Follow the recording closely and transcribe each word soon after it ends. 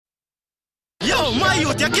Yo, my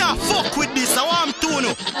youth, you can't fuck with this. I want to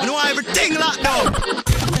know. You know everything locked down.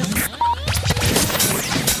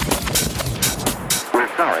 We're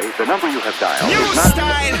sorry, the number you have dialed New is not...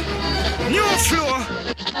 style, new flow.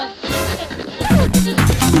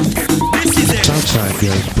 This is it. Southside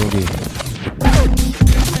goes Boogie.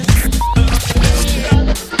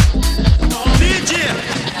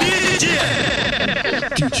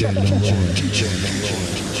 DJ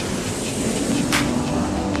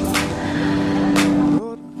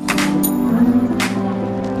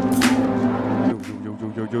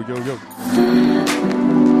Yo.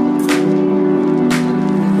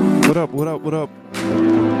 What up?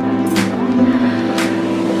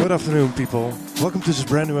 Good afternoon, people. Welcome to this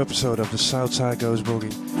brand new episode of the Southside Goes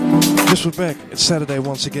Boogie. Yes, we're back. It's Saturday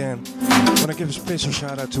once again. I want to give a special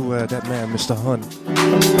shout out to that man, Mr. Hun.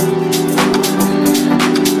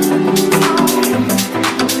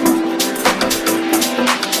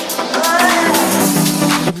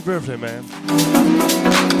 Happy birthday, man.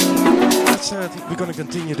 We're going to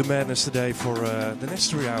continue the madness today for the next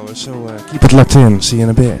 3 hours, so keep it locked in. See you in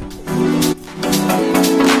a bit.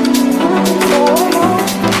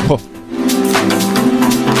 Oh.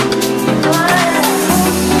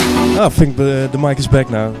 I think the mic is back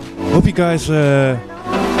now. Hope you guys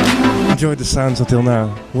enjoyed the sounds until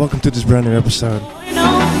now. Welcome to this brand new episode.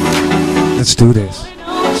 Let's do this.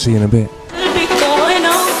 See you in a bit.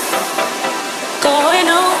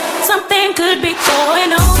 Something could be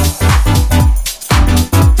going on.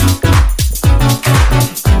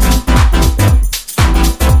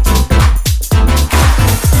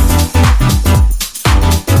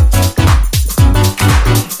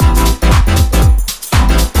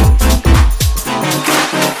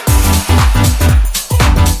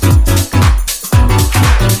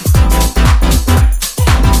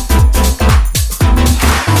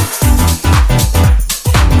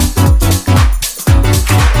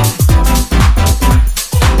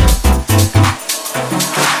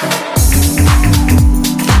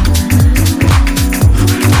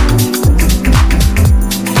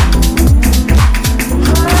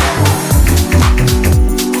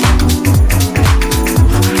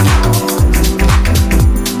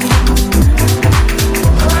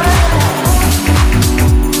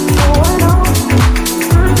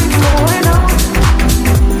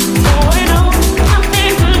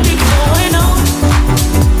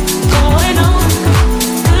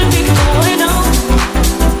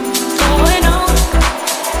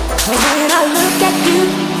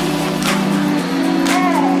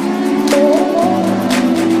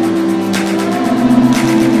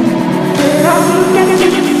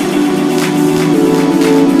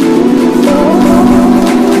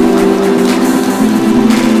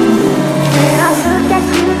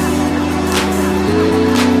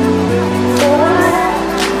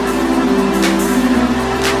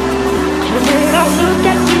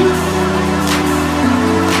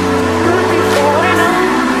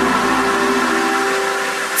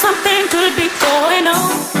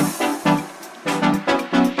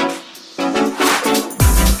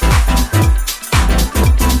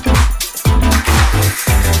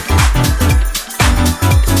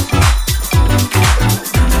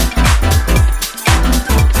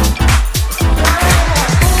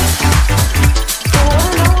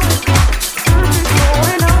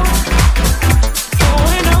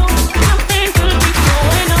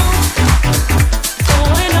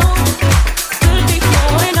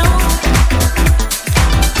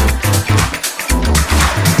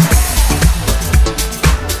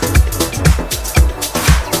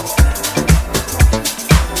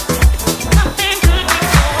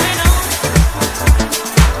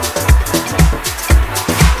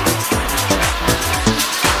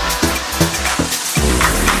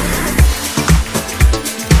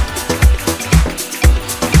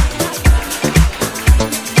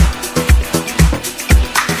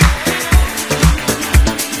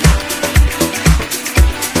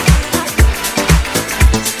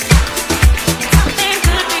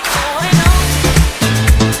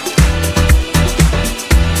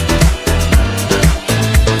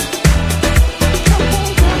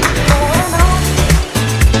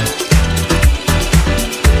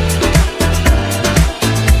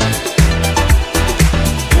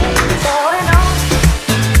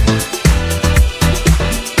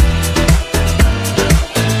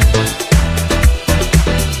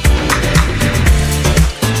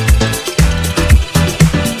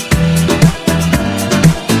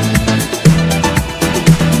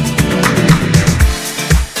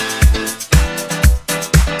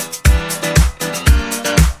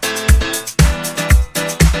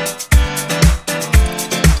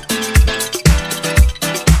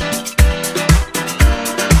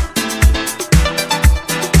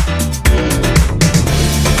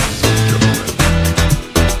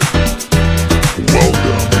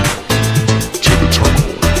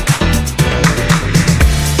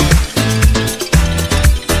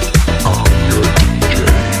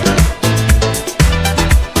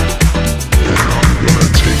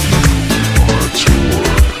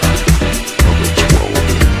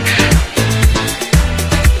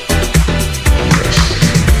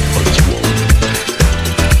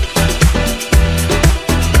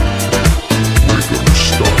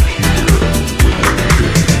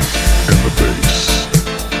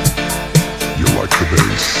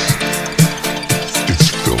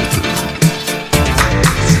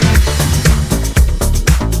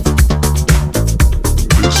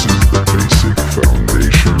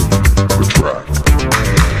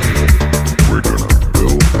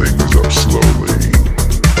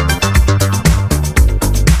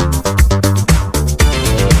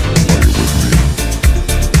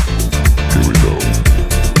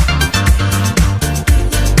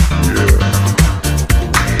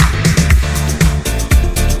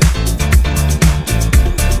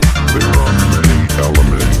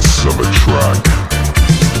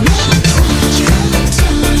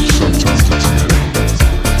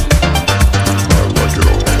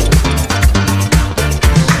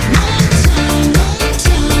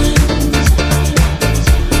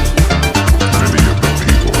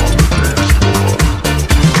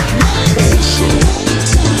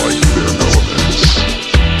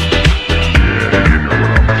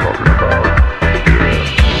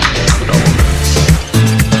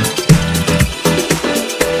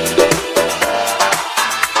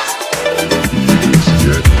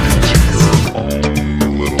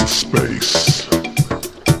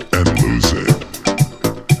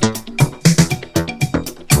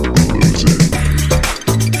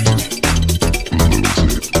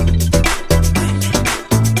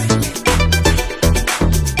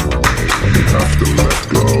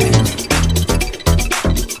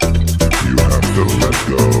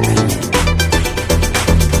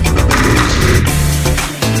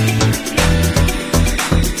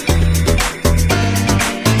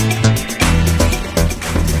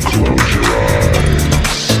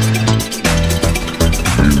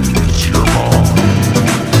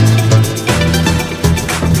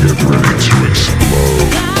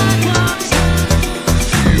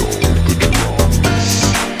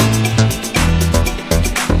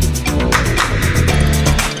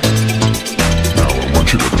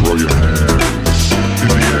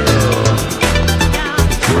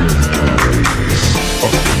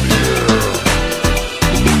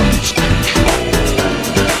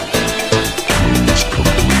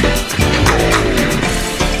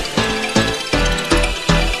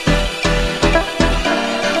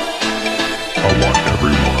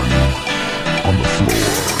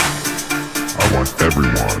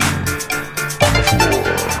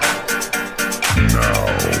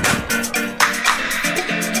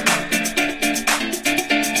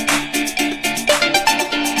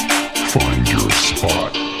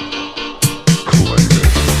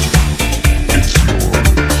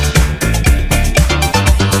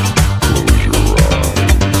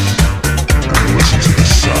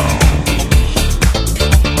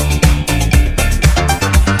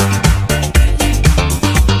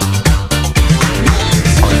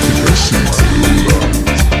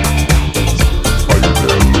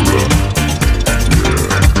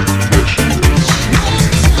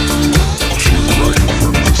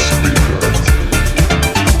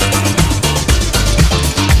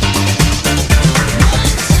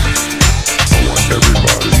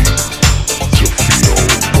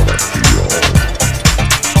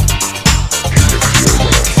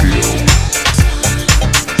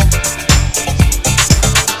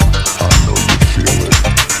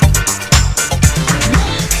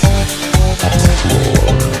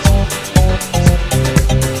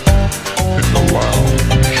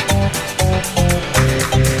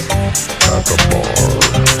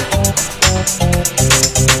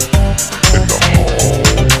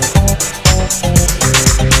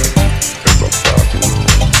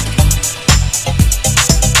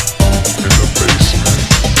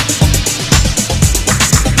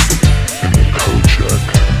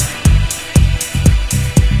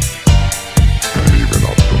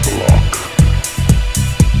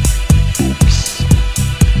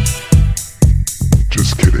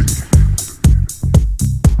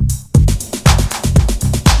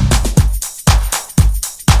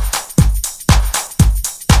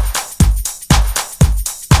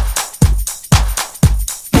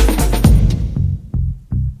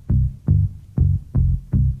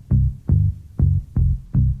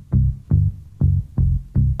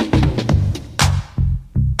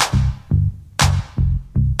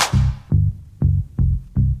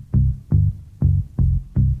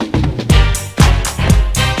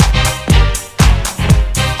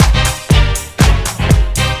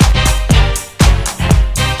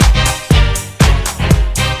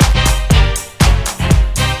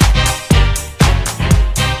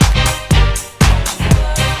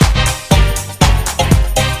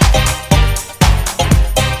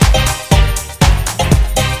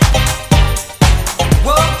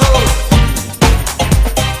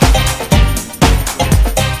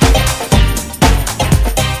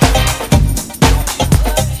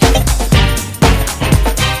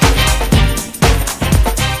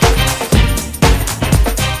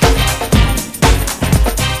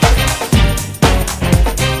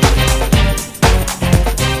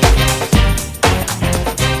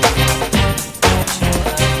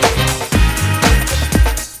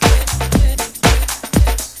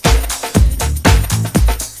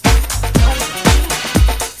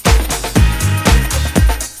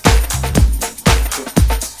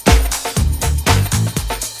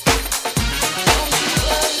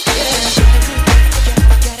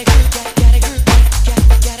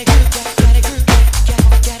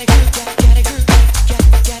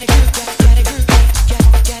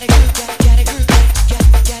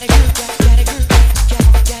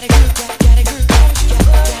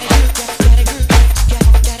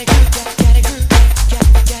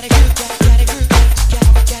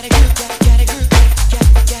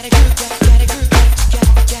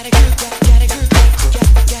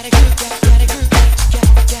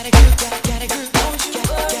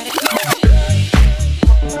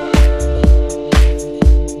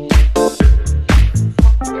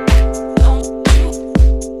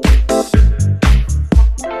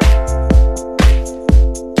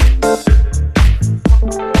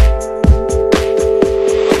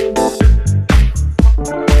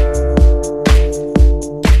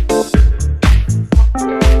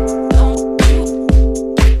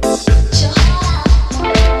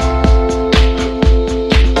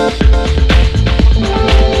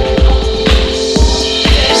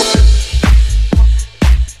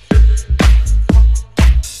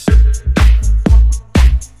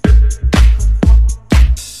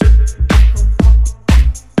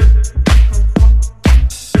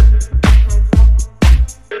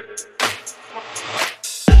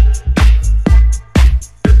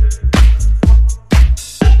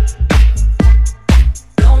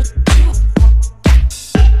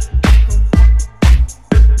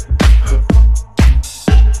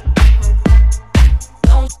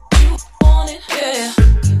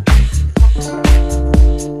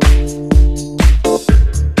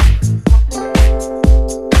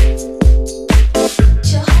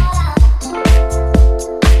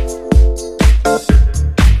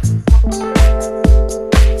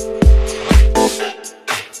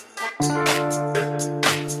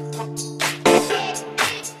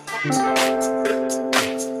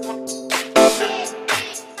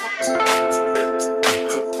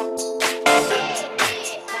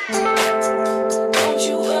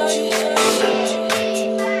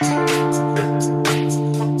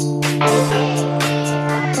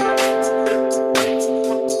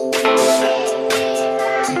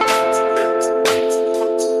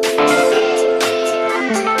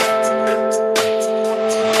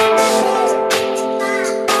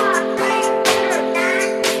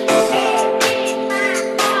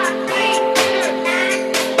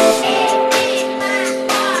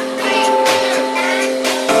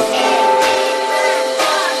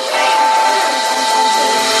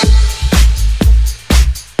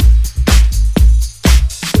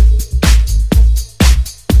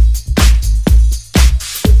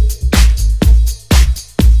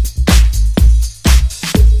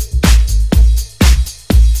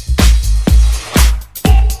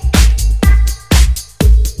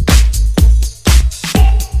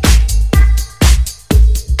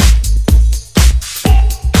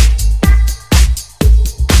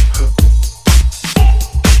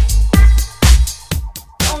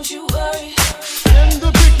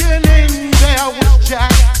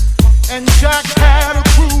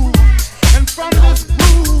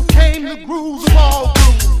 rule the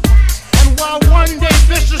ballroom. And while one day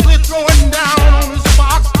viciously throwing down on his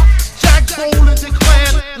box, Jack boldly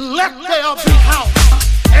declared, "Let there be house,"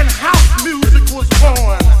 and house music was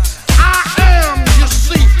born. I am, you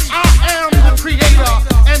see, I am the creator,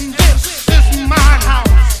 and this is my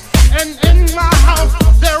house. And in my house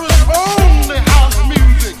there is only house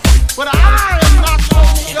music. But I am not so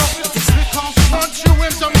selfish, because once you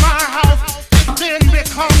enter my house, it then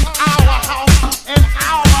becomes our house and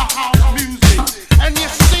our house music. And you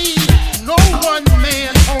see, no one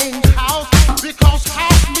man owns house, because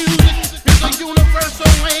house music is a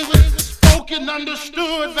universal language spoken,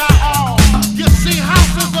 understood by all. You see,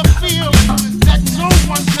 house is a feeling that no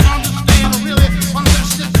one can understand really unless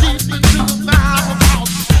you're deep into the vibe of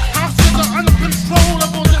house. House is an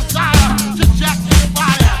uncontrollable desire to jack your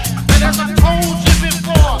body. And as I told you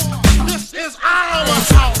before, this is our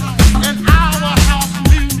house and our house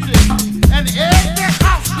music. And every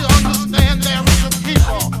house, you understand, there is a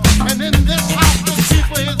people. And in this house, the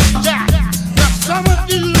people is Jack. Now some of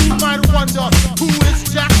you might wonder, who is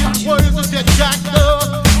Jack and what is it that Jack does?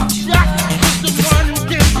 Jack is the one who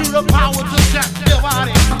gives you the power to jack your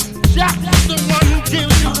body. Jack is the one who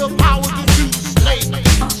gives you the power to do snake.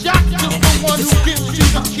 Jack is the one who gives you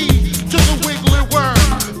the key to the wiggly worm.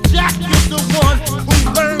 Jack is the one who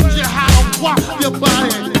learns you how to walk your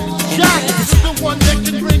body. Jack is the one that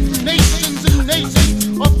can bring nations and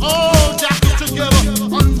nations of all jackets together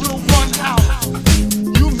under one house.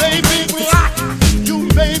 You may be black, you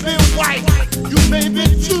may be white, you may be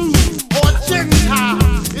Jew or Gentile.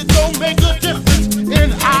 It don't make a difference in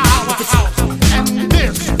our house. And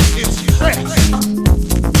this is fresh.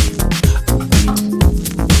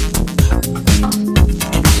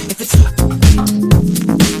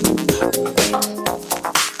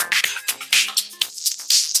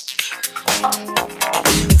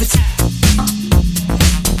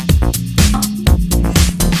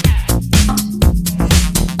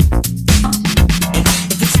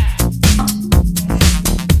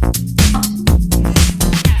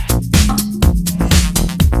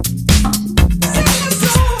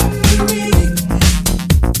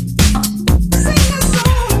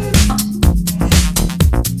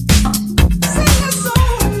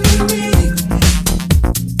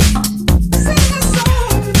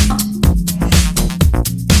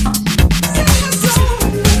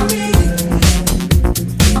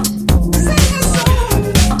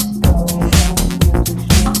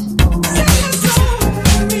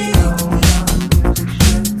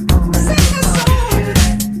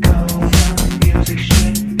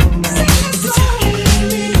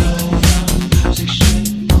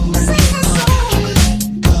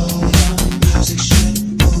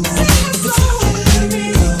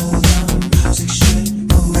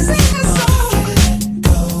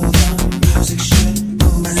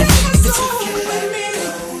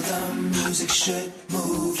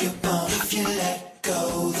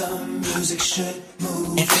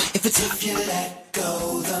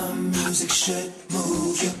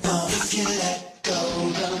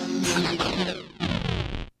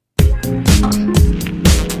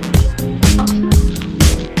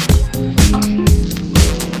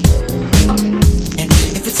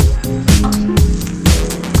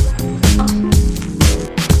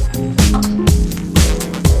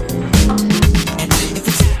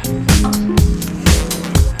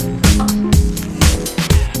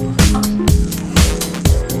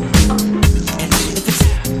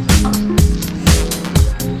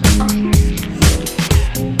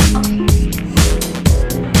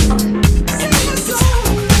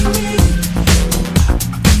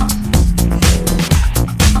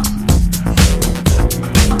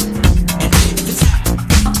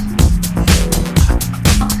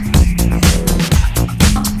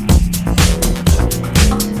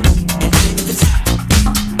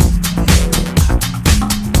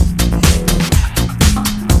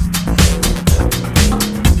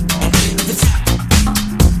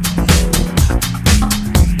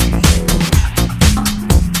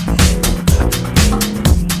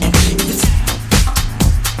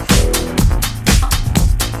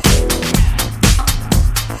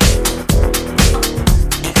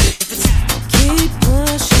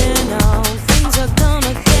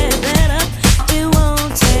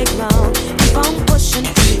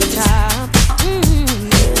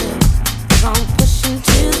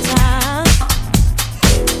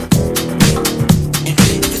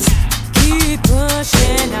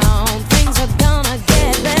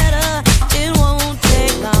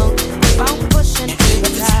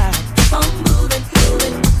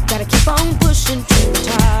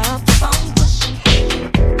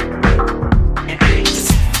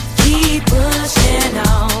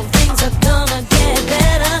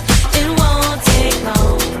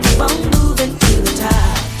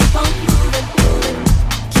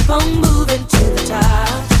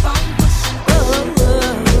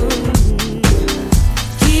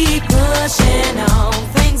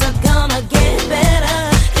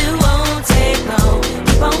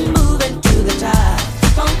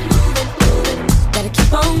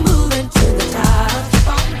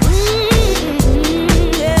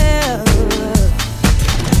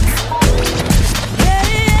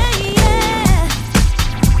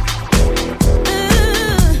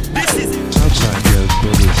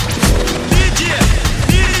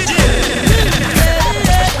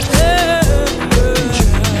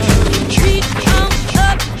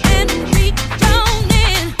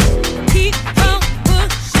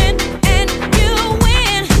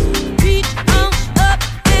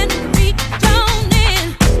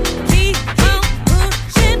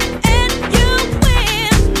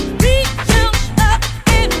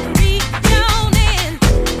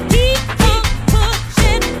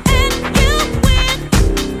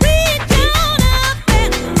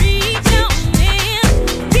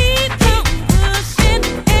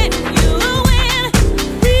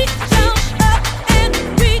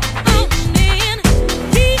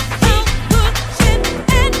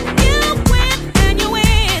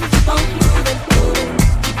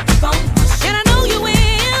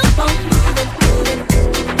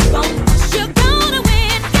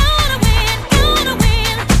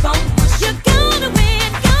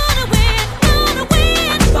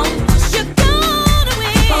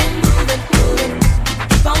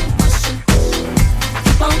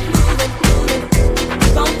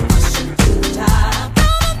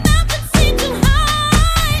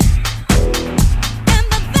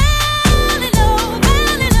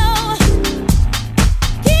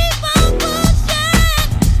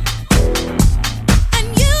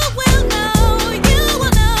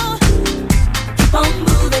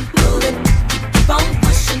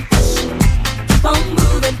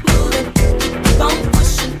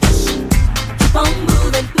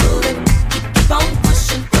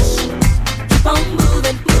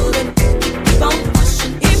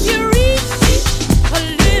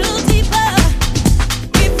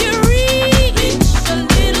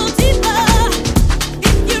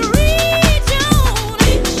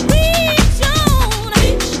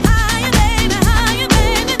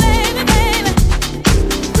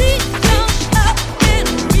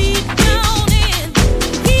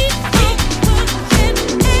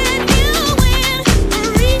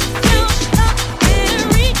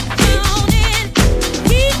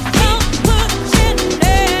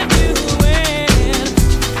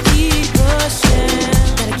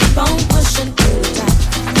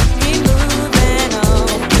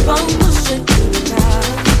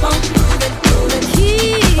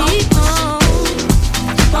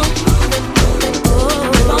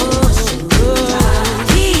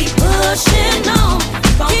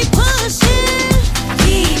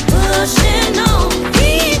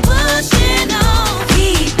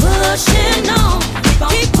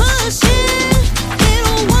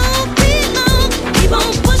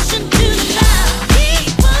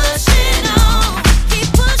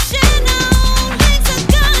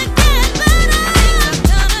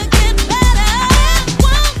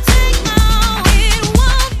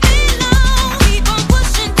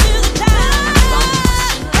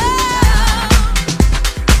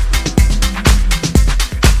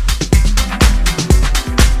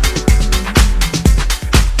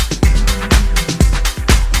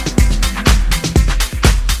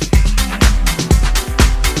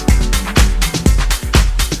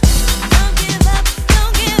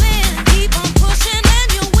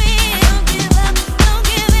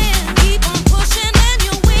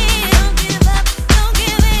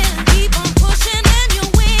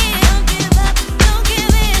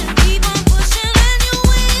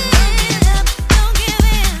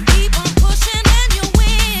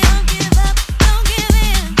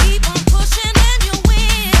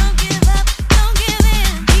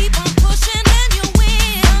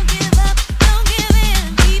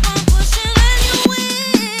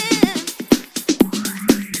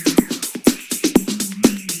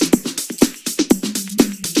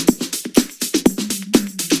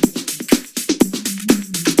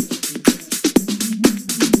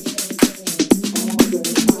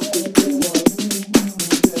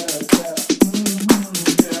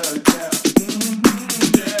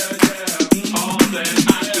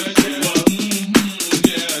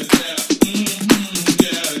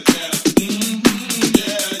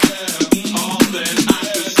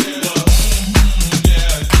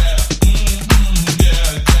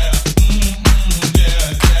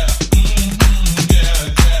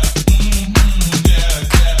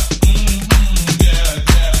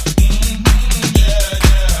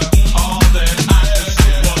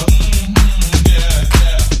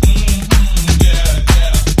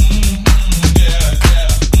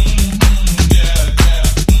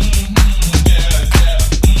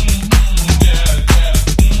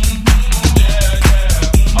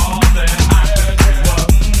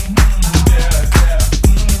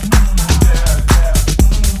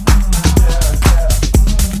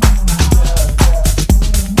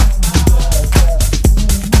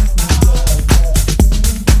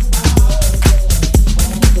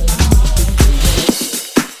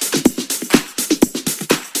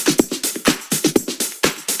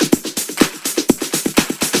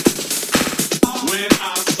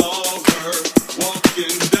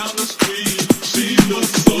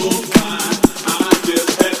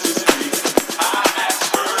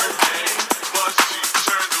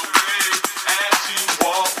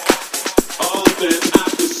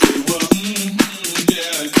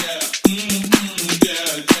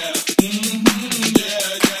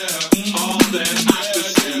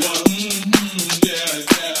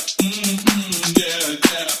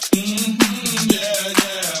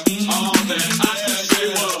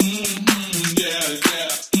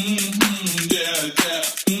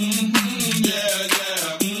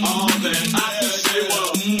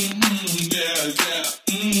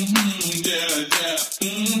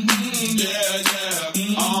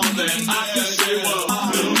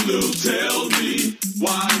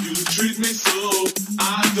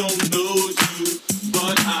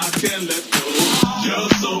 can't let go. You're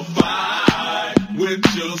so fine with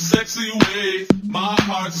your sexy ways. My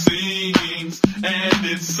heart sings and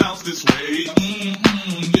it sounds this way.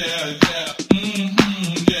 Mm-hmm, yeah, yeah.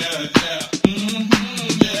 Mm-hmm, yeah, yeah. Mm-hmm,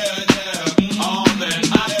 yeah, yeah. All that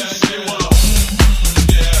I can say was,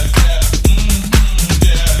 yeah, yeah. Mm-hmm,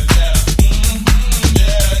 yeah, yeah. Mm-hmm,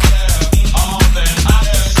 yeah, yeah. All that I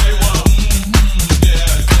can say was,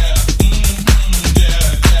 yeah, yeah. Mm-hmm, yeah,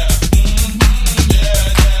 yeah. Mm-hmm, yeah,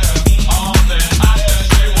 yeah. All that I can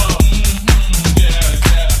say was, yeah,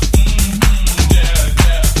 yeah. Mm-hmm, yeah,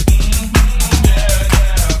 yeah. Mm-hmm, yeah,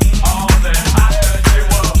 yeah. All that I can say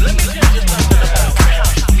was. Let me tell you something about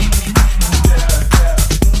house music.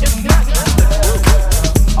 It's not just a groove.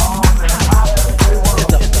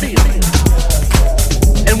 It's a feeling.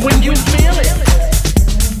 And when you feel it,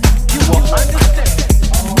 you will understand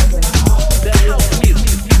that house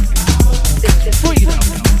music is freedom.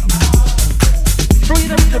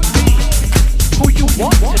 Freedom to be who you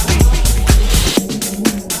want to be.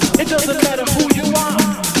 It doesn't matter who you are.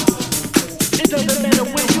 It doesn't matter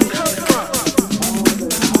where you come from.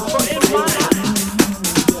 For in my eyes,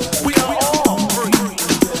 we are all free.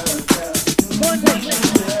 One nation,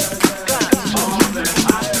 God's children,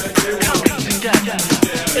 coming together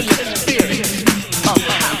in the spirit of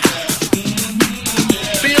house.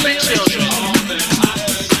 Feel it, children.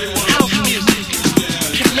 House music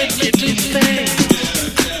can make you do things,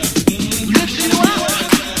 lifts you up,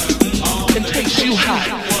 and takes you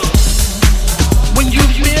high. When you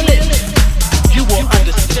feel it, you will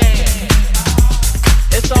understand.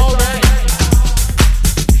 It's alright.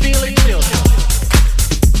 Feel it, children.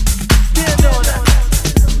 Stand on up.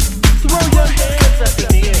 Throw your hands up in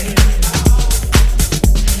the air.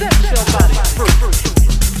 Set your body free.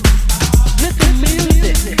 Let the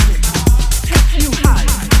music take you high.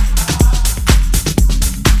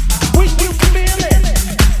 When you feel it,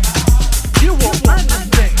 you will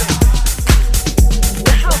understand.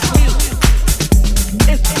 The house music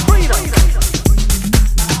is freedom.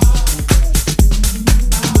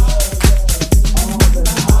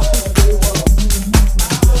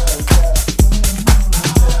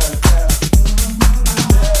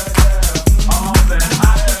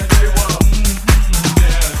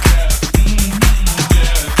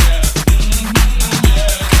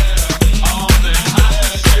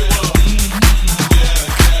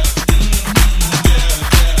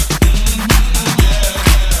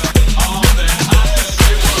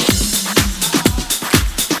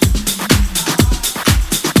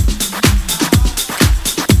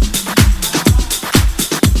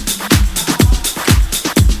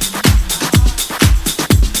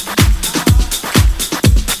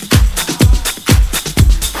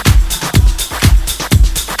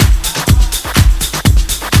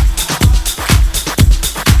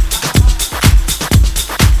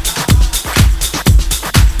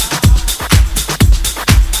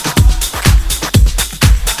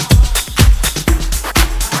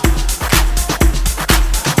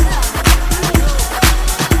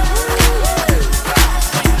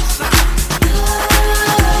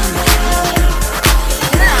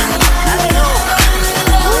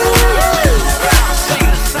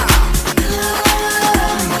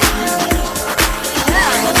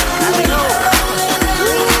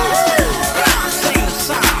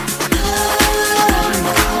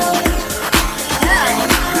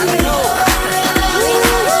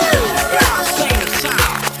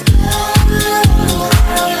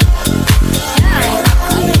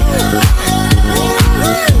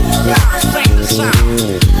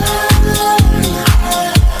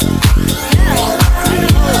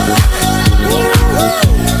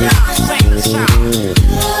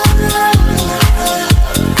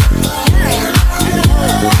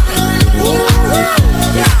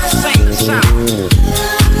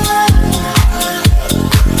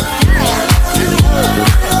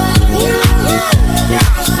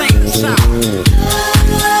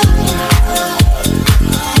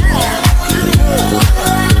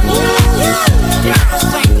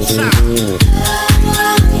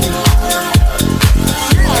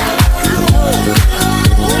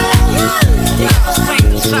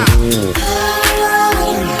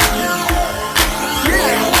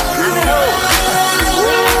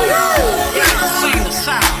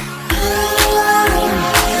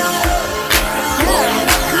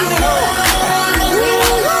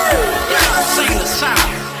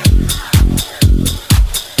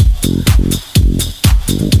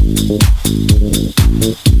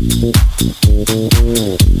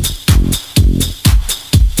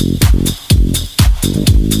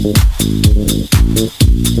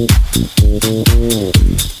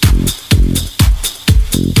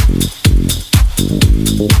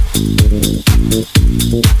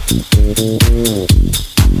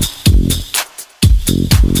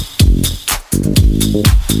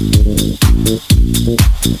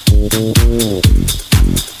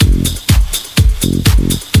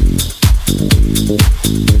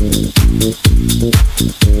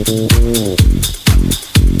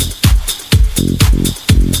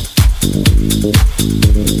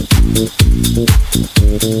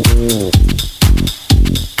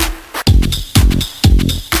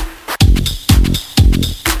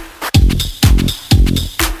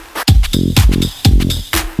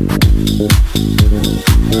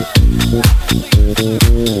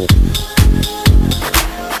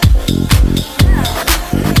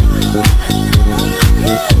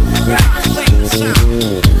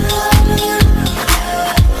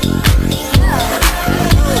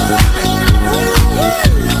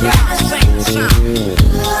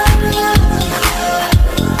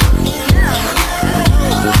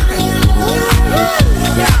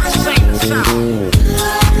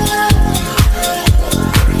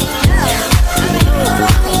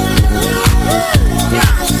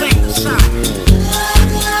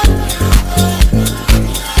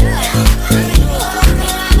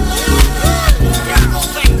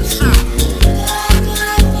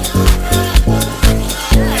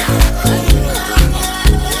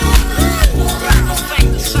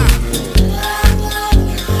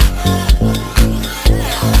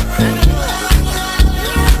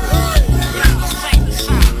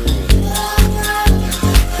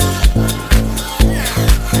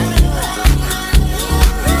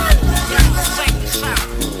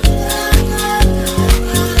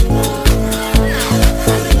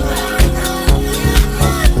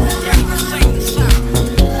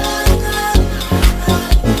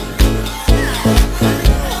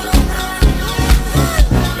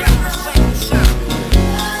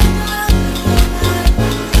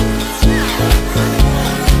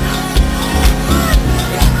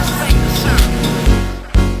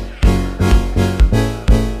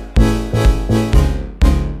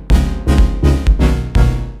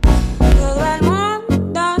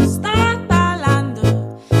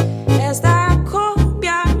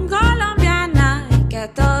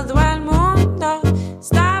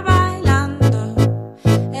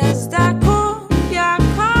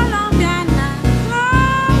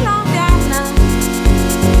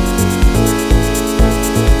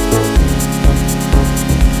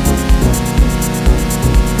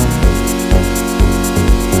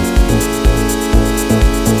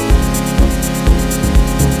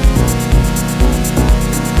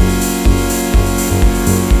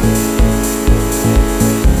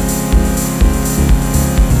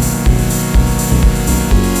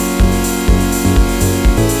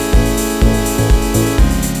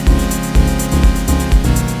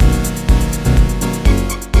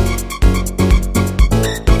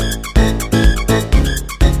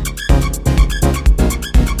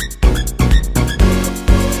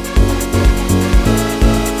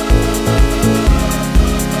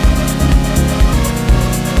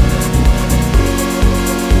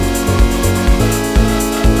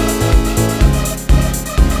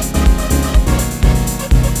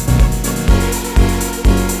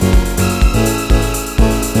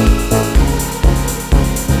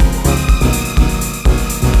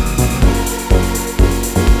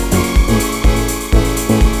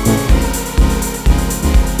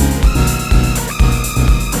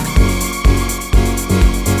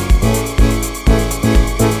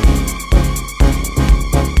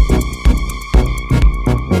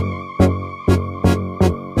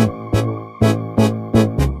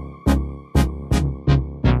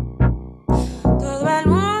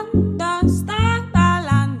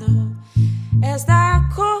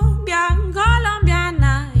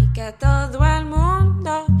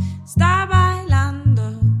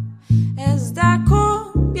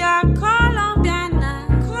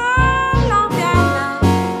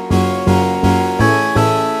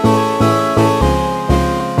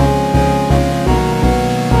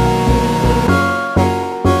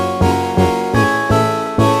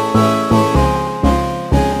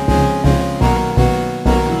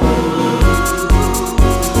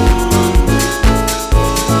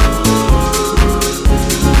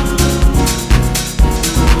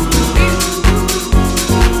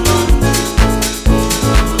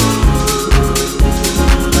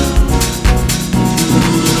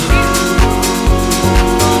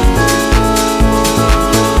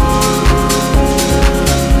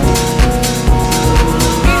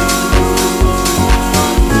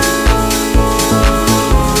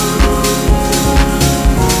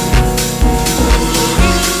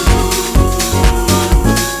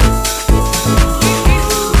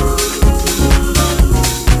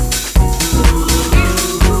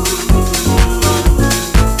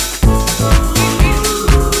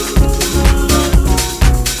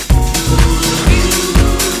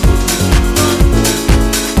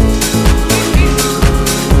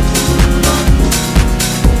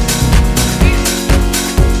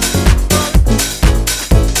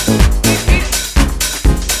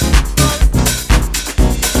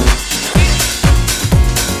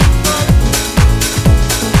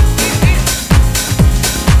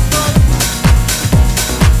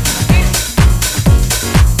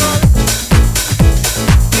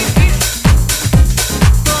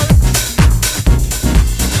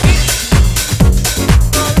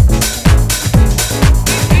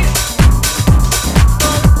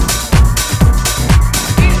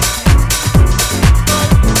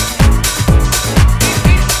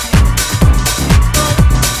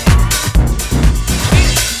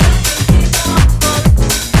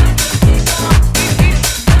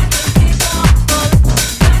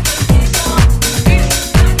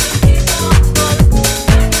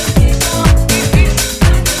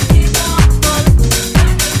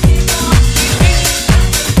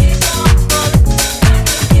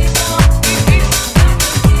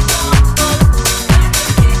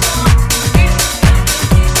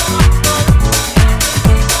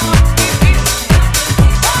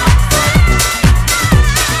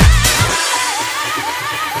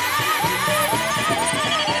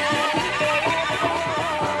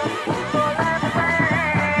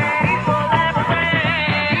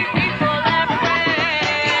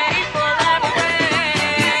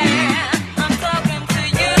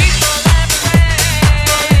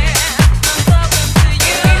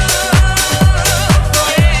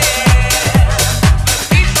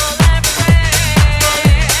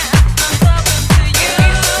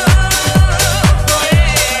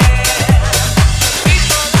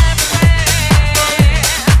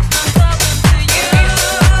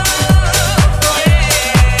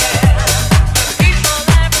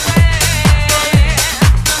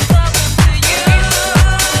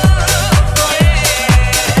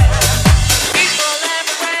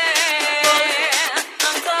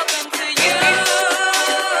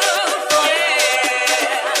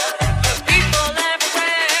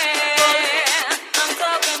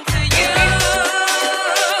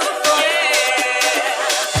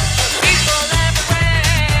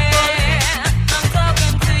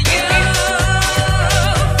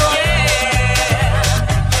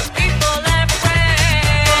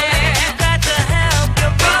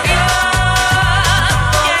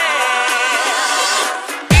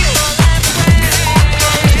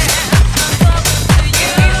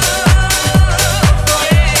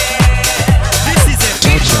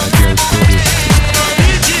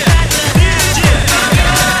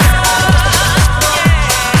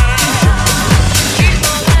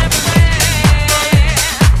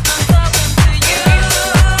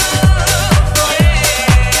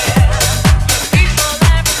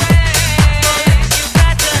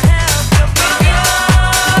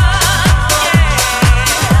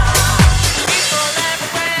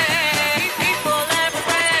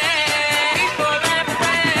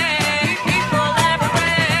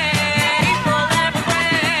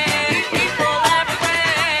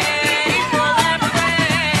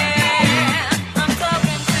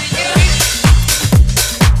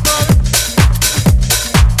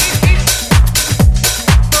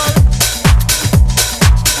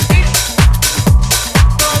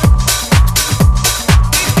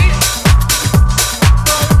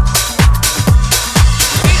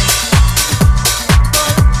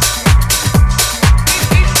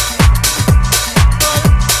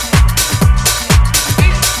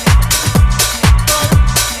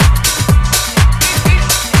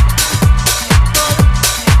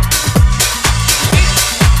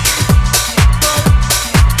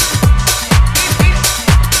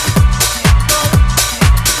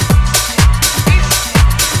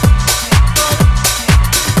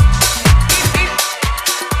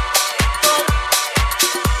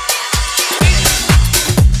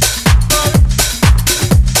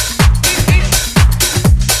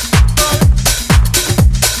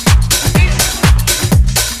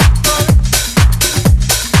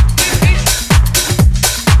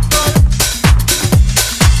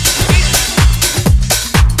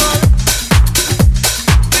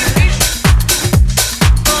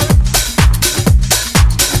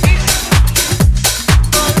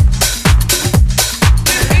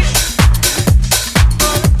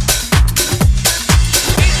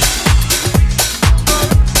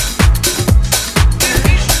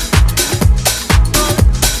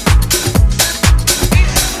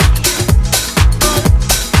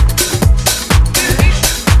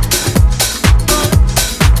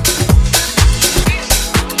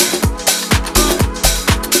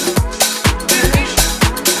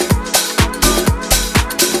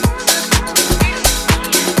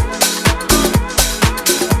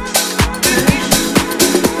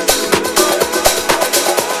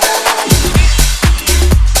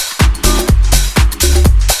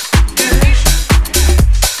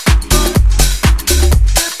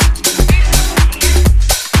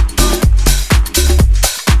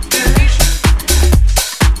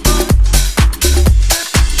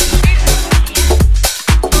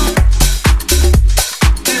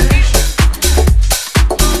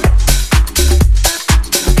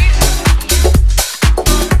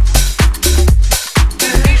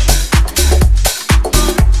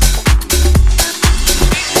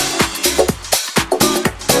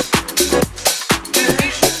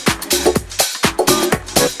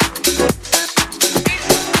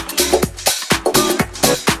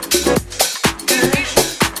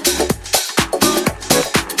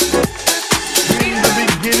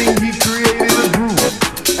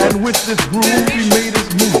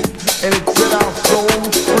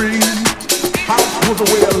 was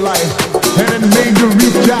a way of life, and it made you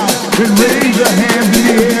reach out and raise your hands in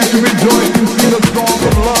the air to rejoice and sing a song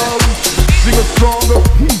of love, sing a song of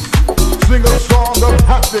peace, sing a song of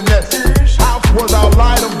happiness. House was our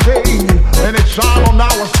light of day, and it shone on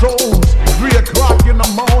our souls. 3 o'clock in the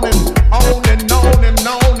morning, on and on and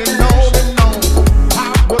on and on and on.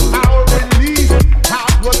 House was our release,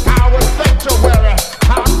 house was our sanctuary,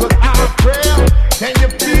 house was our prayer. Can you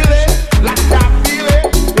feel it like I feel it?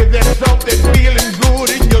 Is there something feeling good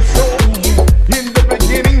in your soul? In the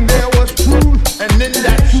beginning there was truth, and in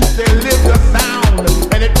that truth there lived a sound,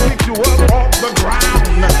 and it picked you up off the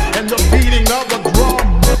ground. And the beating of the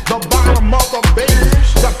drum, the bottom of the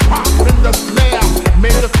bass, the pop and the snare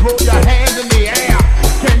made you throw your hands in the air.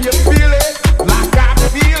 Can you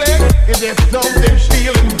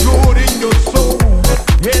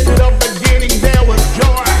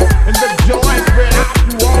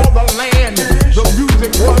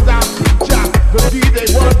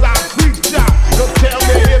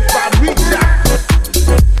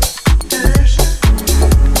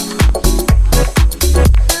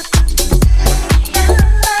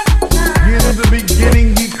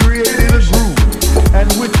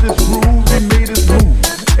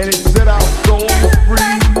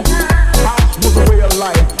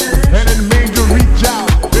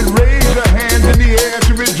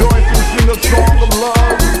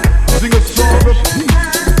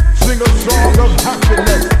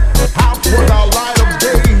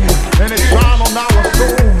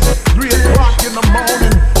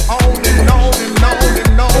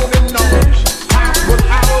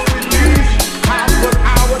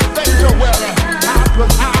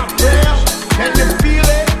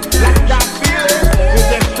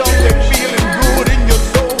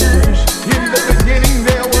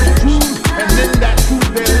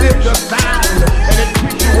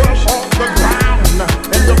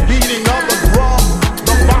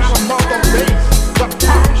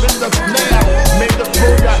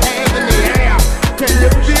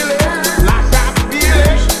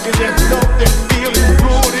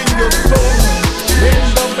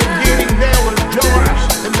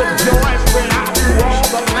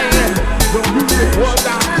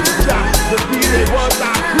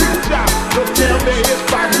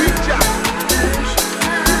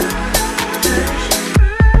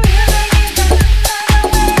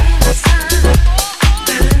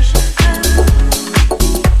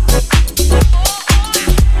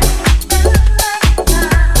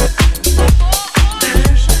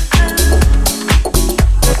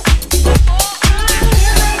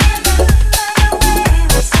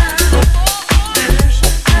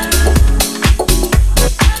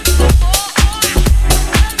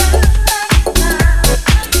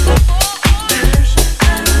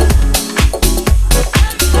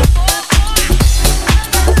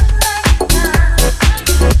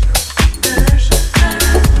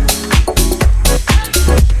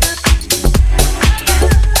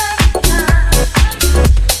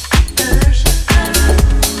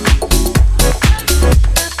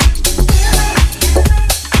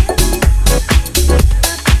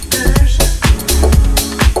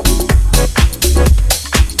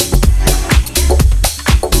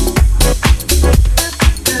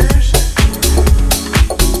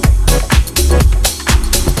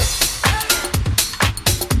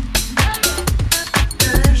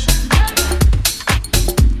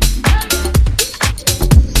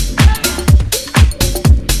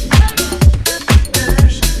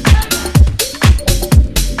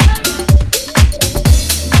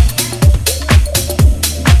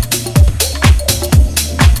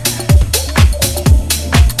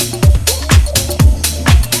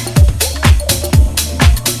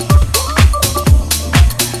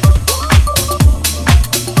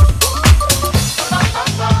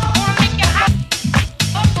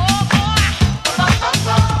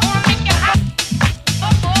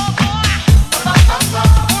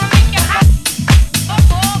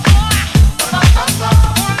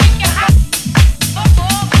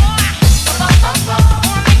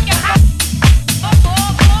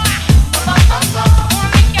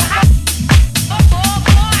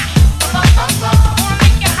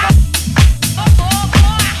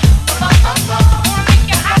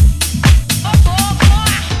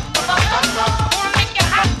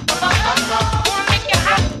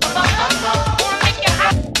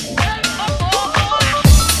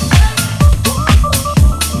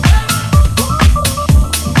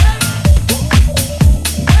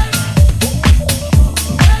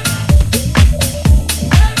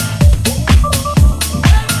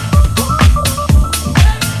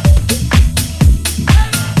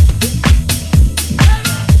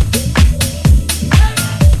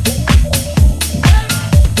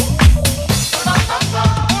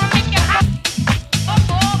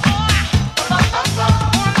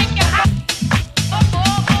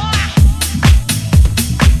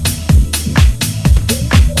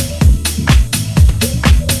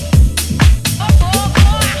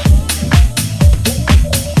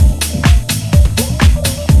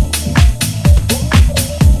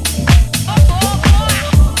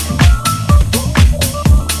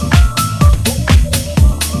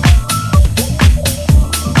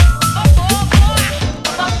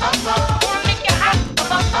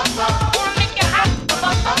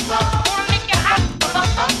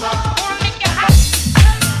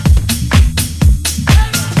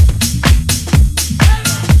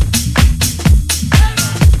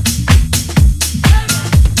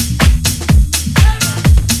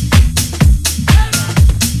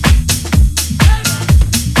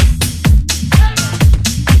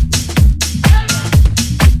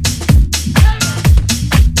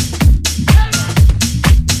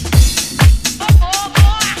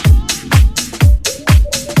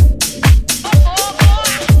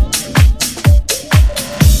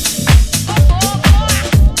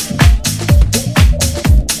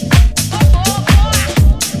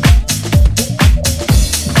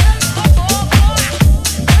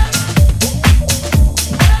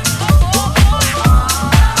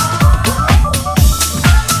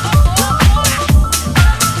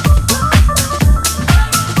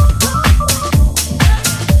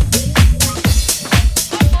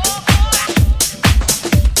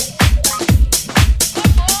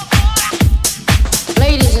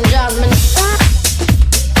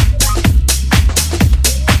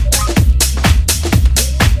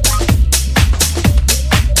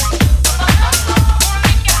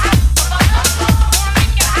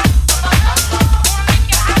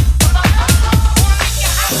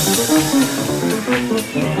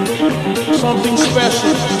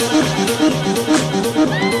special.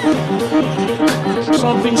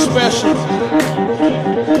 Something special.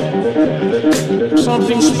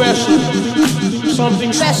 Something special.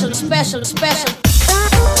 Something special, special, special.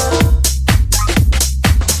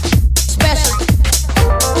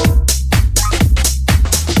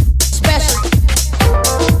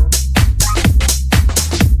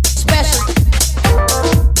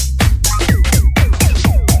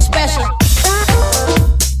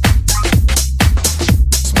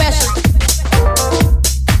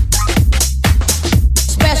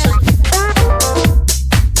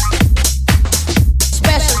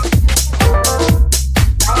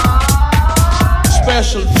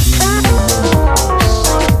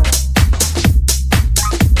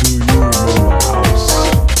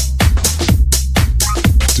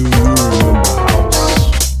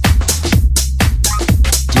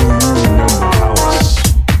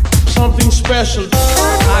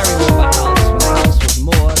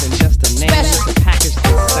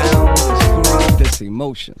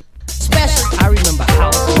 Special. I remember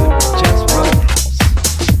house when it was just one house.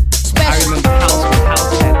 Special. I remember house when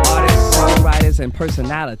house had artists, songwriters, and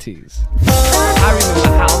personalities. I remember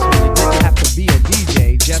house when you didn't have to be a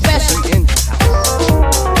DJ just Special. To be into house.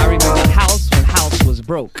 I remember house when house was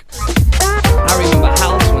broke. I remember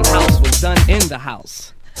house when house was done in the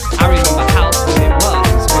house. I remember house when it was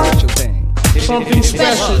a spiritual thing. Something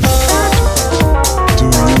special. Do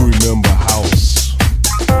you remember house?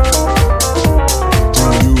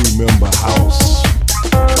 Remember house?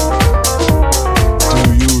 Do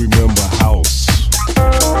you remember house?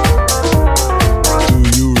 Do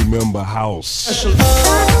you remember house?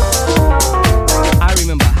 I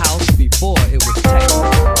remember house before it was techno.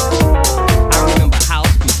 I remember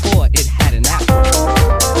house before it had an afro.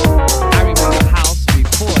 I remember house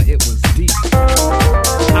before it was deep. I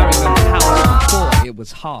remember house before it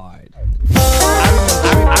was hard. I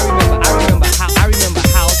remember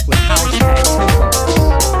house when house had tempos.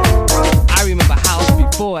 I remember house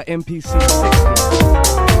before MPC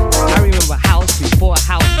 60s. I remember house before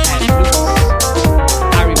house had loops.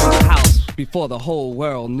 I remember house before the whole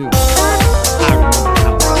world knew. I remember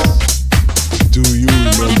house. Do you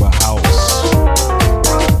remember house?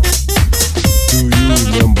 Do you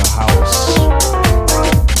remember house?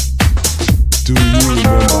 Do you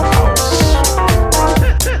remember house?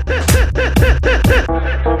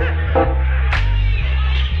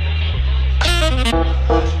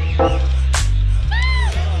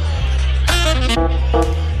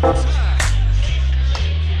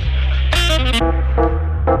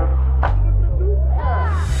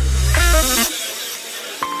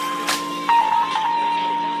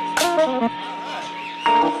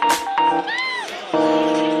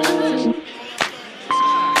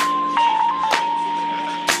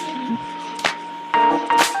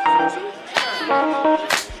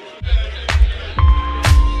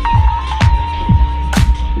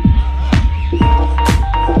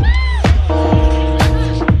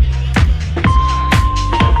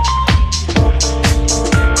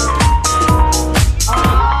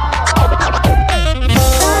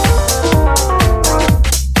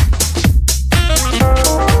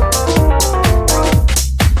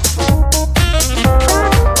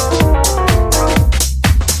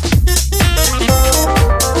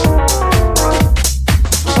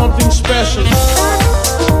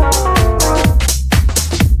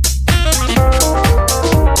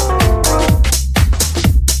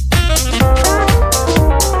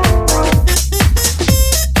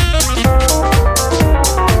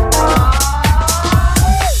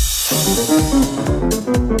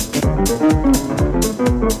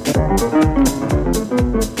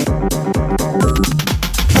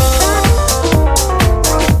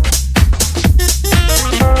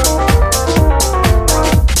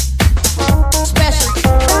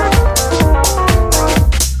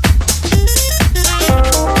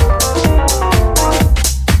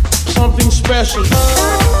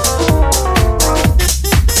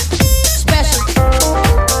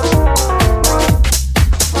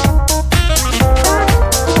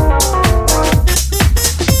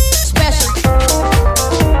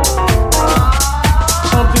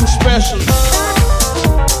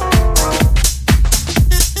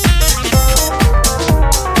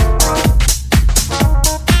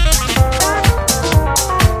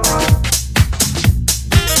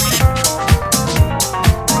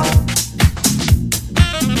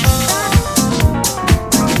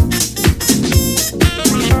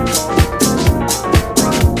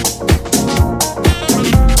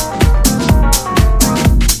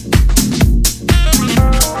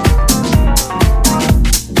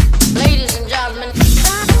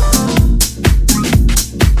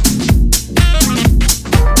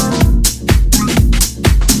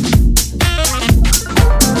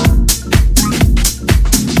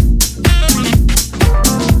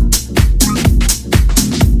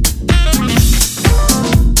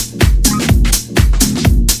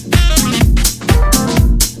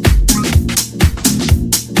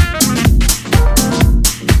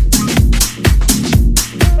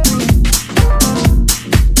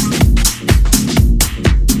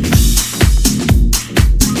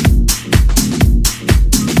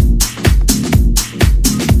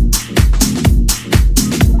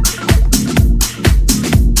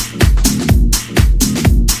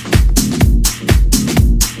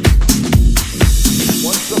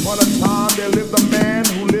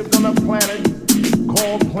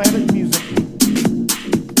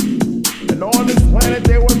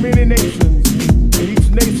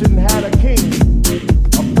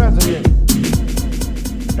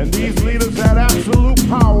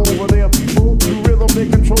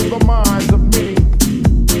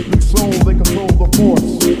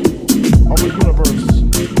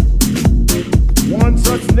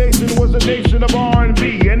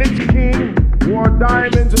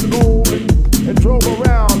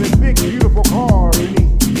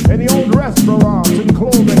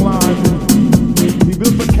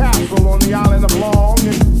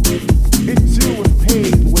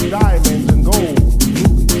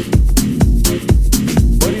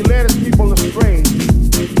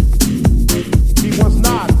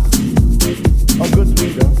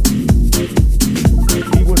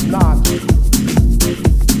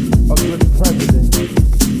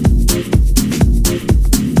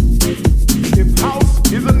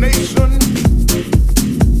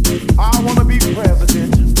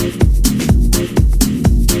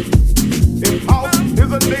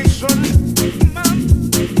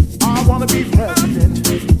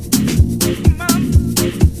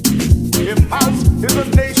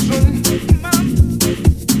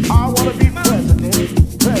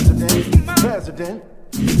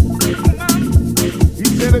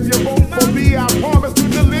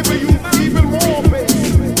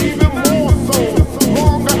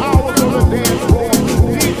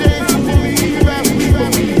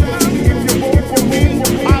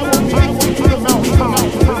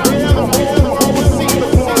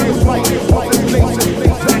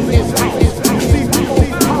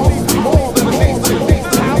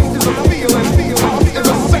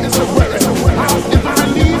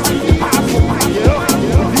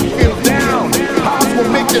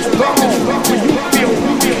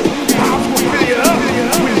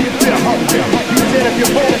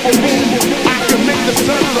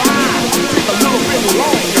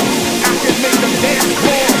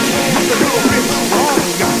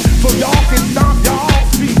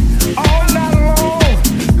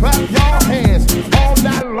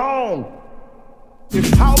 If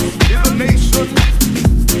house is a nation,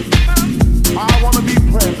 I wanna be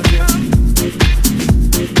president.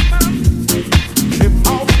 If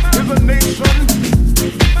house is a nation,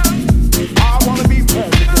 I wanna be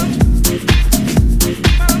president.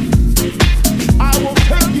 I will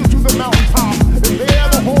take you to the mountaintop, and there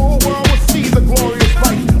the whole world will see the glorious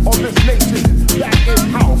light of this nation. That is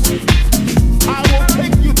house. I will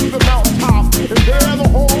take you to the mountaintop, and there the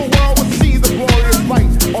whole world will see the glorious light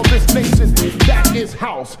of this nation. That is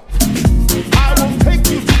house. I will take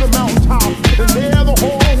you to the mountaintop, and there the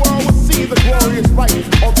whole world will see the glorious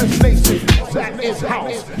light of this nation. That is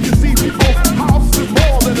house. You see, people, house is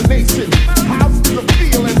more than a nation. House is a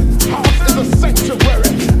feeling. House is a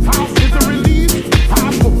sanctuary. House is a relief.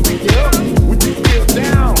 House will pick you up when you feel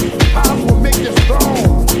down. House will make you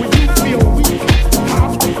strong when you feel weak.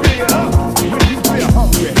 House will fill you up when you feel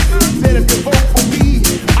hungry. He said if you vote for me,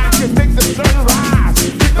 I can make the sunrise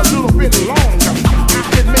take a little bit longer. I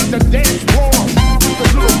can make the dance floor just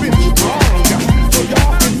a little bit stronger. So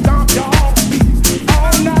y'all can stomp y'all feet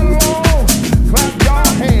all night long. Clap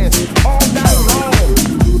y'all hands all night long.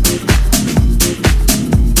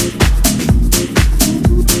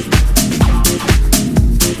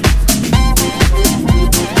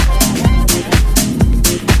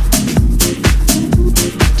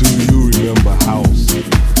 Do you remember house?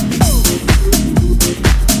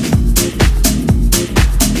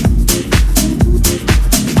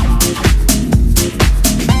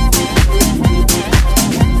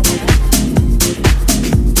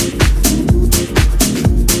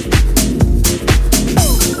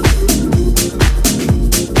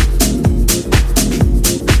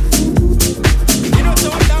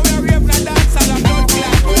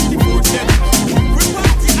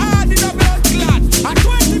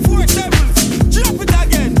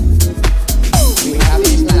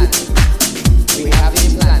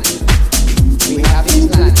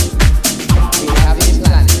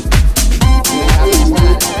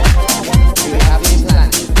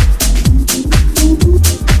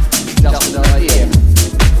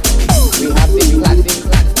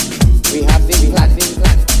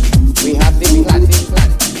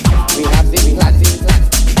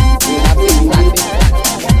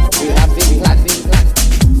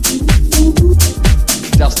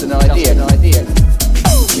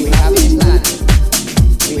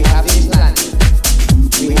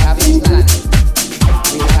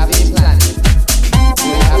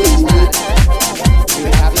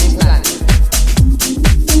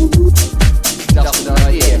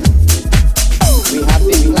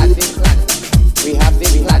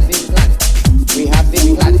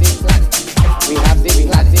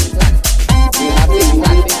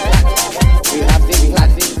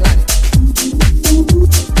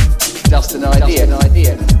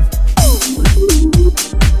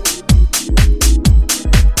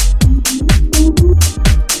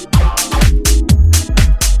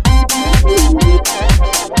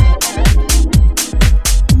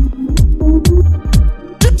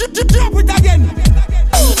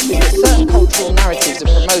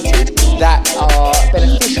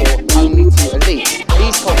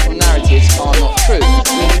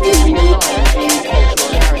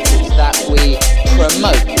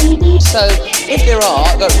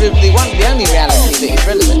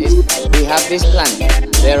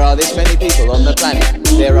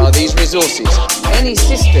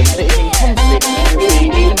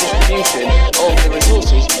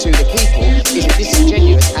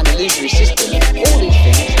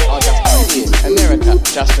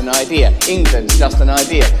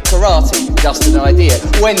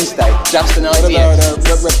 Wednesday, just an idea. What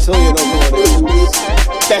about reptilian overlord?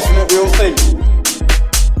 Definite real thing.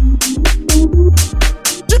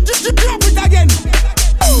 Drop it again.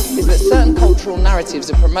 Is that certain cultural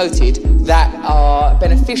narratives are promoted that are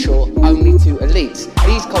beneficial only to elites.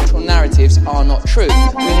 These cultural narratives are not true.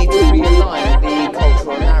 We need to realign the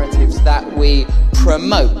cultural narratives that we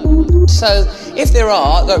promote. So, if there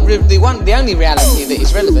are, the only reality that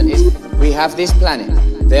is relevant is we have this planet.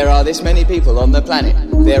 There are this many people on the planet.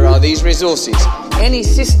 There are these resources. Any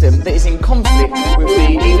system that is in conflict with the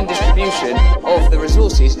even distribution of the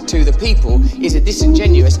resources to the people is a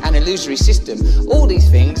disingenuous and illusory system. All these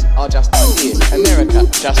things are just ideas. America,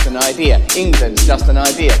 just an idea. England, just an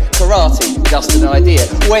idea. Karate, just an idea.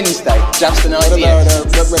 Wednesday, just an idea.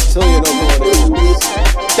 What about reptilian overlord?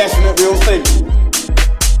 Definite real thing.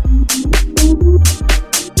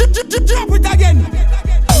 Drop it again.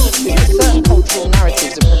 Certain cultural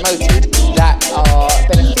narratives are promoted that are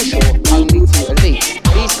beneficial only to elites.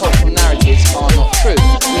 These cultural narratives are not true.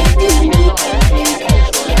 We need to realign the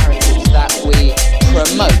cultural narratives that we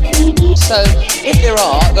promote. So if there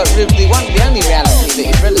are, the only reality that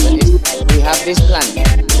is relevant is we have this planet.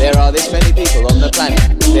 There are this many people on the planet.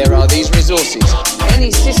 There are these resources.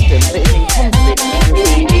 Any system that is in conflict with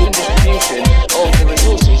the even distribution of the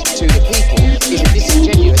resources to the people is a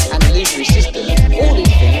disingenuous and illusory system. All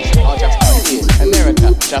these things are just ideas.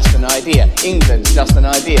 America, just an idea. England, just an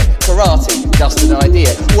idea. Karate, just an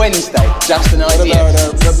idea. Wednesday, just an idea. What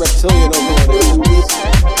about the reptilian over there?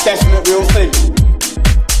 Definite real thing.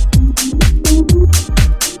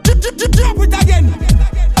 Drop it again.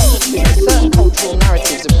 Certain cultural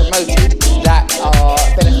narratives are promoted that are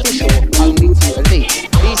beneficial only to elites.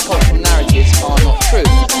 These cultural narratives are not true.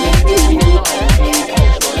 We need to realign the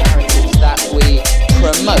cultural narratives that we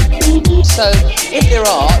promote. So if there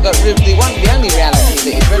are, the only reality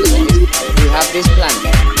that is relevant is we have this planet.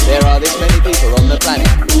 There are this many people on the planet.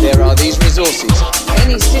 There are these resources.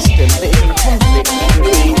 Any system that is in conflict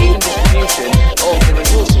with the even distribution of the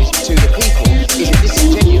resources to the people is a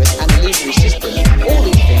disingenuous and illusory system. All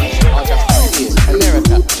these things are just ideas.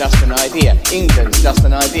 America, just an idea. England, just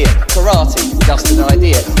an idea. Karate, just an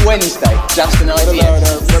idea. Wednesday, just an idea. What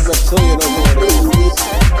about the reptilian over there?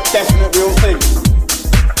 Definite real thing.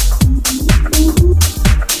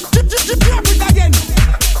 Drop it again.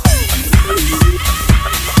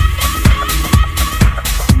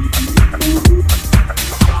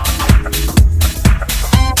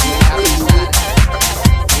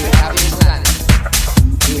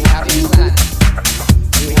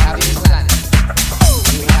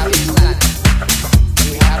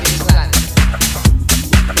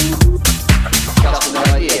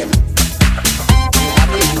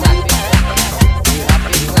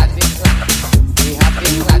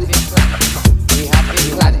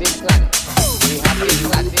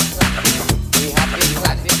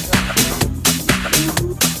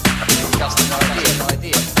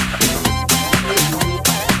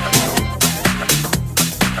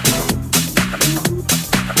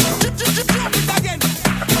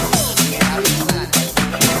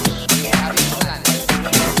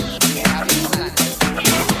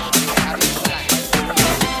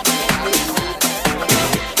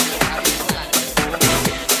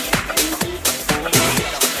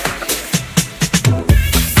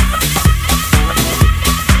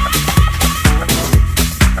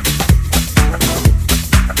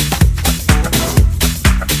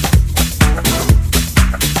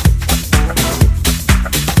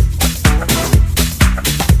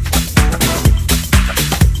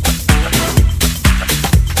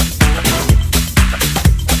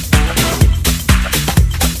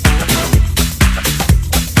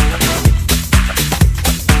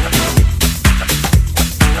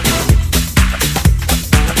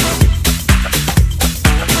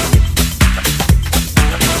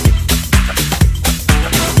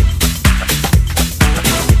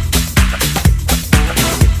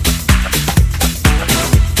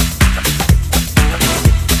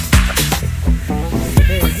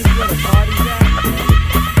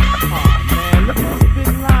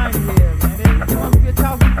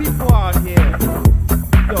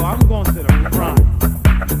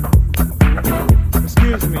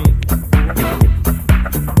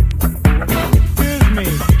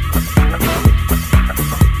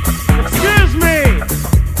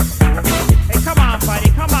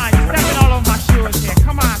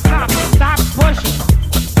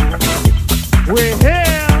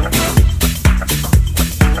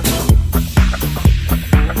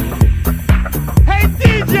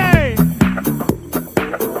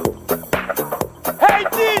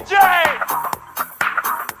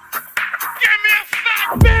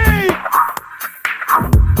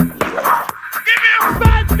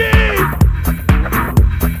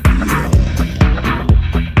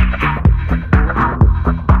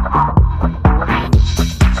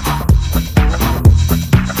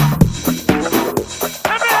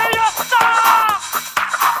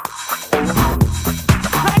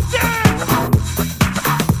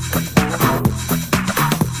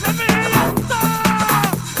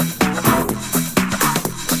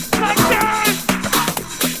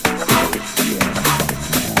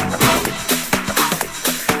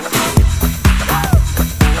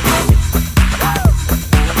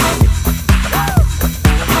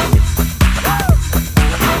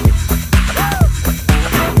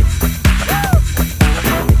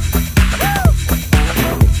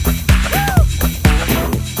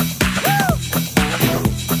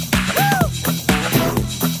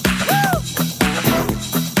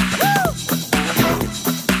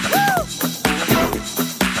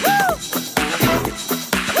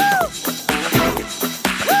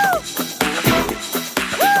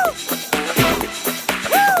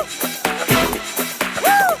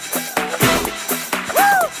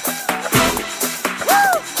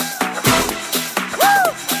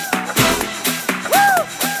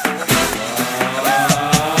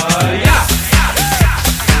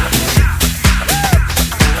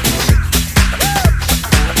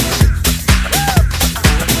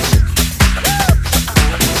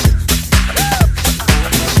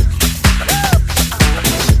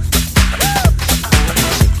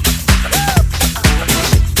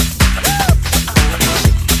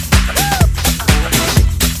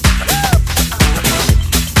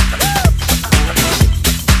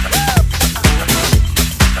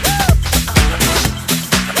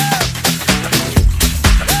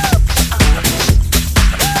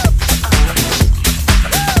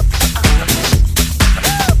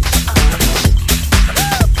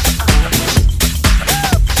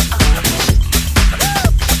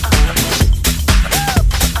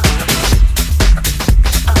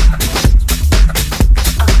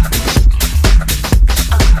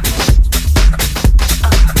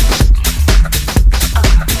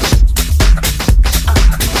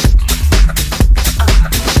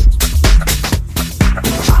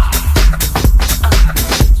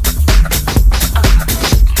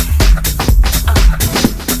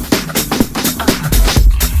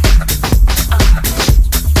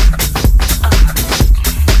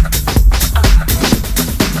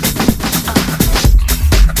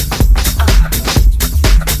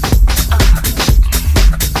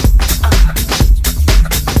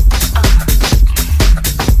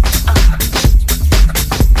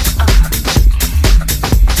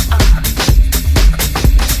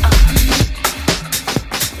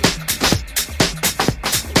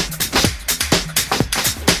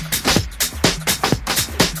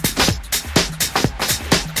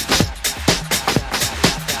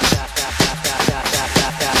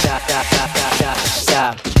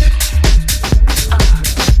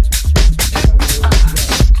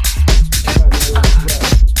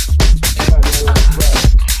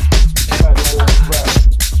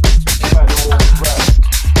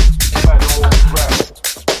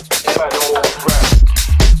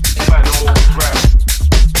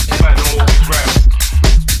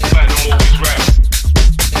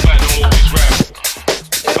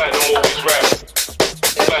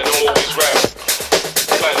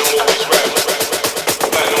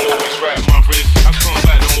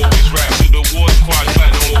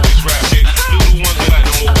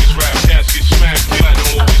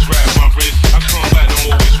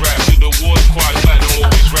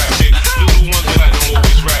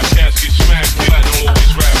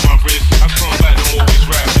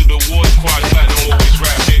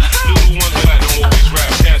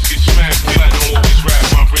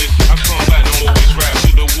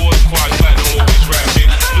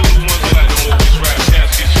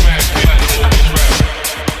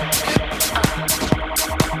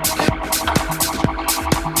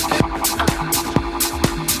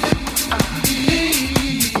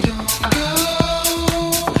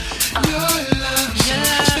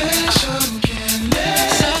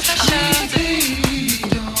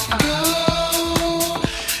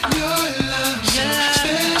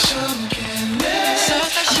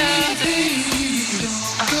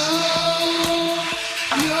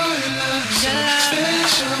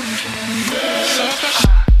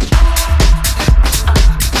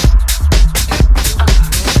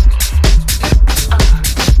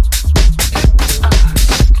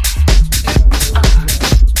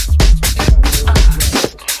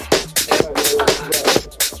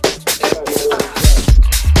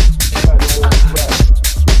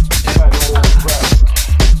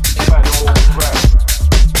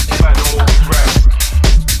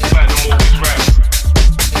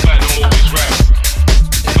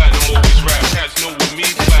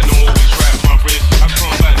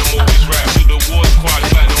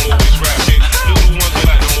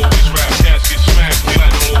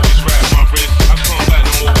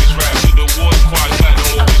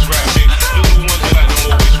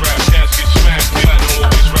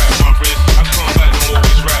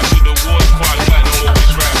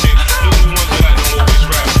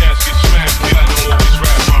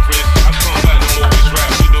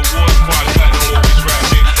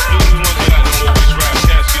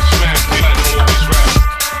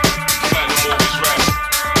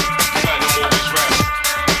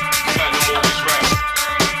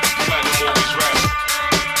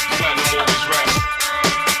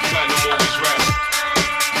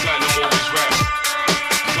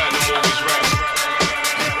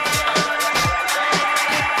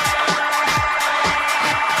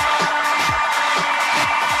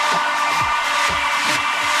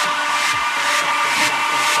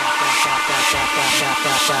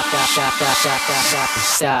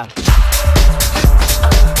 Stop.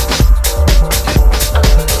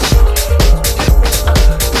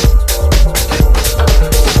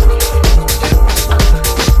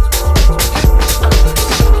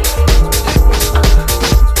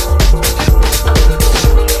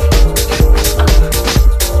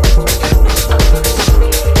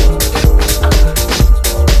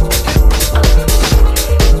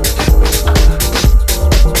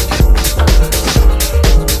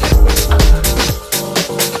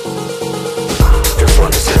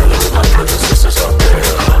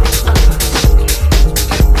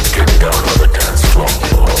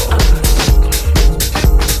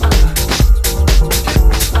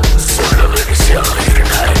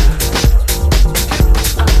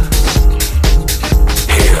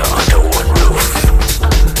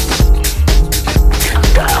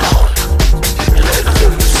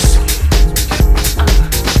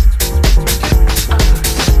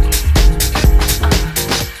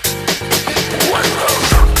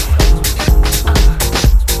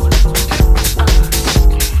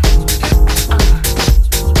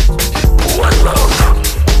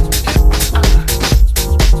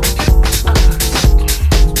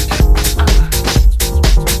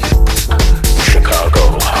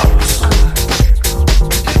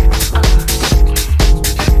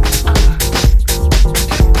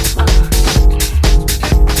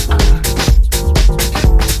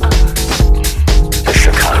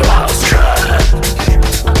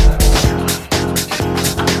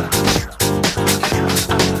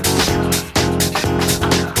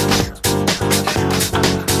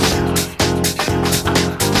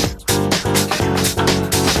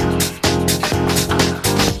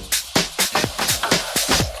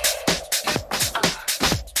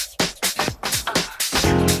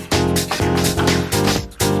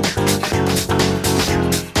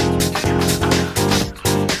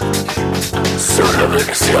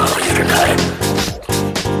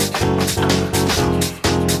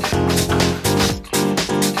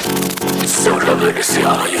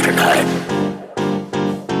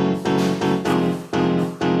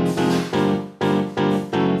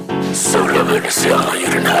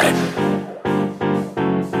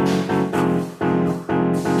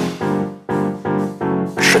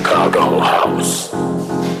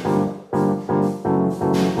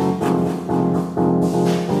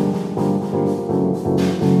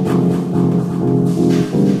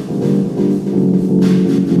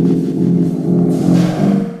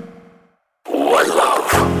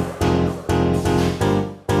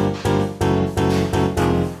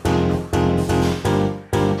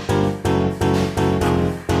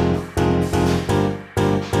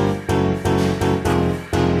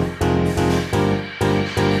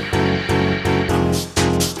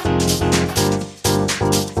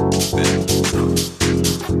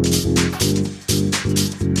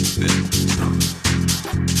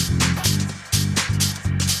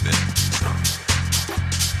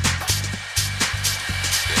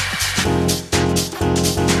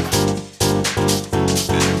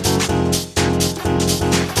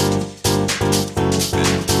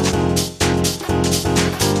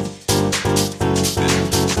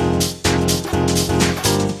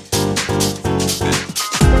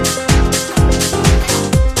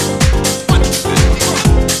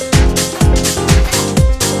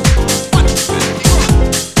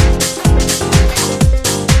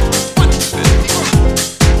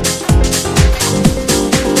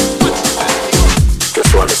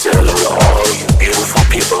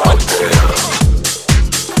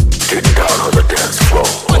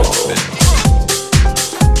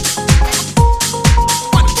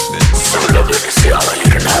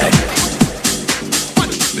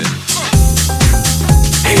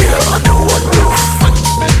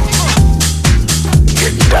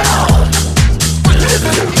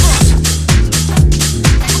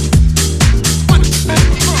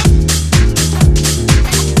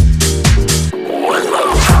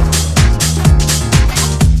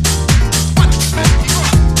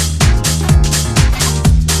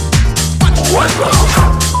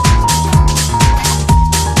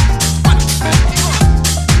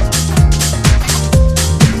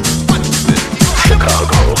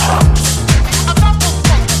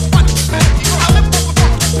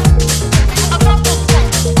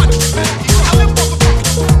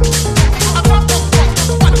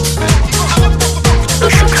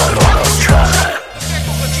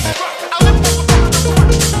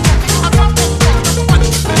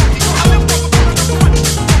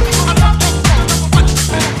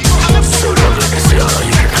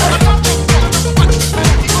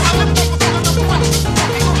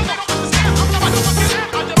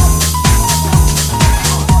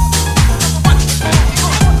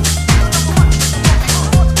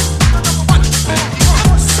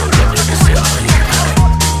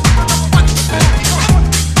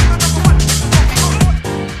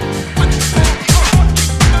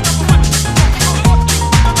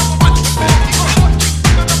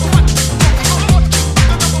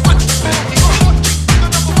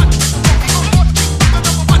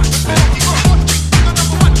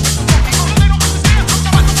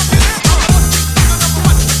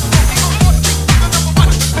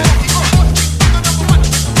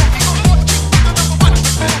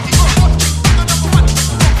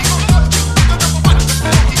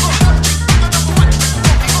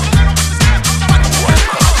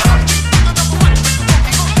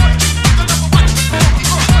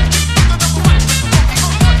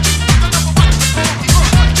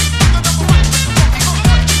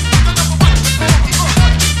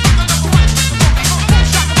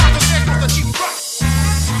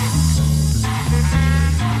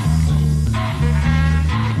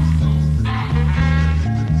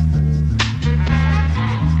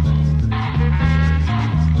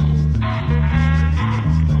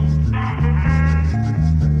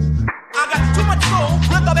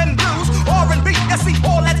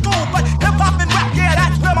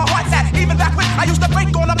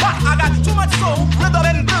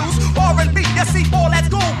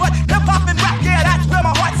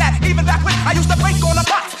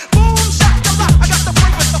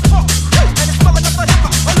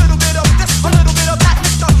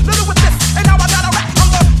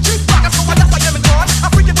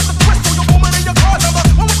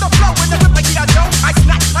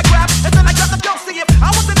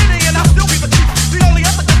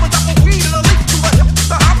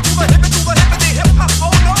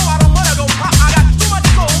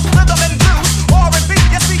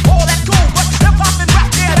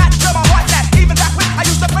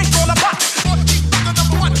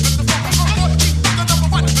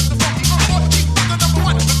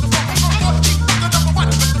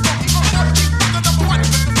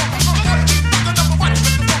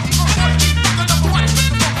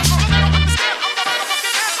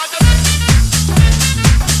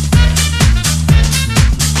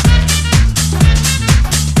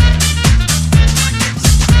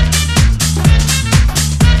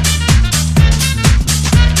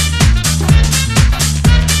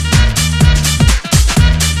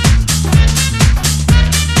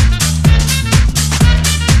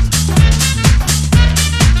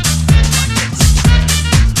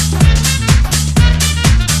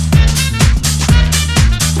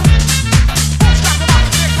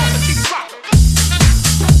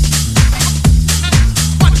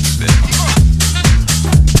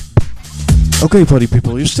 Okay, party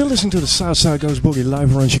people, you're still listening to the Southside Goes Boogie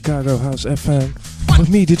live around Chicago House FM. With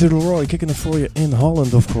me, DJ Leroy, kicking it for you in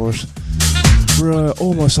Holland, of course. We're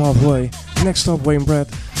almost halfway. Next stop, Wayne Brett.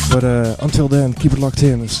 But until then, keep it locked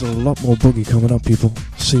in. There's still a lot more boogie coming up, people.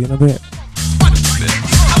 See you in a bit.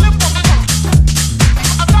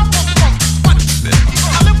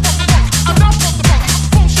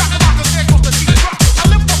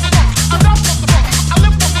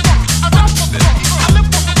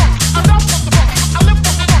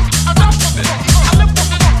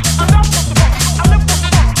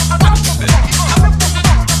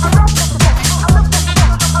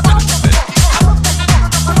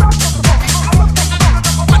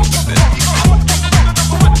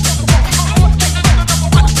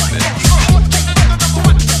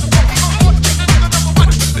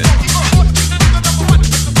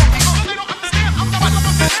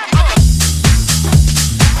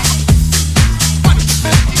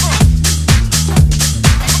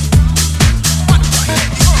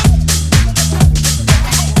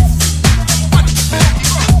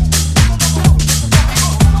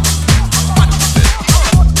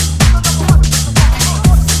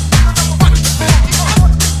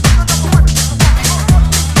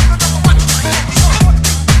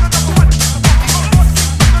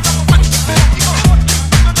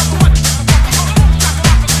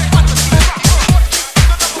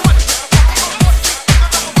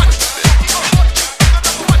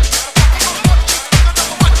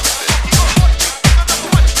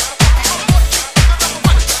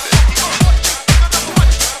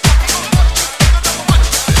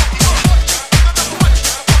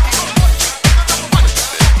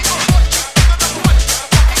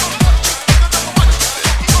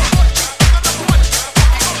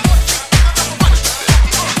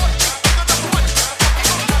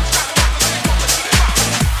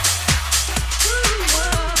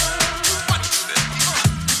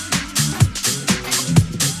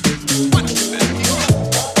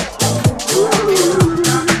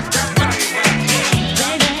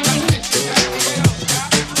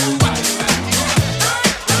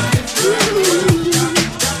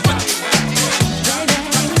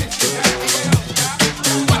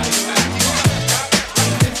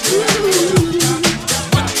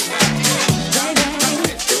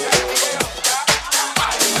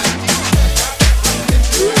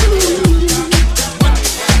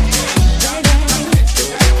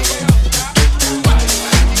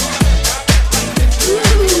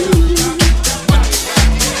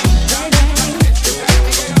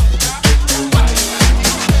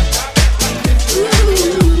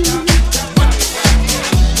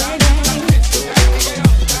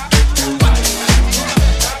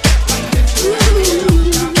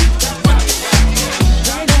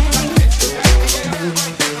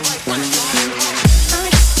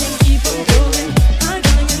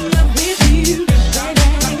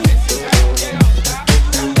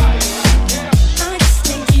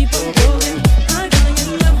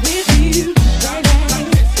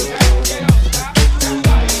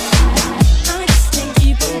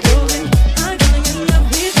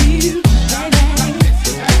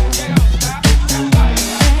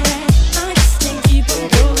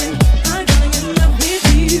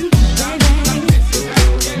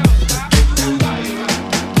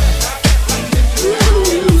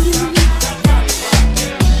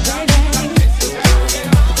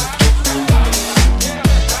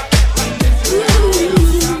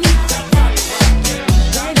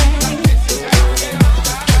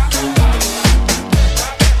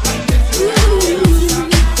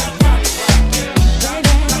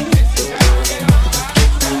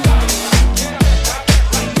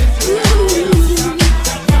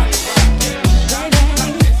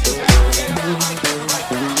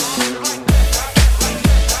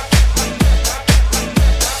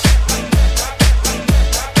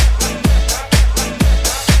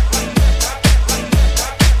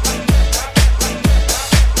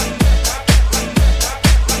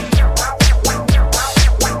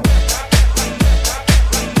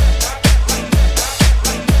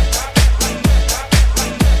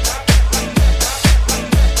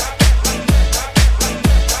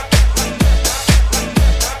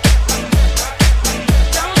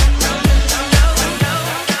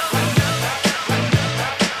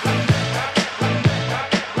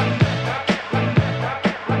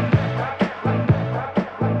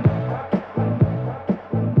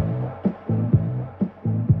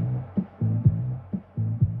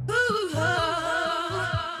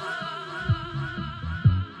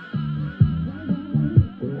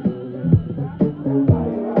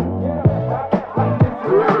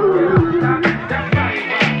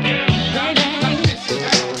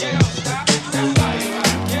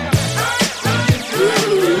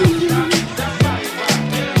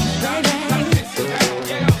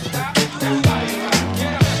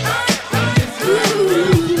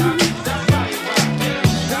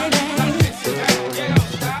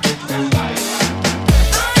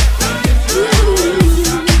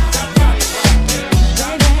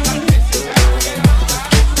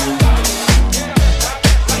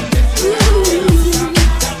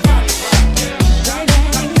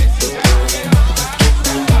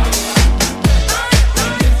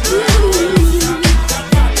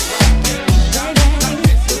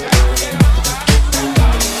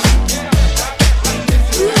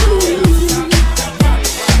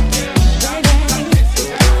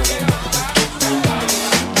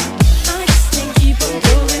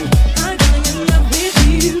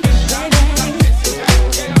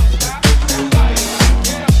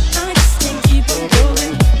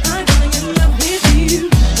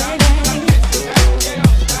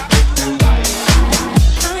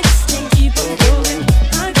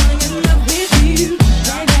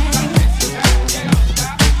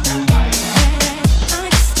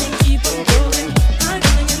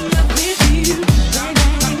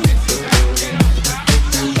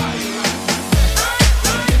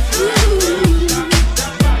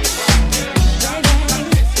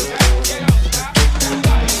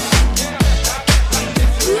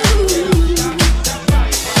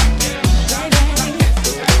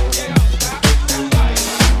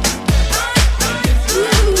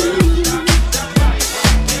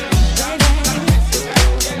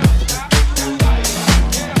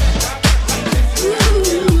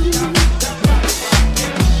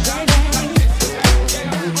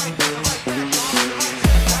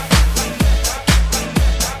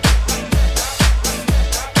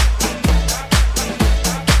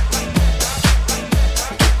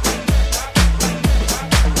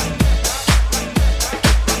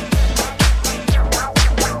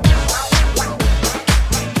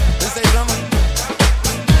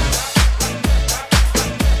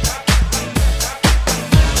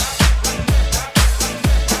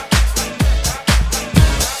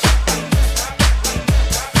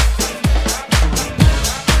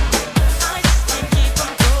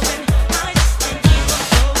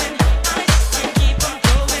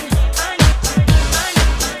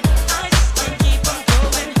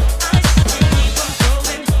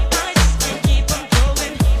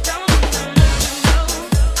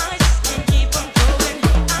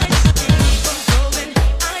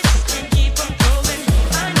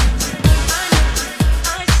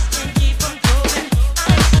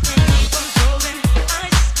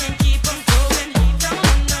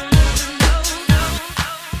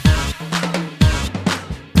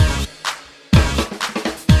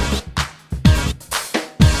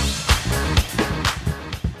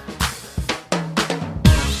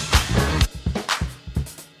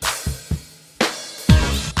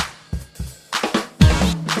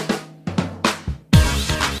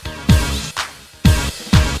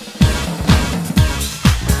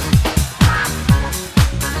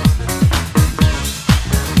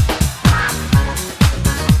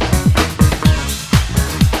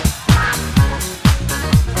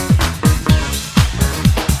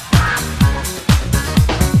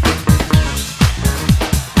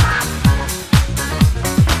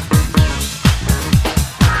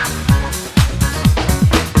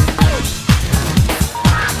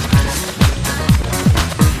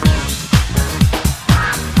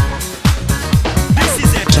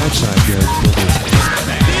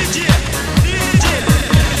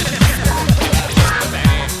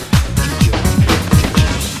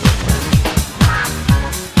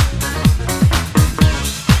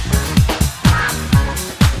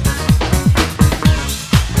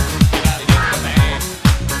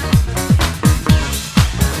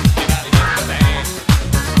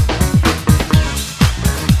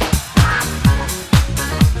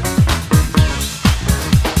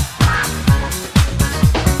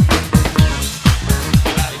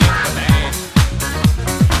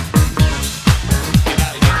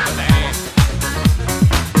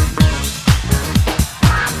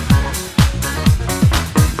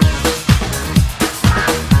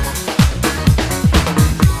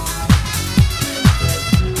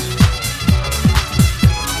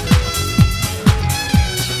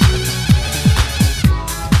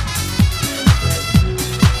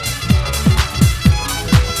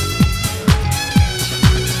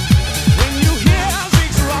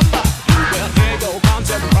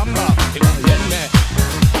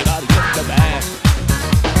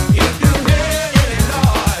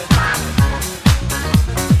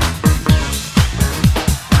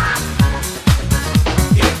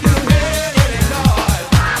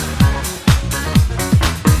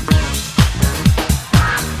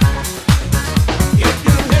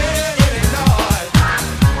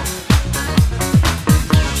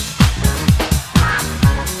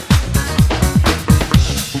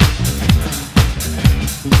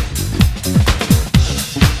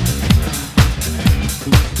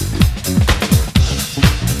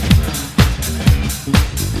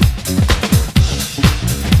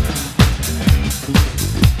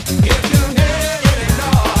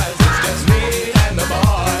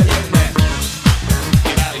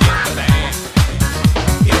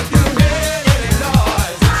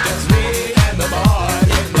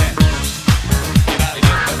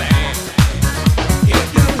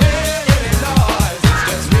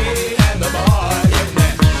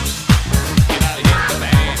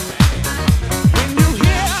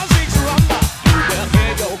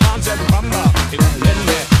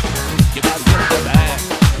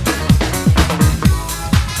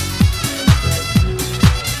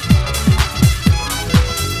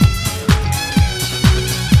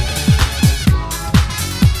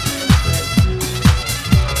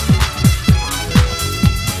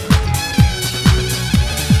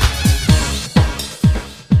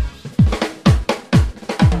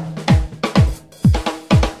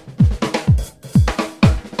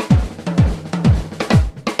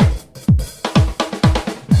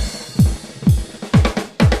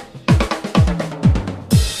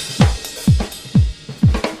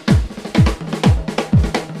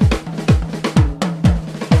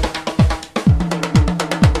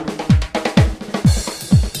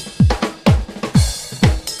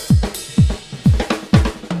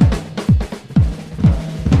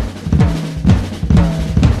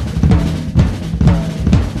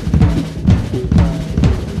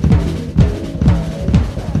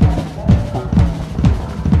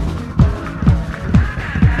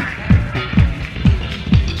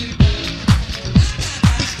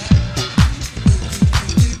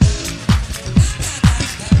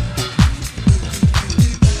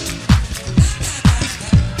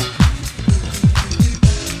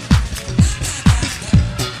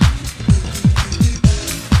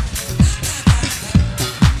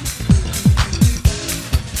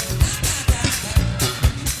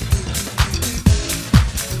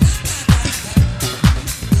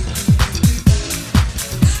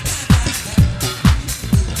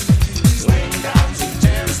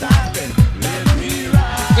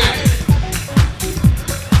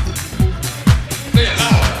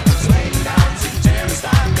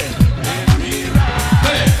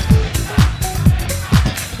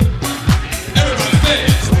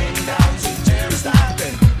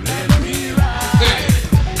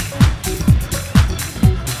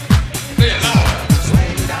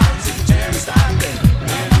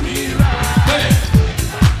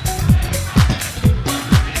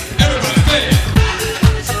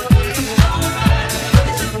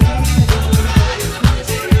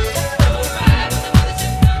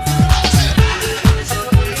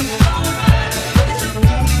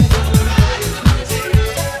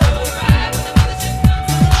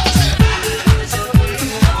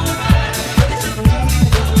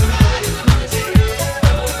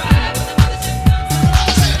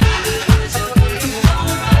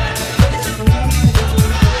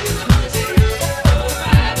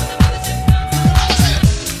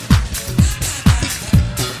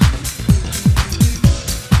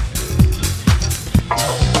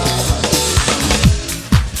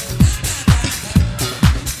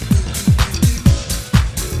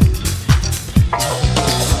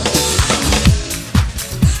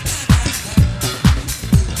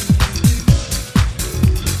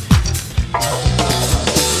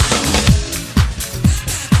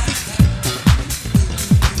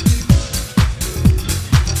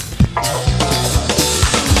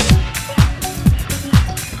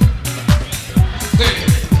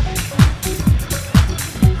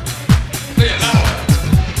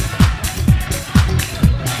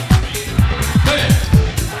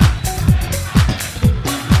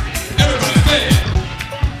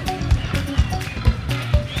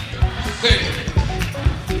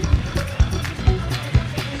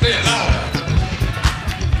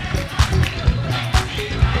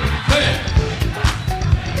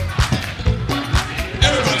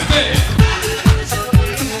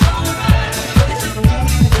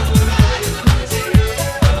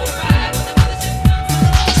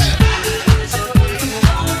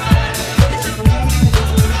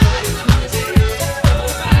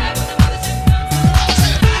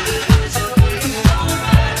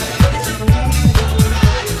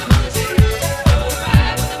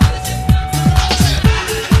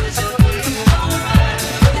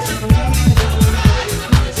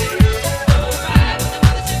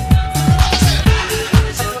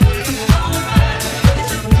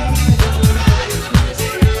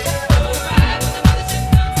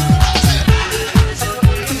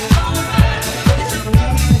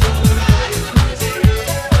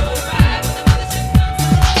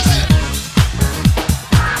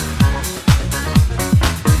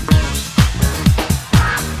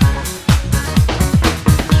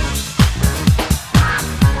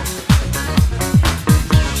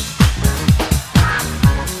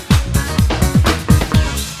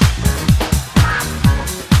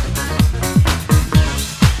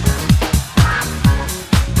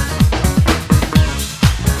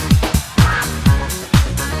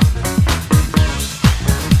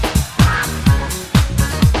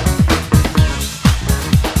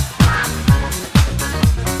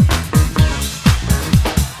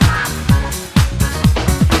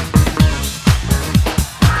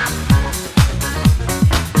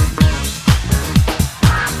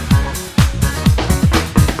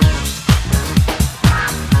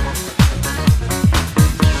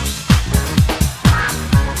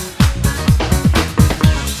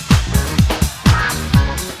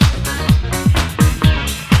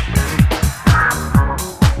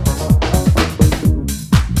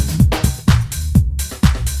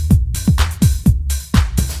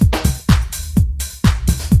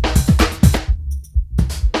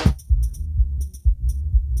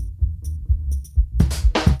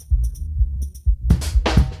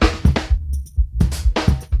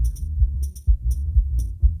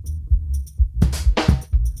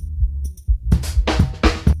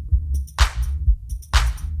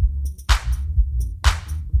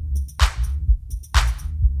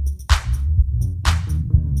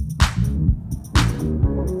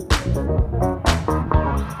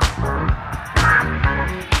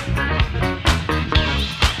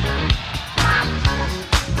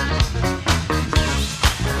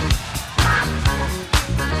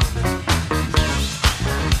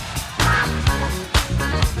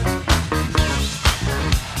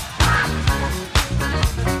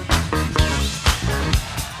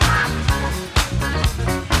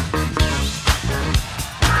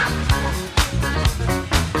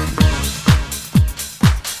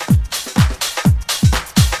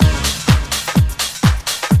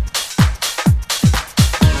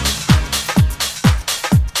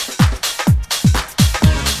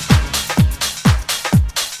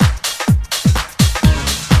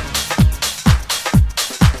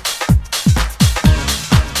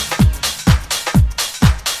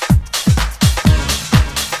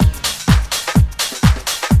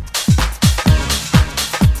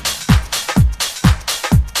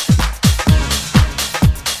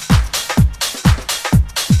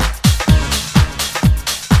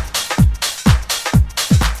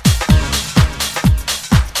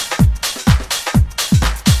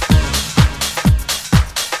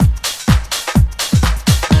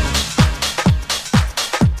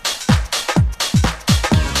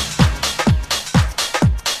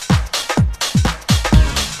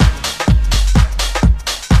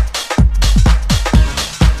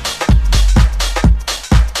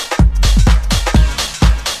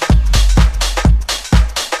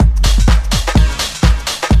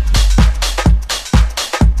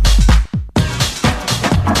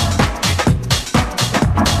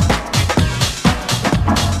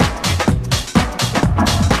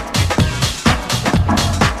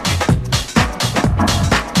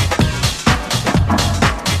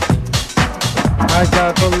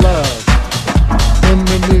 the love in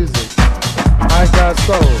the music. I got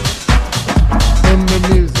soul in the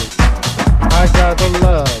music. I got the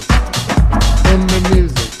love in the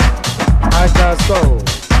music. I got soul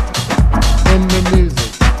in the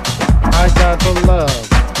music. I got the love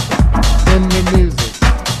in the music.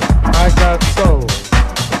 I got soul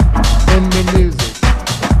in the music.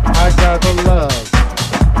 I got the love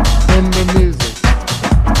in the music.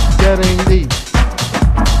 Getting deep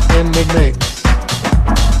in the mix.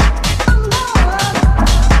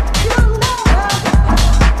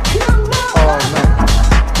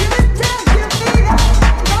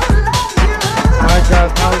 I got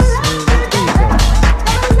house music fever.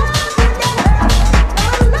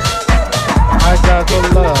 I got the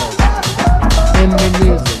love in the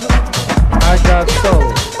music. I got soul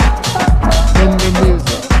in the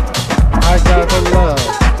music. I got the love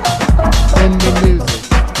in the music.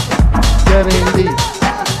 Getting deep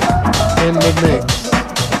in the mix.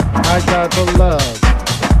 I got the love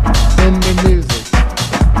in the music.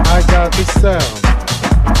 I got the sound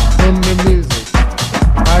in the music.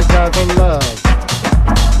 I got the love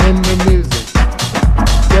in the music.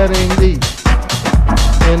 Getting deep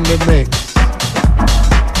in the mix.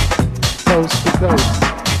 Coast to coast.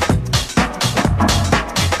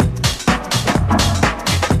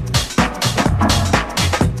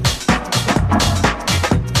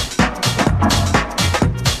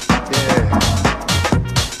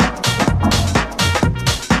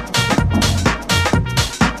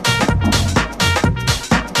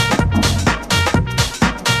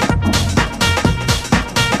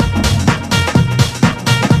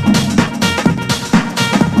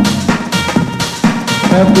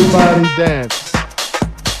 Everybody dance.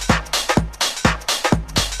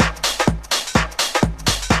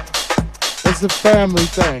 It's a family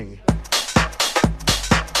thing.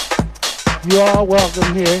 You are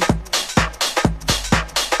welcome here.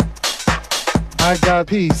 I got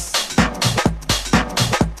peace.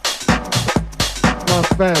 My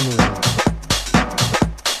family.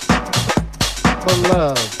 For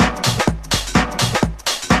love.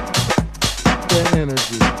 The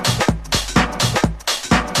energy.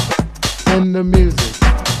 In the music,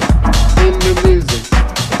 in the music,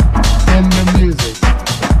 in the music,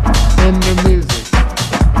 in the music,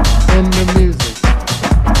 in the music,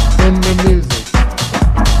 in the music,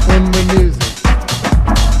 in the music,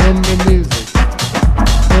 in the music, in the music,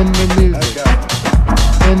 in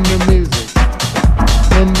the music, in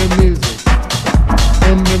the music,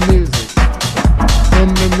 in the music, in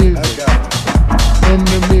the music, in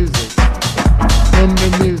the music, in the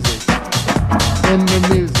music, in the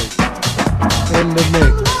music. In the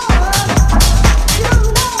mix.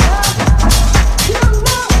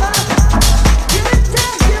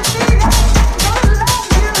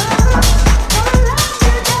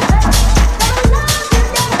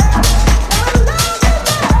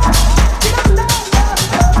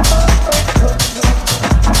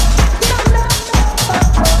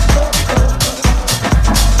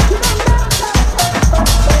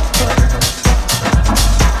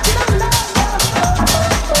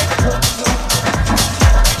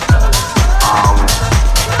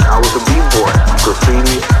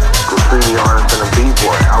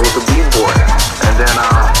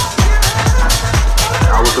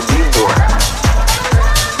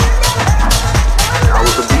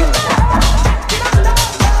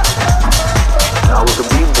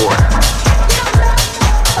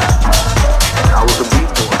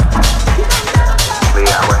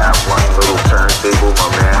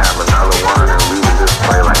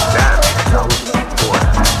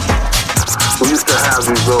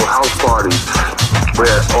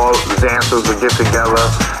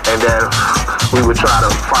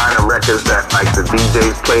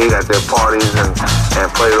 At their parties and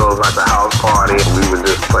play those like a house party, and we would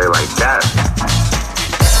just play like that.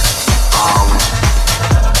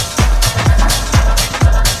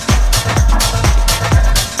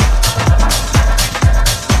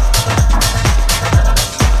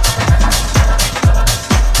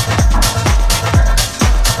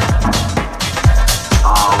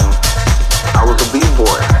 I was a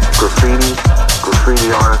b-boy,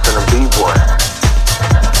 graffiti artist and a b-boy,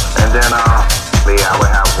 and then I would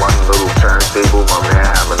have one little turntable, my man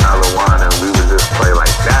have another one, and we would just play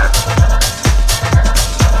like that.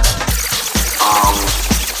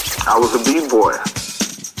 I was a b-boy.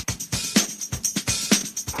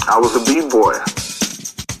 I was a b-boy.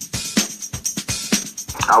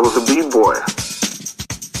 I was a b-boy.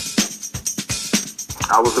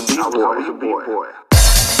 I was a b-boy.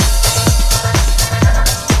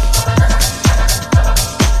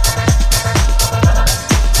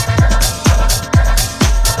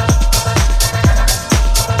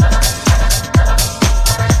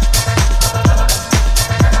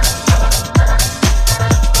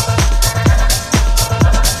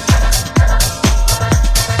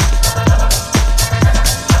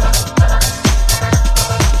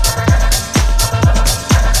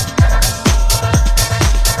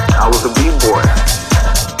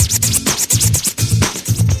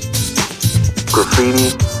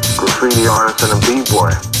 graffiti artist and a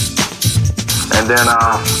b-boy. And then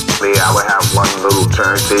me, I would have one little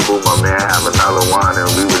turntable, my man have another one, and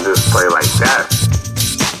we would just play like that.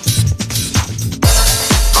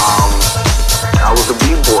 I was a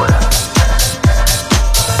b-boy.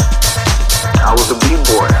 I was a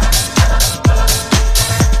b-boy.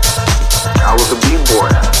 I was a b-boy.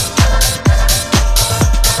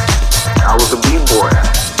 I was a b-boy.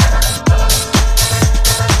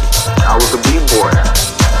 I was a b-boy.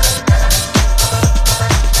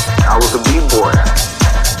 I was a b-boy.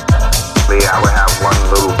 Me, I would have one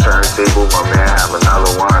little turntable, my man have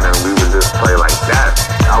another one, and we would just play like that.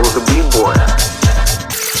 I was a b-boy.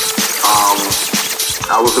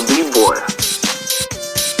 I was a b-boy.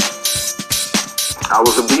 I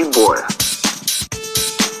was a b-boy.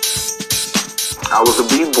 I was a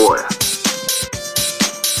b-boy.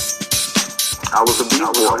 I was a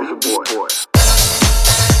b-boy.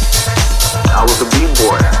 I was a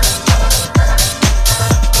b-boy.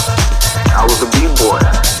 I was a b-boy.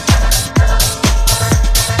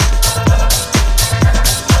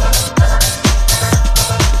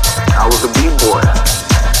 I was a b-boy.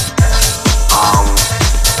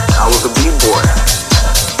 I was a b-boy.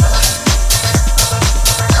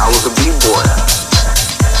 I was a b-boy.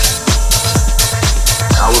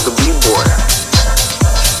 I was a b-boy.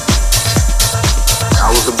 I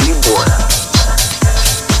was a b-boy.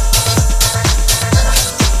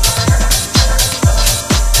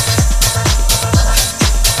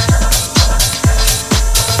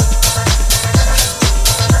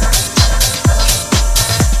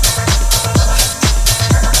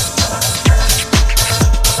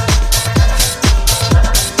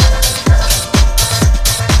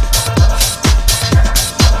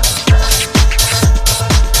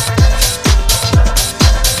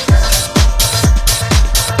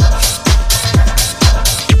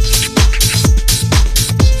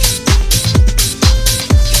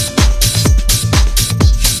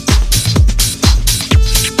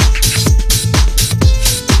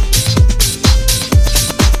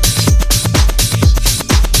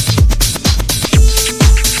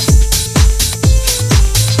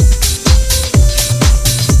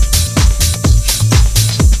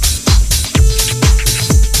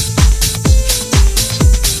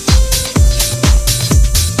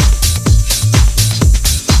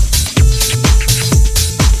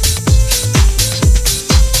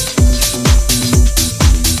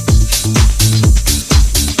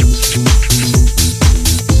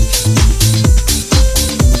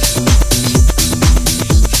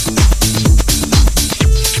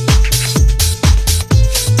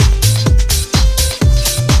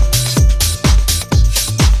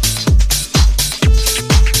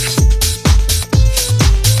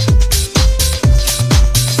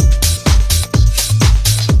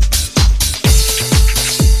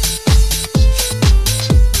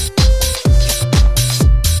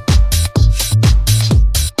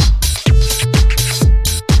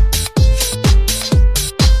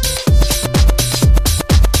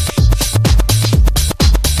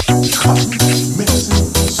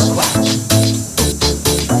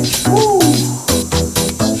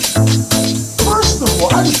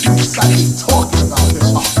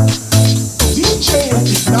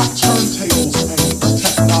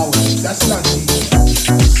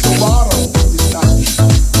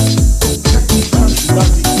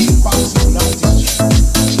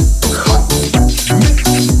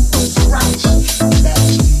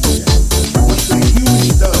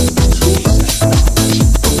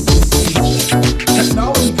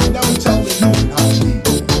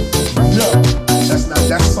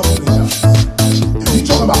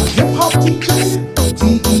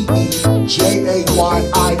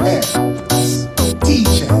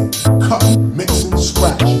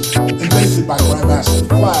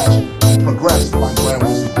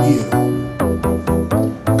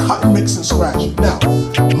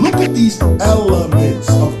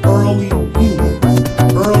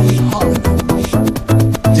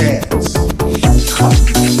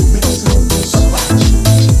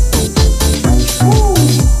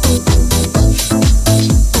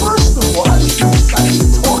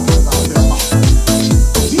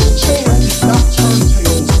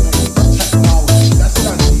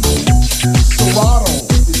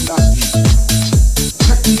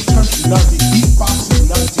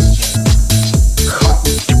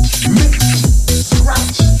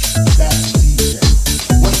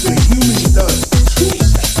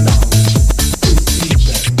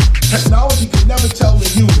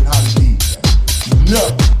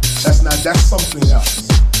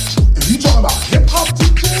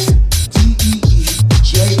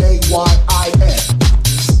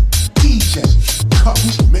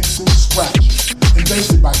 cutting, mixing, scratching,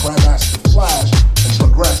 invented by Grandmaster Flash and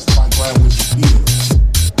progressed by Grand Wizard Peter.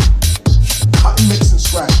 Cutting, mixing,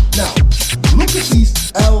 scratching. Now, look at these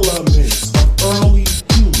elements of early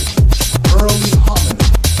human, early hominid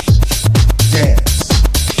dance.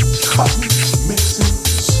 Cutting, mixing,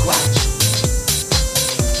 scratching.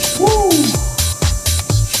 Woo!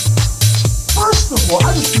 First of all,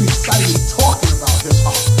 I just get excited talking about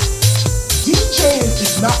hip-hop. DJing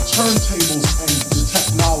is not turntables and the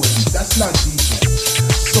technology. That's not DJing.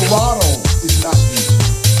 Serato is not DJing.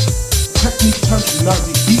 Technique turntable is not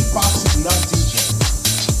DJing. Beatboxing is not DJing.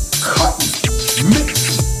 Cutting,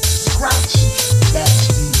 mixing, scratching, that's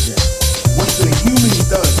DJing. What the human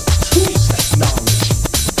does to technology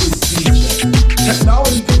is DJing.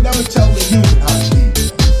 Technology can never tell the human how to DJ.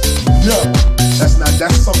 No,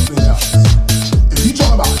 that's something else. If you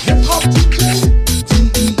talk about hip-hop DJing,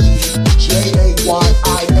 DEEJAYIN,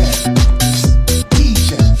 DJ,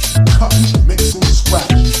 cutting, mixing,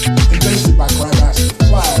 scratching, invented by Grandmaster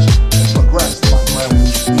Flash and progressed by Grand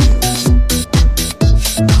Wizard Peter.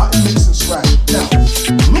 Cutting, mixing, scratching. Now,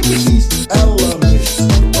 look at these elements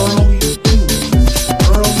of early human,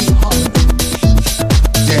 early hominid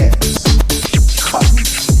dance. Cutting,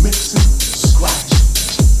 mixing, scratching.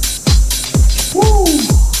 Woo!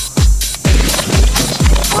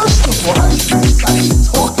 First of all, I just excited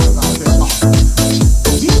talking about hip-hop.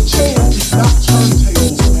 DJing is not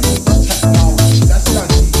turntables and technology. That's not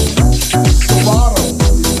DJing. Serato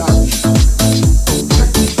is not DJing.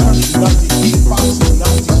 Technique turntable is not DJing. Beatboxing is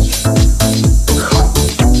not DJing.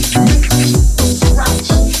 Cutting, mixing,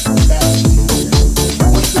 scratching, that's DJing.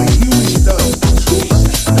 What the human does to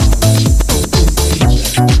technology is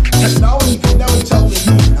DJing. Technology can never tell the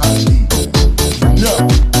human how to DJ. No,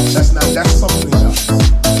 that's something else.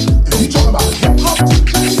 If you talk about hip-hop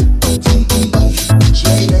DJing,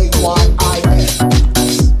 DEEJAYIN,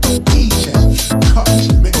 DJ,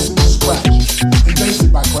 cutting, mixing, scratching, invented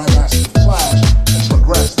by Grandmaster Flash and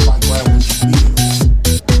progressed by Grand Wizard Peter.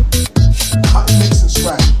 Cutting, mixing,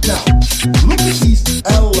 scratching. Now, look at these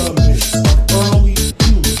elements of early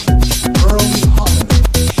human, early hominid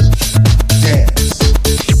dance.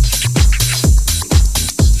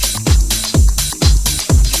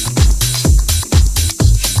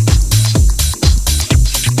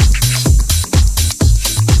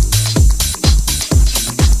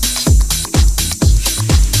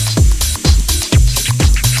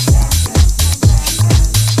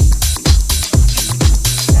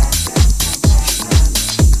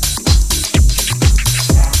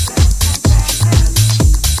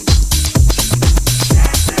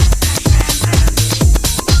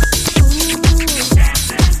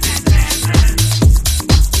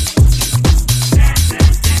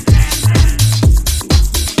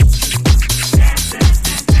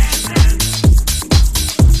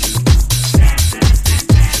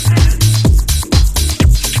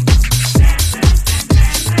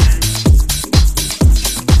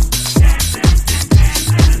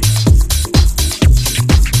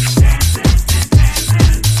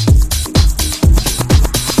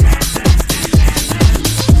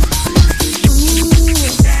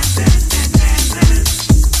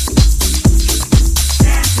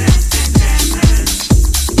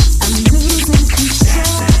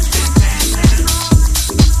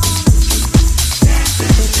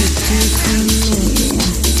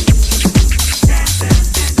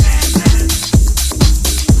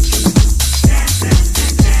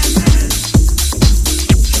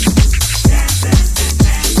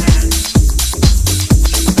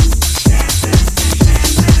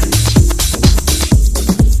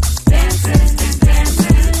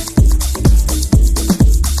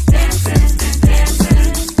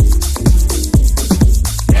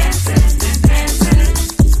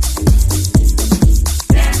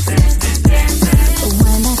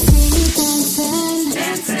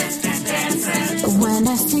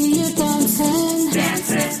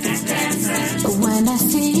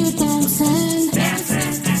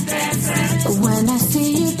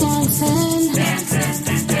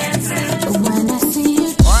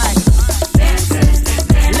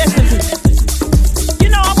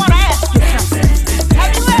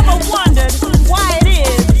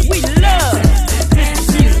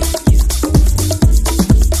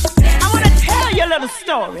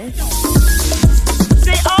 story.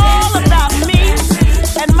 Say all about me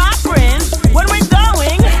and my friends when we're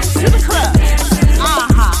going to the club.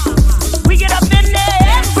 We get up in there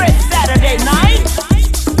every Saturday night,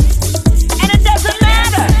 and it doesn't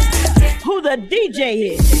matter who the DJ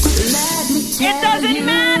is. It doesn't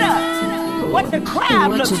matter what the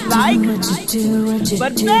crowd looks like.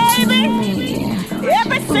 But baby,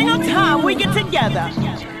 every single time we get together,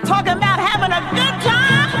 talking about having a good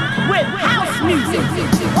time with house music.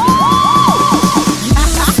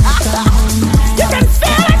 You can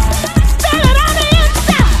feel it on the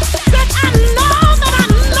inside. That I know, that I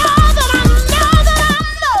know, that I know, that I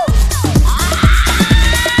know.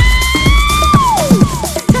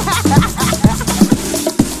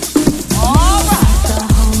 All right.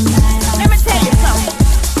 Let me tell you something.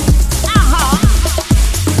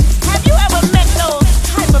 Have you ever met those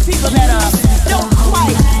type of people that don't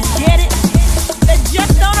quite get it? They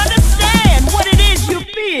just don't understand what it is you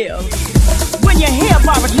feel when you hear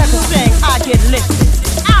Barbara Tucker sing "I Get Lifted."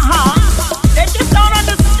 They just don't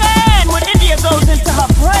understand when India goes into her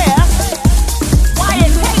prayer, why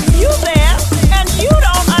it takes you there and you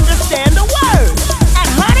don't understand the words. And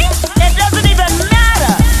honey, it doesn't even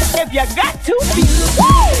matter if you got 2 feet.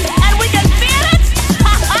 And we can feel it.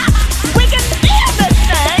 We can feel this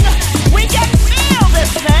thing. We can feel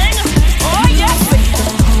this thing. Oh yes, we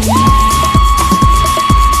can.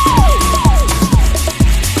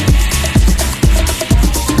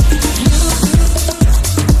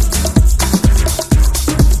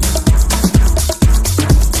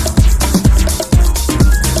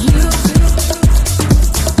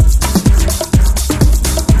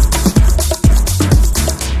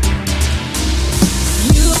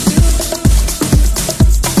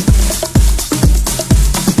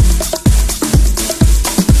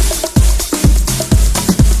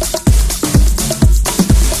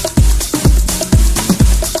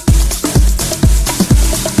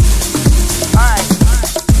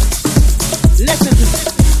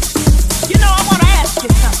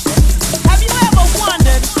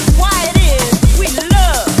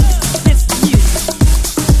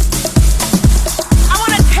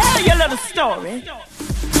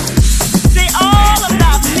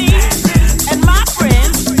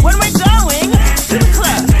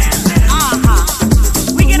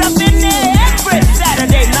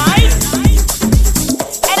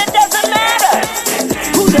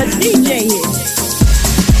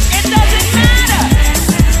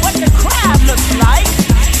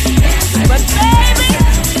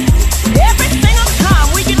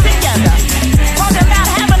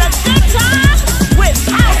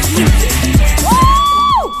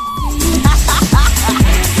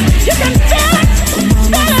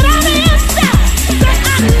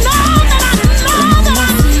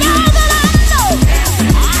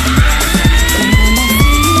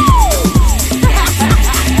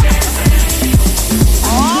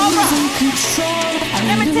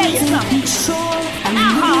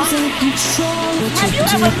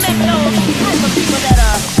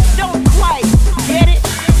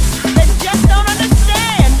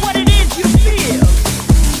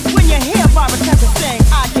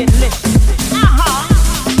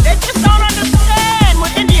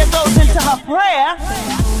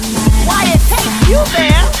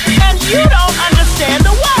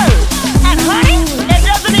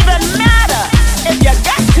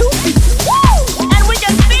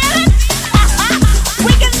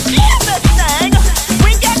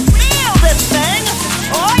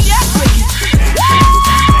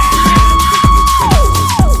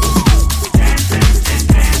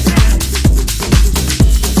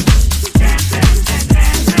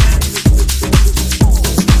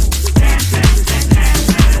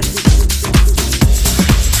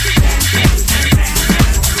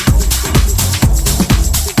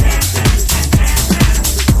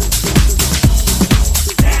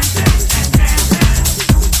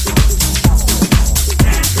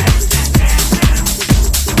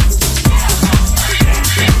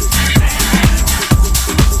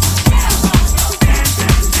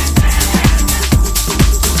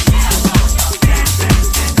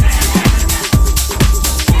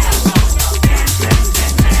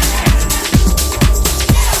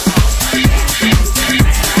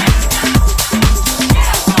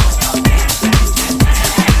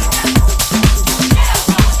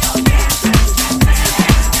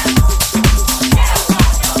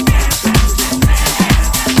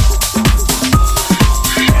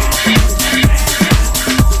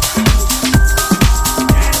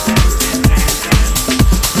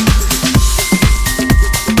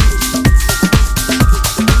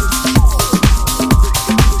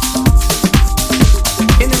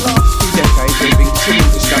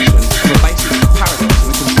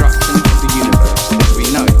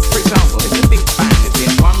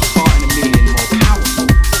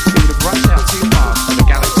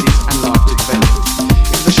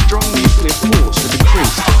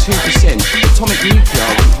 Atomic nuclei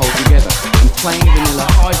wouldn't hold together, and plain vanilla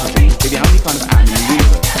hydrogen be the only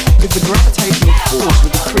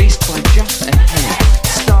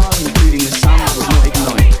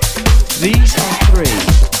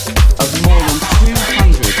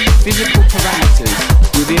physical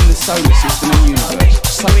parameters within the solar system and universe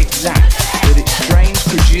so exact that it strains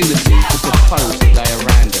credulity to propose that they are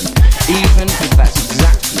random, even if that's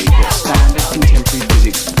exactly what standard contemporary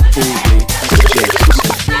physics baldly suggests.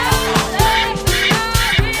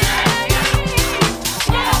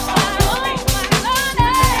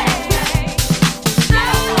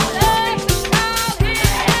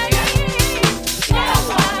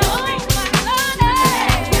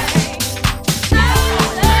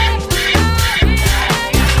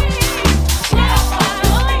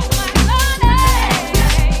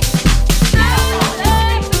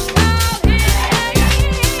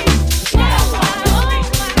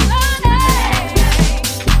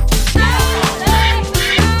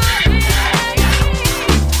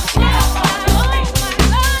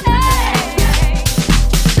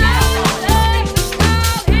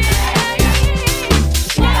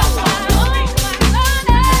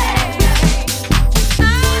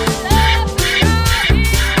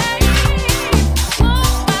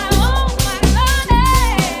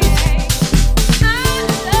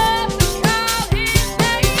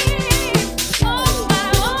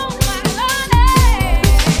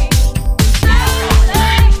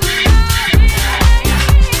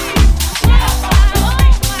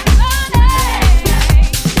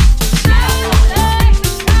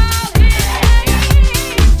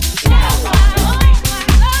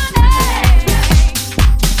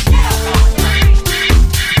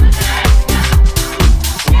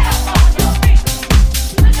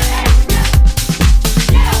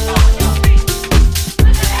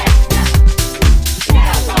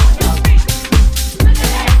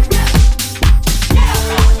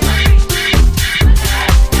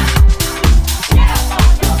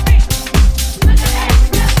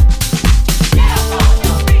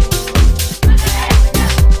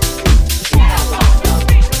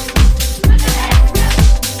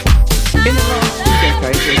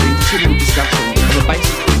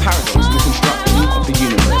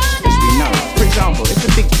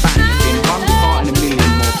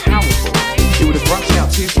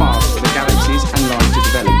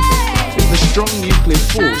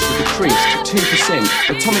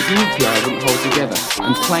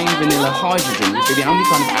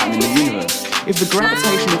 If the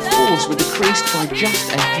gravitational force were decreased by just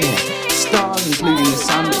a hair, stars, including the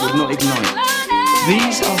sun, would not ignite.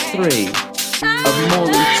 These are three of more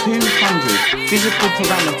than 200 physical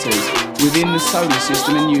parameters within the solar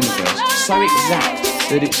system and universe, so exact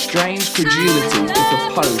that it strains credulity to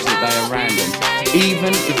propose that they are random,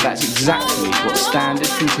 even if that's exactly what standard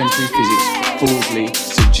contemporary physics baldly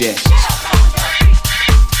suggests.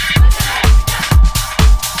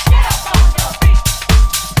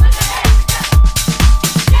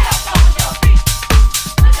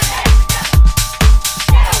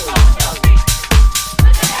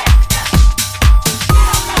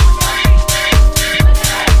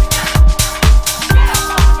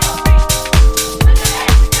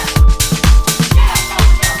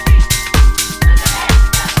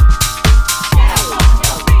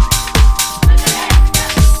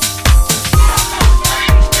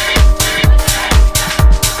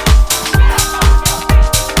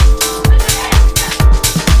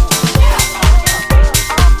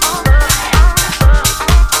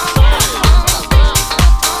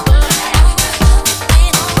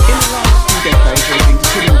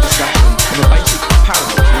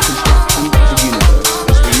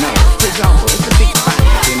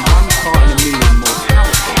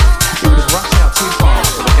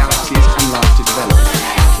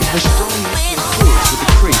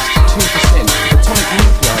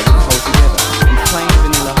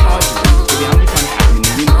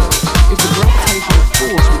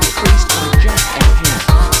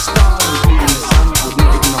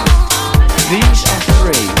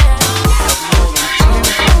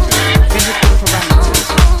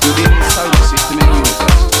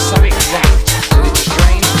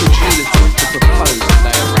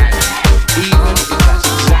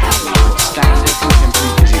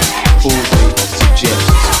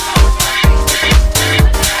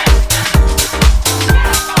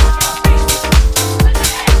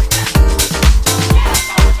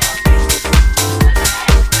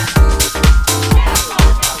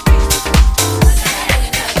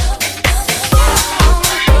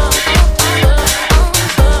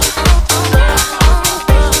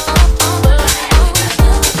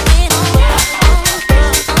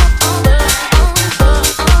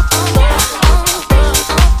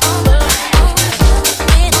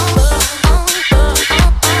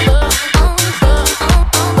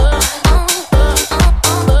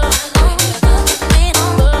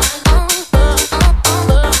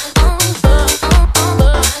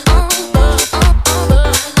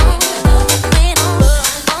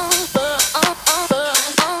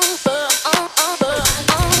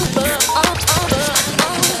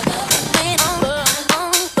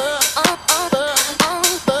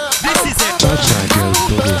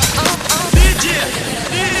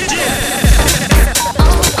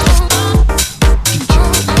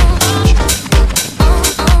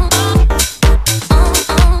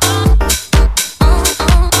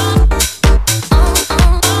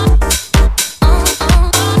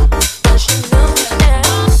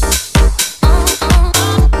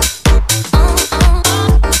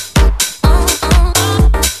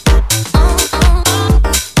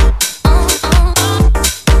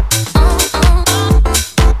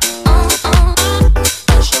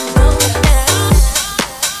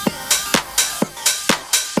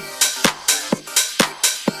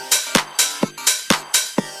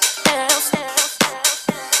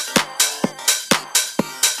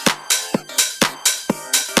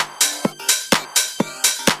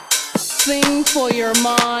 Sing for your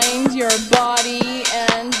mind, your body,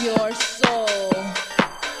 and your soul.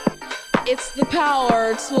 It's the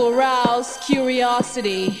power to arouse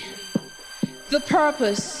curiosity, the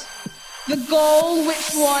purpose, the goal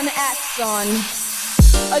which one acts on.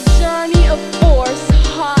 A journey of force,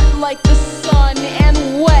 hot like the sun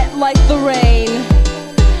and wet like the rain.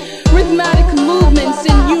 Rhythmic movements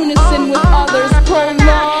in unison with others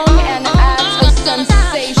prolong and add a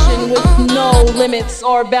sensation with no limits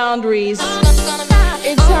or boundaries.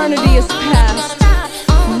 Eternity is past,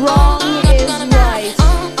 wrong is right.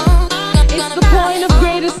 It's the point of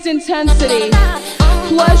greatest intensity,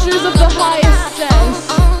 pleasures of the highest sense,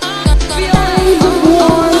 feelings of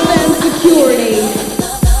warmth and security,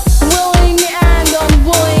 willing and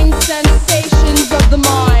unwilling sensations of the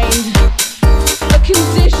mind, a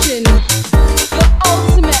condition, the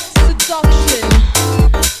ultimate seduction,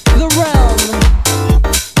 the realm.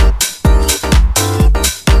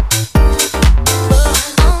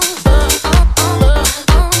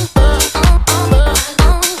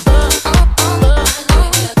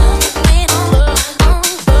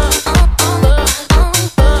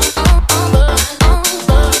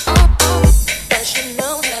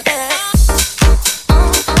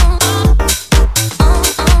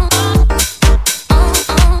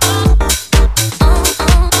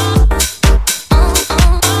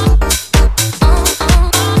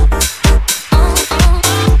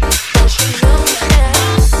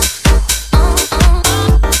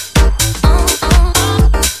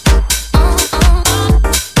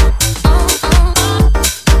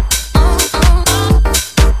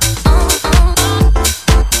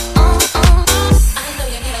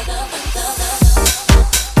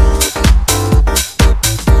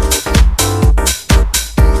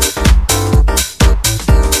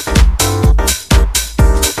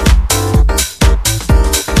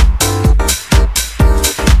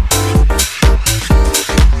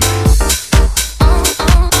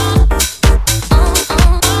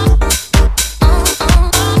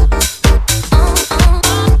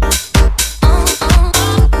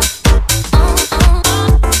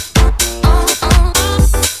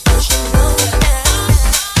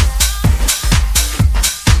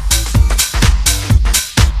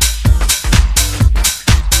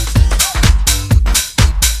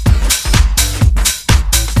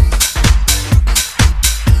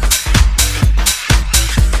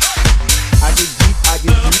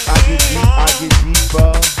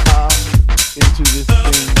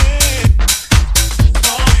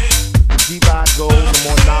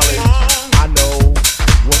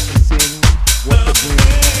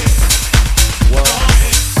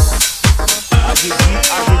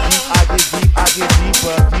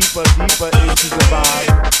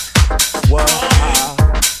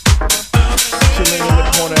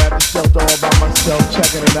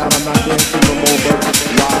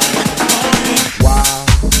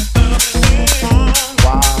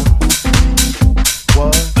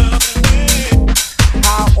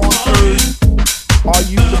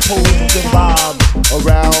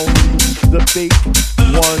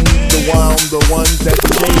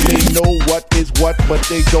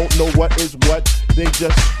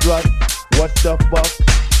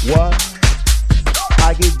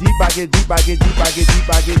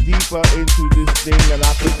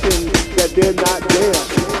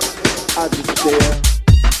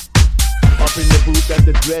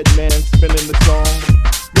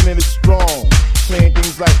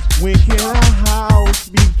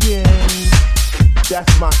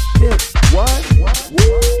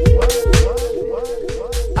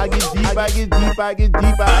 I get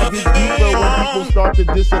deeper when people start to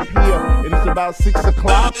disappear. And it's about 6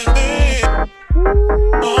 o'clock. I'm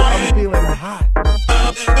feeling hot.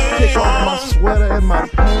 Take off my sweater and my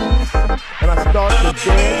pants, and I start to dance,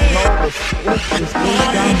 and all the sweat just goes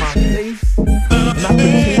down my face. And I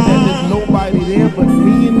pretend that there's nobody there but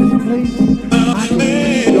me in this place. I can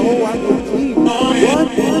breathe, yo, I can breathe. What?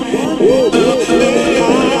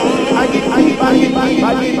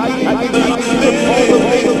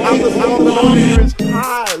 All I hear is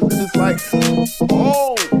highs, and it's like,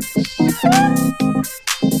 oh,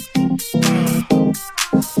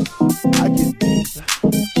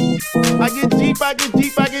 I get deep,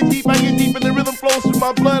 and the rhythm flows through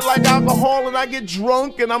my blood like alcohol, and I get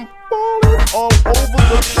drunk, and I'm falling all over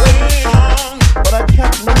the place. But I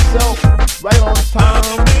kept myself right on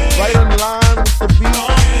time, right in line with the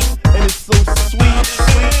beat, and it's so sweet,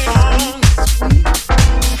 sweet, sweet, sweet.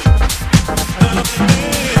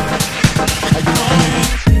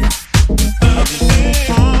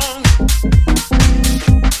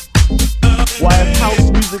 Why if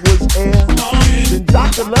house music was air, then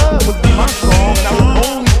Dr. Love would be my song, and I would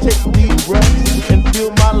only take deep breaths and feel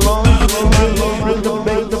my lungs rhythm,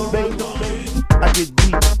 baby. I get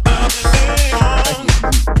deep.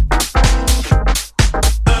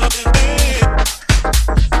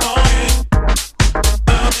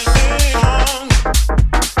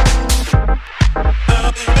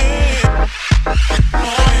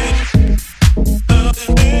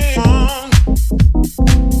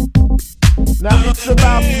 Now it's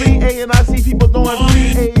about 3A and I see people doing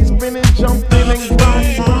 3A, spinning, jumping and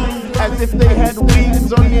grinding as if they had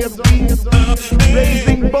wings on their feet,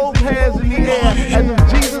 raising both hands in the air as if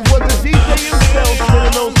Jesus was the DJ himself,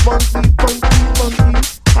 spinning those funky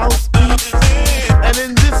house beats. And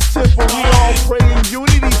in this temple we all pray in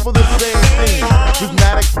unity for the same thing.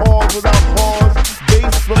 Dramatic pause without pause,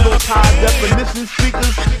 bass from those high definition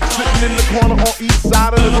speakers sitting in the corner on each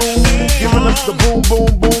side of the room, giving us the boom, boom,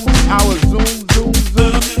 boom, our zoom.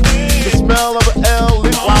 The smell of an L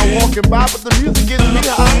lit while walking by, but the music gets me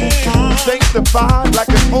high. Sanctified like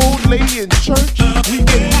an old lady in church. We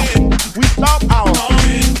get happy, we stomp our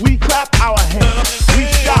feet, we clap our hands, we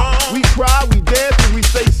shout, we cry, we dance, and we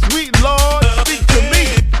say, "Sweet Lord, speak to me,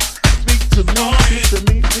 speak to me, speak to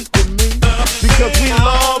me, speak to me." Because we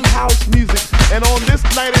love house music, and on this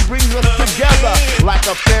night it brings us together like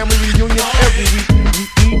a family reunion every week. We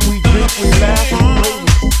eat, we drink, we laugh, we play, we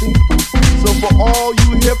speak. So for all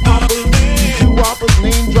you hip-hoppers, you doo-woppers,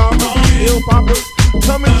 name droppers, ill-poppers,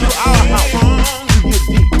 come into our house to get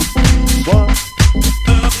deep. What?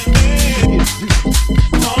 To get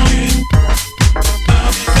deep.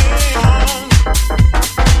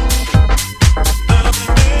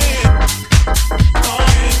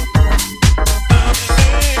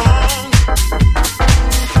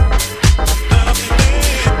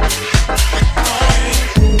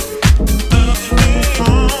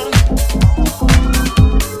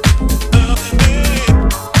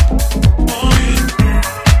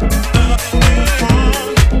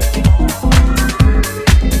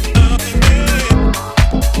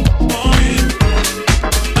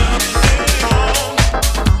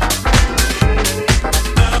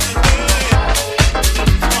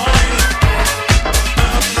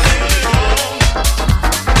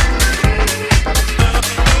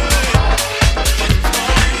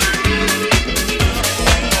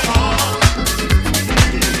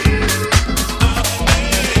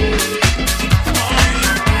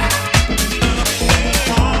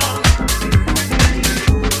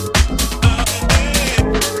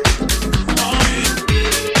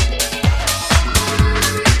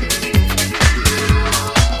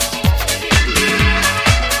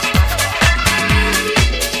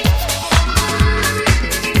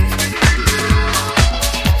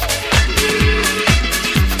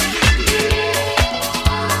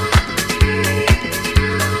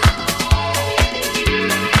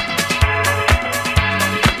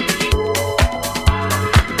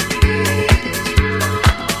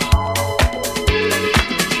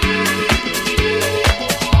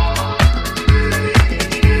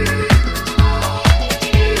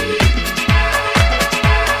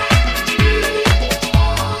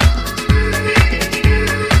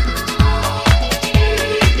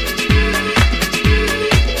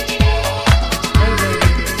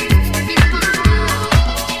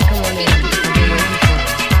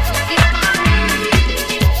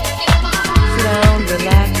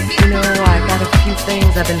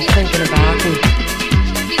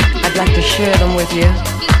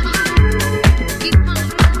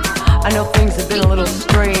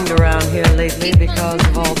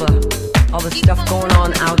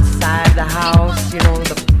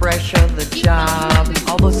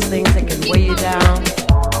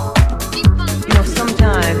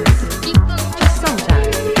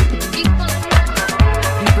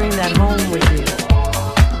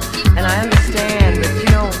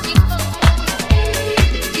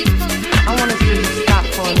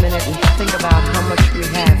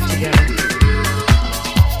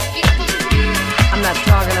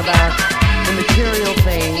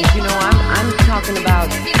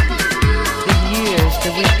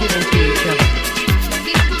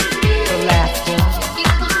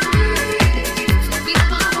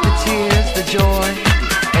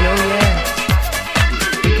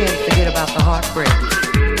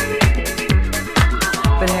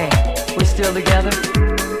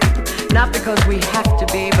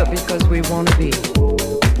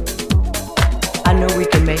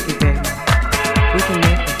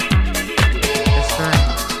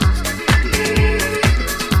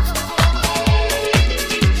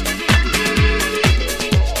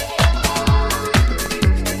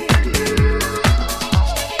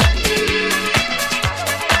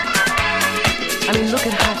 I mean, look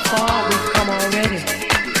at how far we've come already.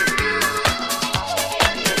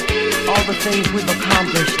 things we've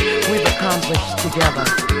accomplished together.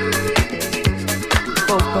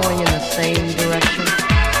 Both going in the same direction,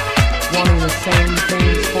 wanting the same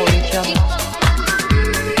things for each other.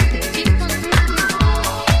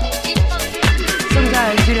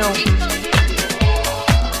 Sometimes,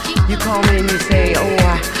 you call me and you say, oh,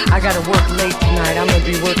 I gotta work late tonight, I'm gonna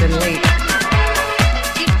be working late.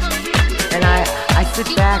 And I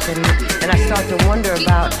sit back and I start to wonder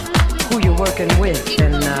about who you're working with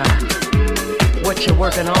and what you're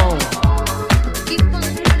working on.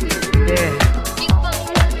 Yeah.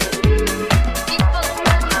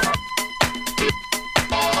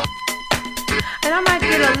 And I might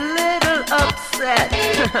get a little upset,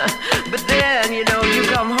 but then, you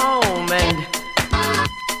come home and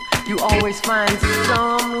you always find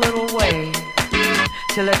some little way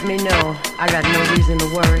to let me know I got no reason to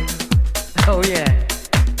worry. Oh yeah,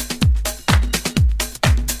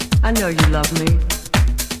 I know you love me.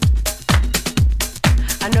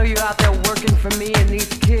 I know you're out there working for me and these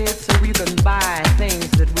kids so you can buy things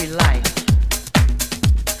that we like.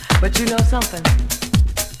 But you know something?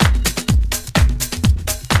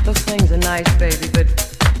 Those things are nice, baby, but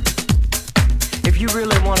if you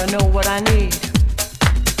really want to know what I need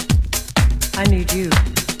you.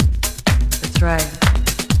 That's right.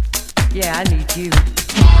 Yeah, I need you.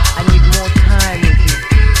 I need more time with you.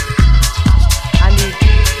 I need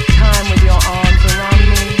time with your arms around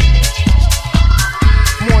me.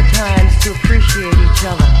 More times to appreciate each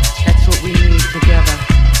other. That's what we need together.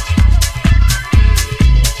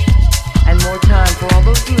 And more time for all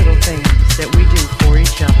those little things that we do for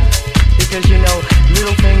each other. Because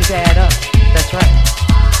little things add up. That's right.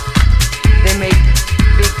 They make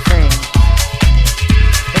big things.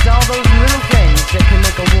 It's all those little things that can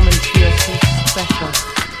make a woman feel so special,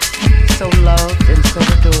 so loved and so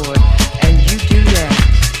adored. And you do that.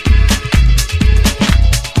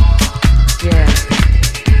 Yeah,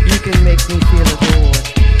 you can make me feel adored.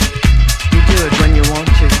 You do it when you want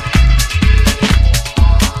to.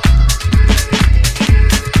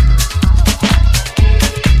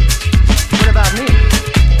 What about me?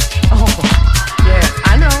 Oh, yeah,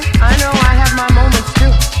 I know, I have my moments too.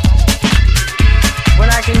 When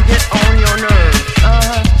I can get on your nerves,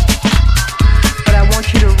 But I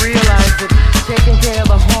want you to realize that taking care of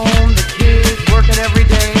the home, the kids, working every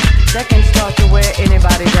day, that can start to wear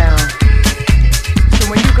anybody down. So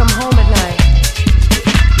when you come home at night,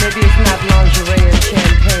 maybe it's not lingerie and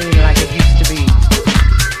champagne like it used to be.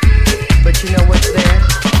 But you know what's there?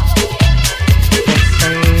 That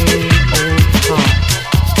same old heart,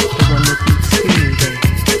 the one that beats for you, baby.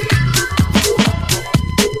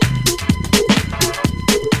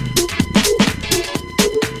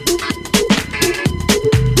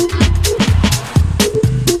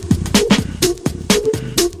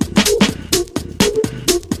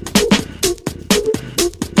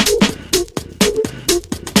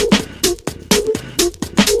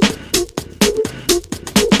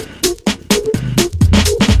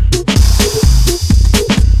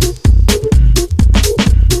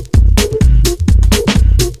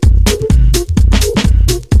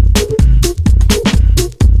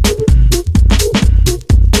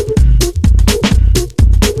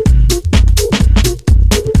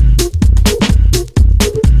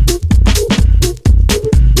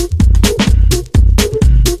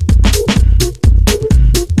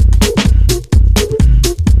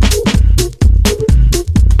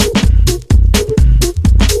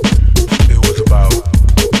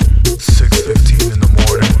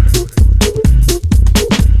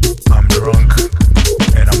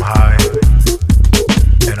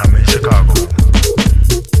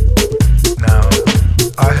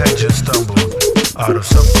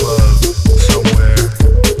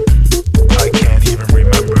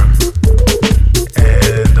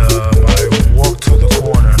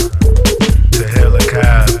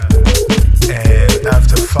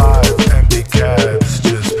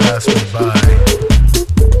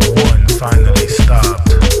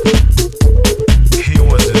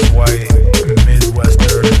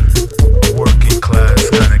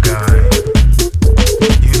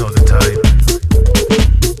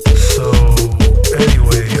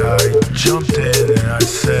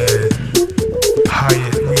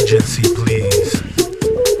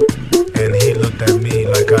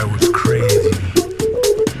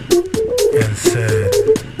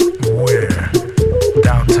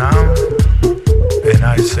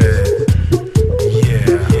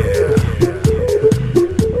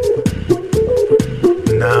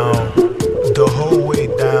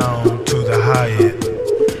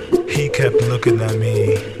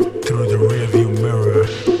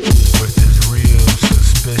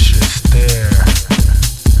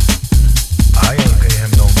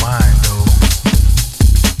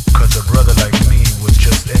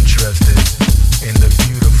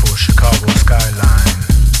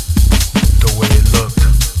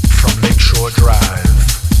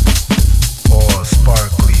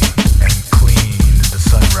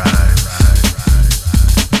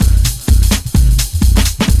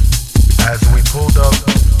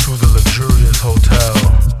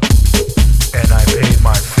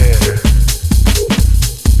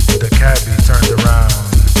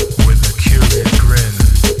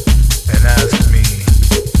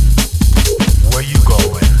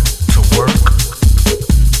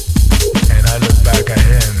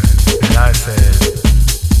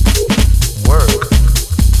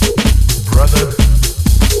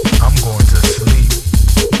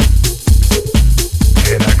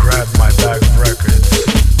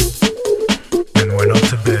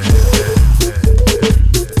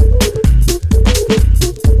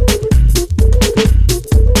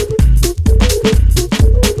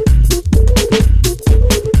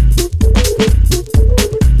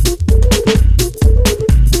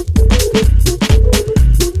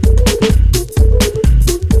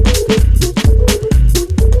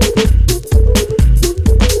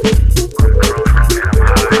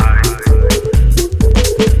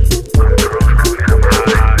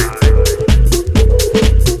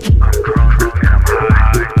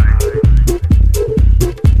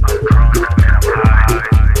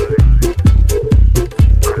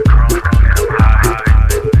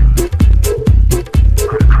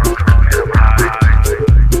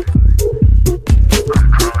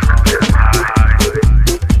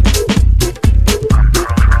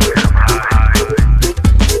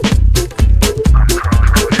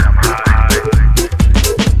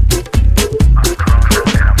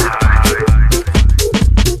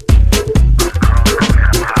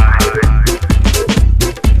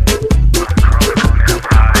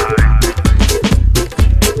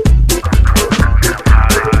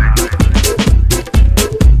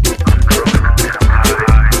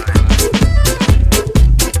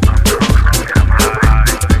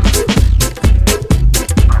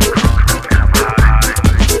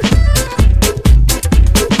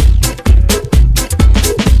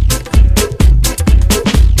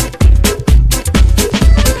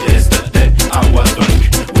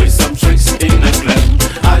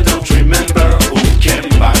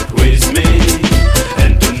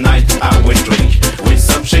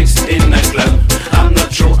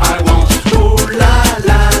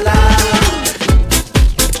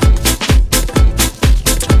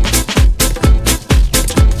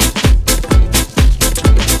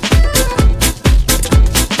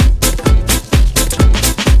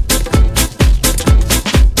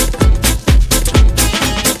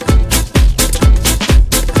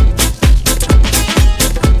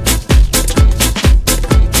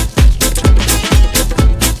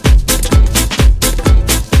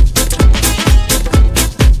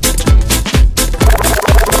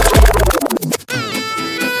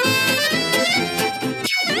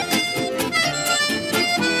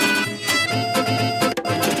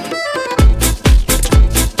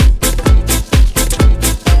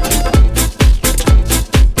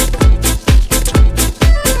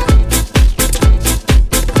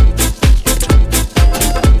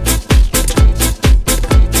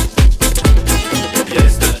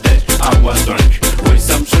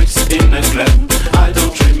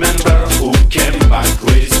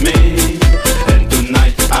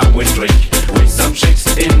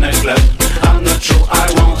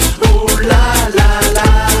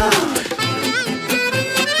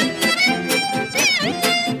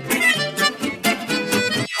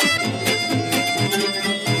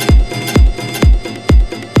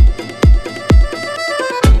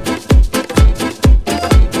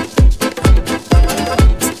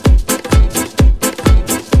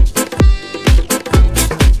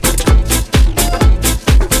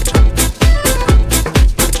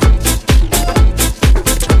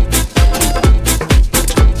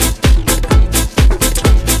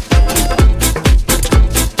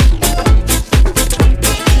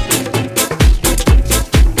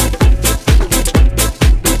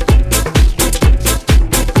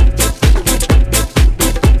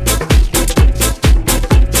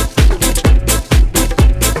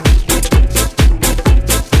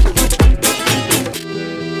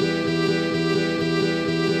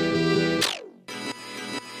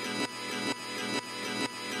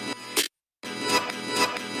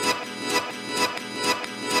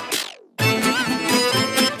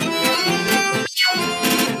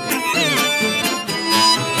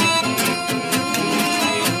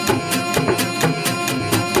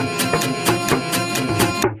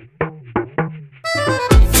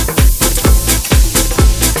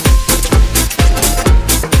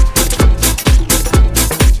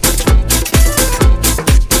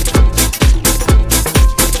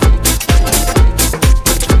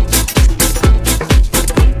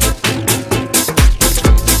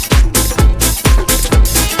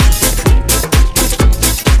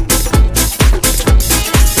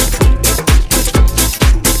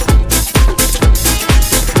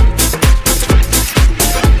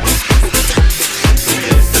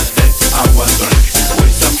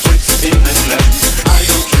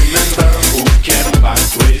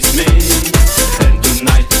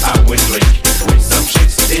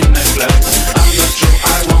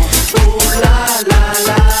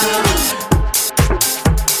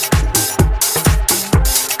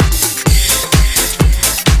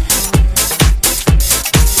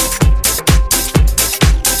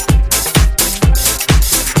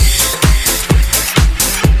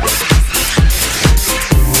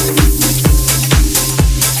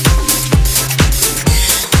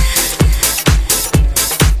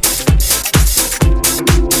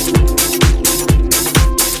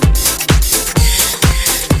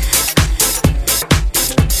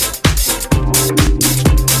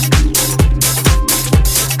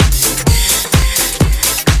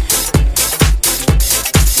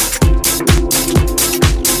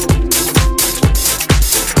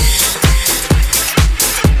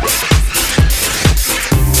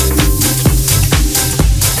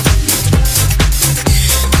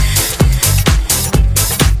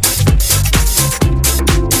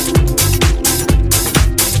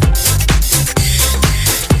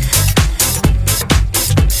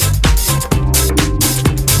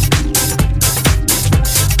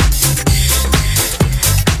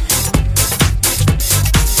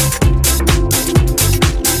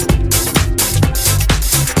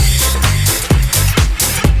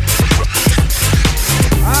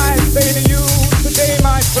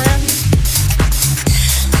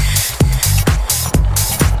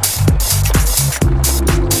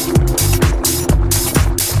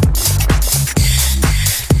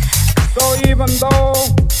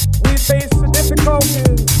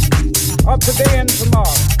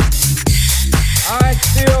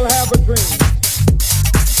 have a dream.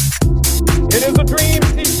 It is a dream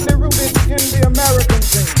deeply rooted in the American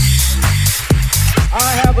dream.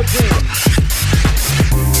 I have a dream.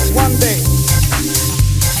 One day,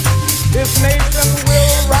 this nation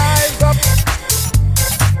will rise up,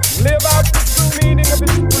 live out the true meaning of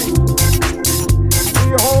its creed.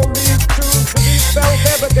 We hold these truths to be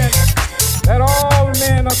self-evident, that all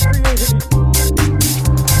men are created equal.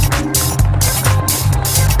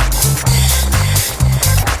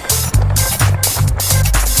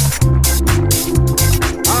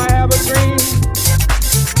 I have a dream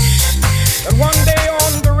that one day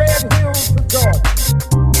on the red hills of Georgia,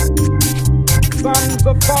 sons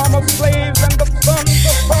of former slaves and the sons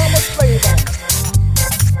of former slave owners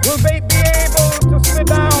will they be able to sit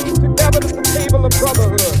down together at the table of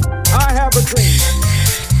brotherhood. I have a dream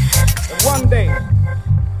that one day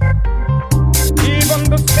even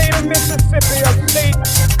the state of Mississippi, a state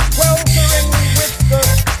sweltering with the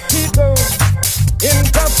heat of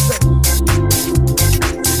injustice,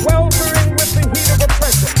 sweltering with the heat of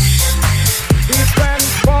oppression, be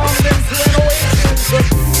transformed into an oasis of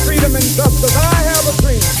freedom and justice. I have a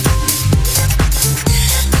dream.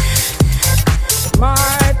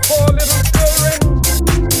 My four little children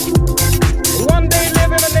will one day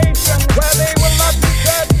live in a nation where they will not be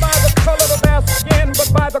judged by the color of their skin,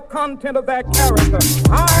 but by the content of their character.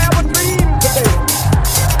 I have a dream today.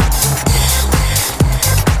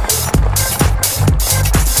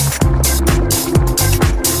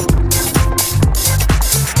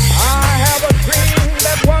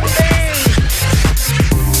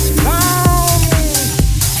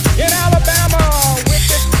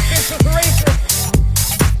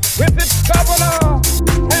 Governor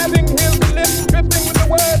having his lips dripping with the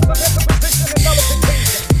words of imposition and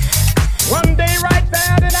nullification. One day right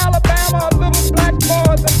there in Alabama, little black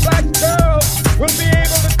boys and black girls will be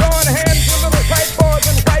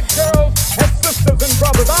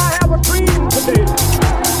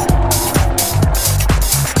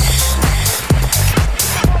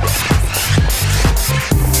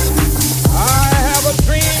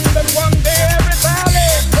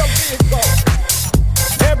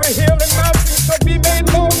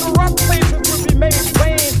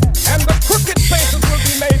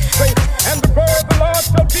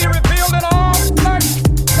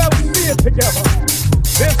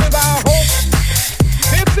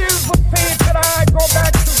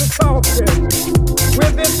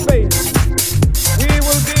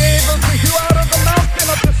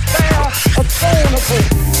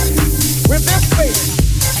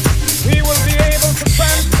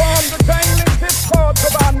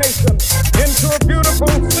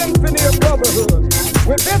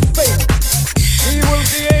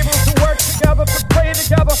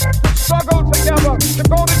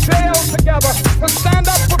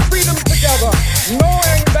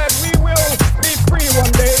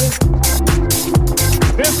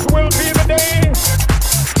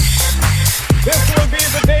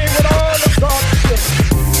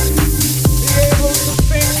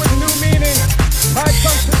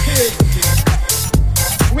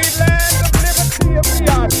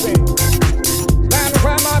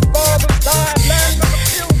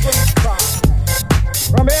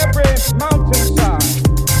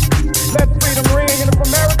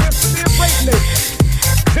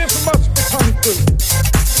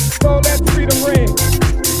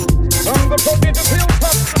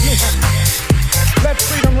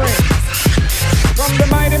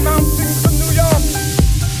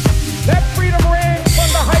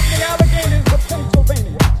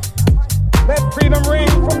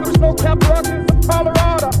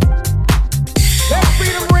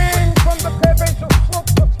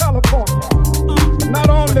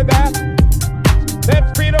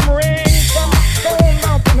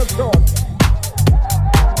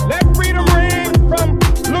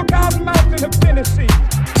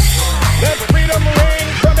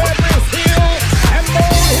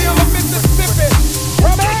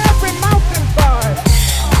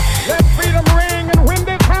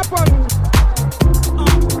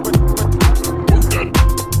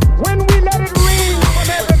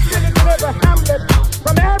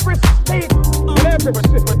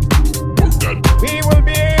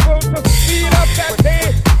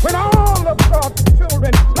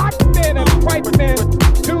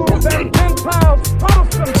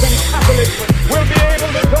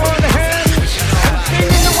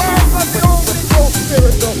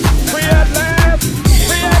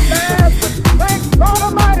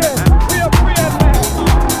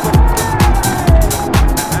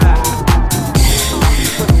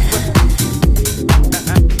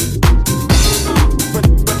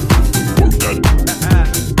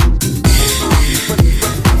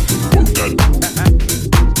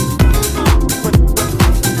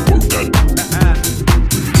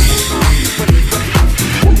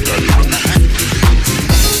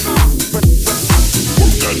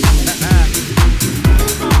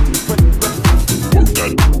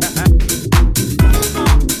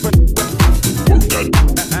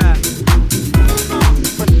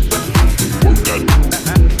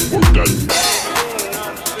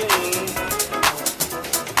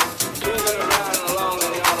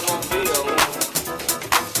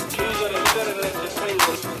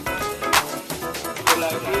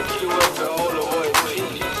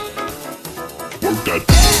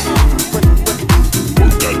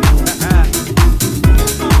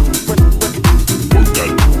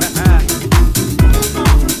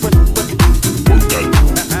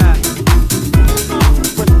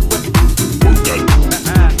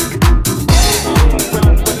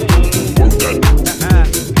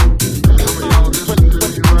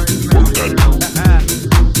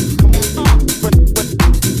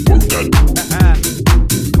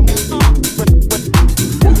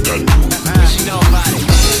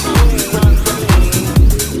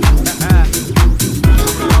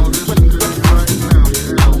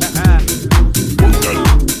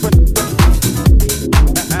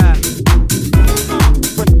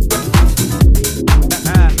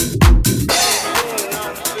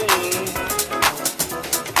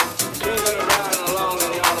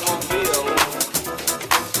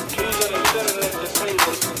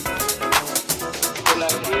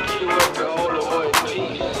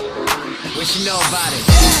about it?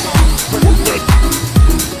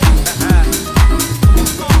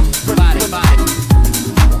 Body, body.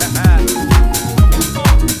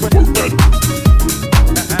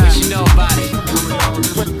 What you know about it?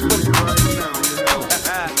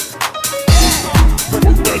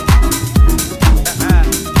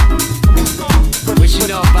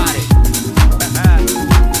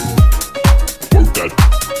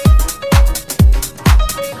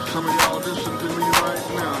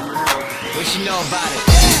 What you know about it?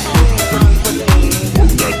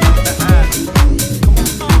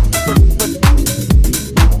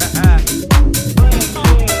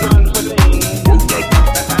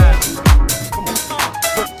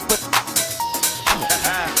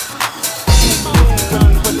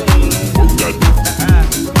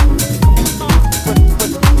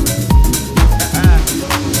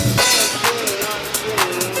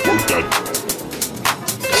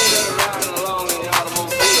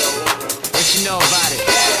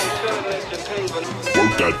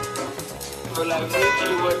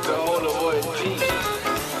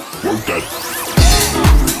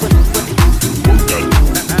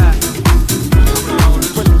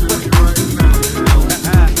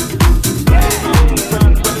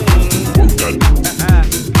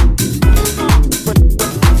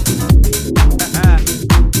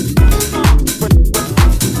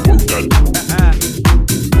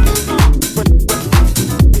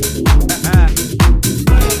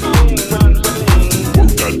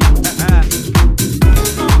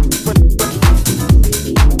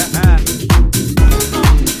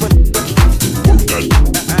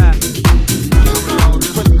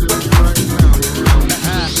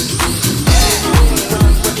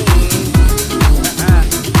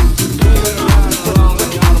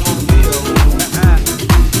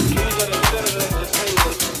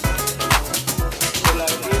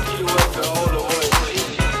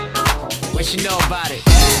 What you know about it?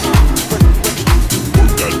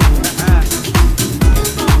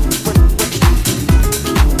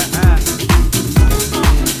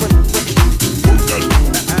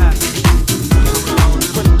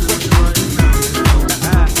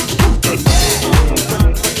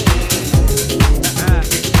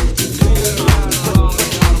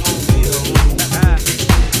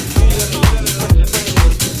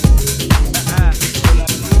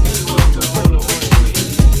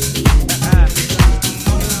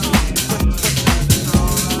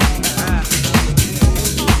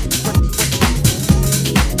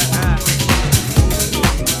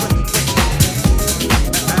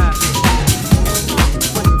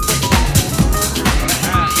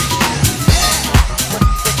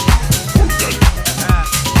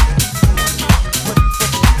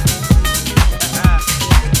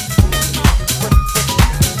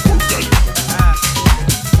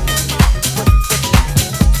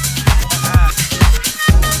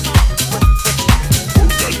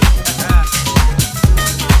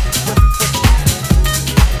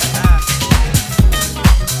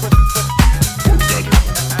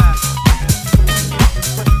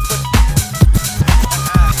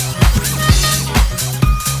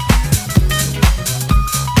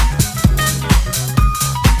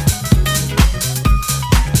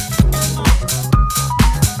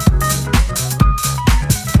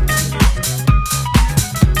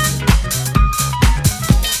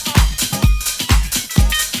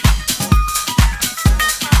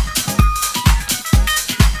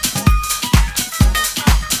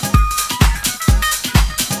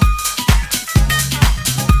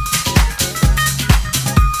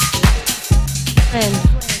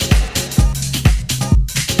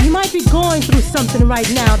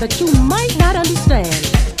 Right now that you might not understand.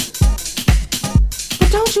 But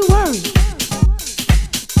don't you worry.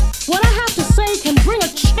 What I have to say can bring a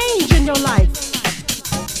change in your life.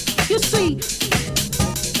 You see,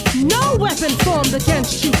 no weapon formed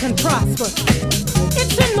against you can prosper.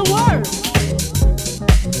 It's in the Word.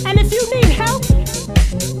 And if you need help,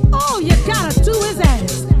 all you gotta do is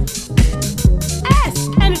ask. Ask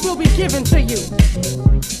and it will be given to you.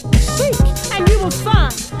 Seek and you will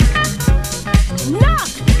find. Knock,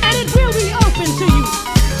 and it will be open to you.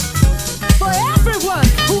 For everyone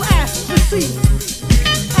who asks receives,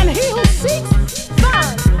 and he who seeks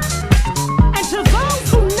finds. And to those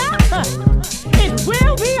who knock, it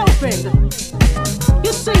will be opened.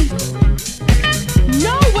 You see,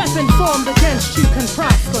 no weapon formed against you can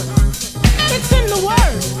prosper. It's in the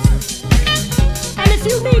Word. And if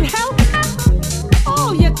you need help,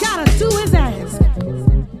 all you gotta do is ask.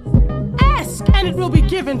 Ask, and it will be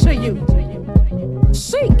given to you.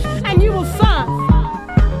 Seek and you will find.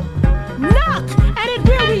 Knock and it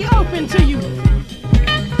will be open to you.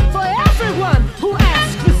 For everyone who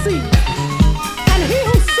asks receives.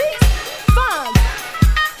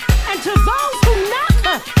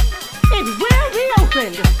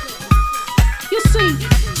 opened. You see,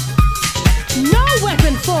 no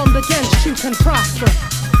weapon formed against you can prosper.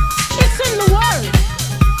 It's in the word.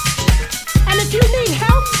 And if you need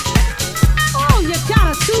help, all you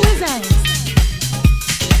gotta do is ask.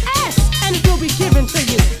 Ask and it will be given to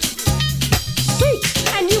you. Seek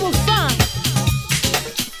and you will find.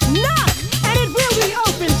 Knock and it will be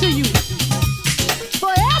open to you.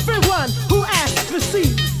 For everyone who asks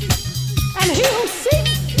receives. And he who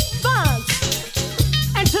seeks finds.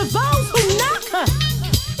 And to those who knock,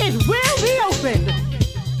 it will be opened.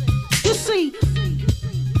 You see,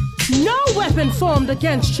 no weapon formed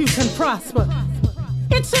against you can prosper.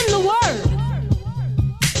 It's in the word.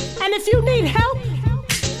 And if you need help,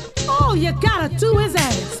 all you gotta do is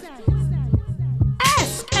ask.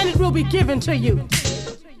 Ask and it will be given to you.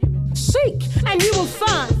 Seek and you will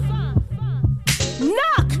find.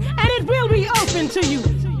 Knock and it will be open to you.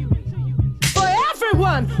 For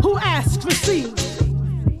everyone who asks receives.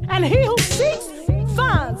 And he who seeks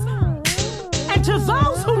finds. And to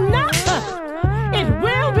those who knock, it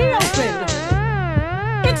will be opened.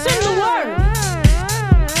 It's in the word.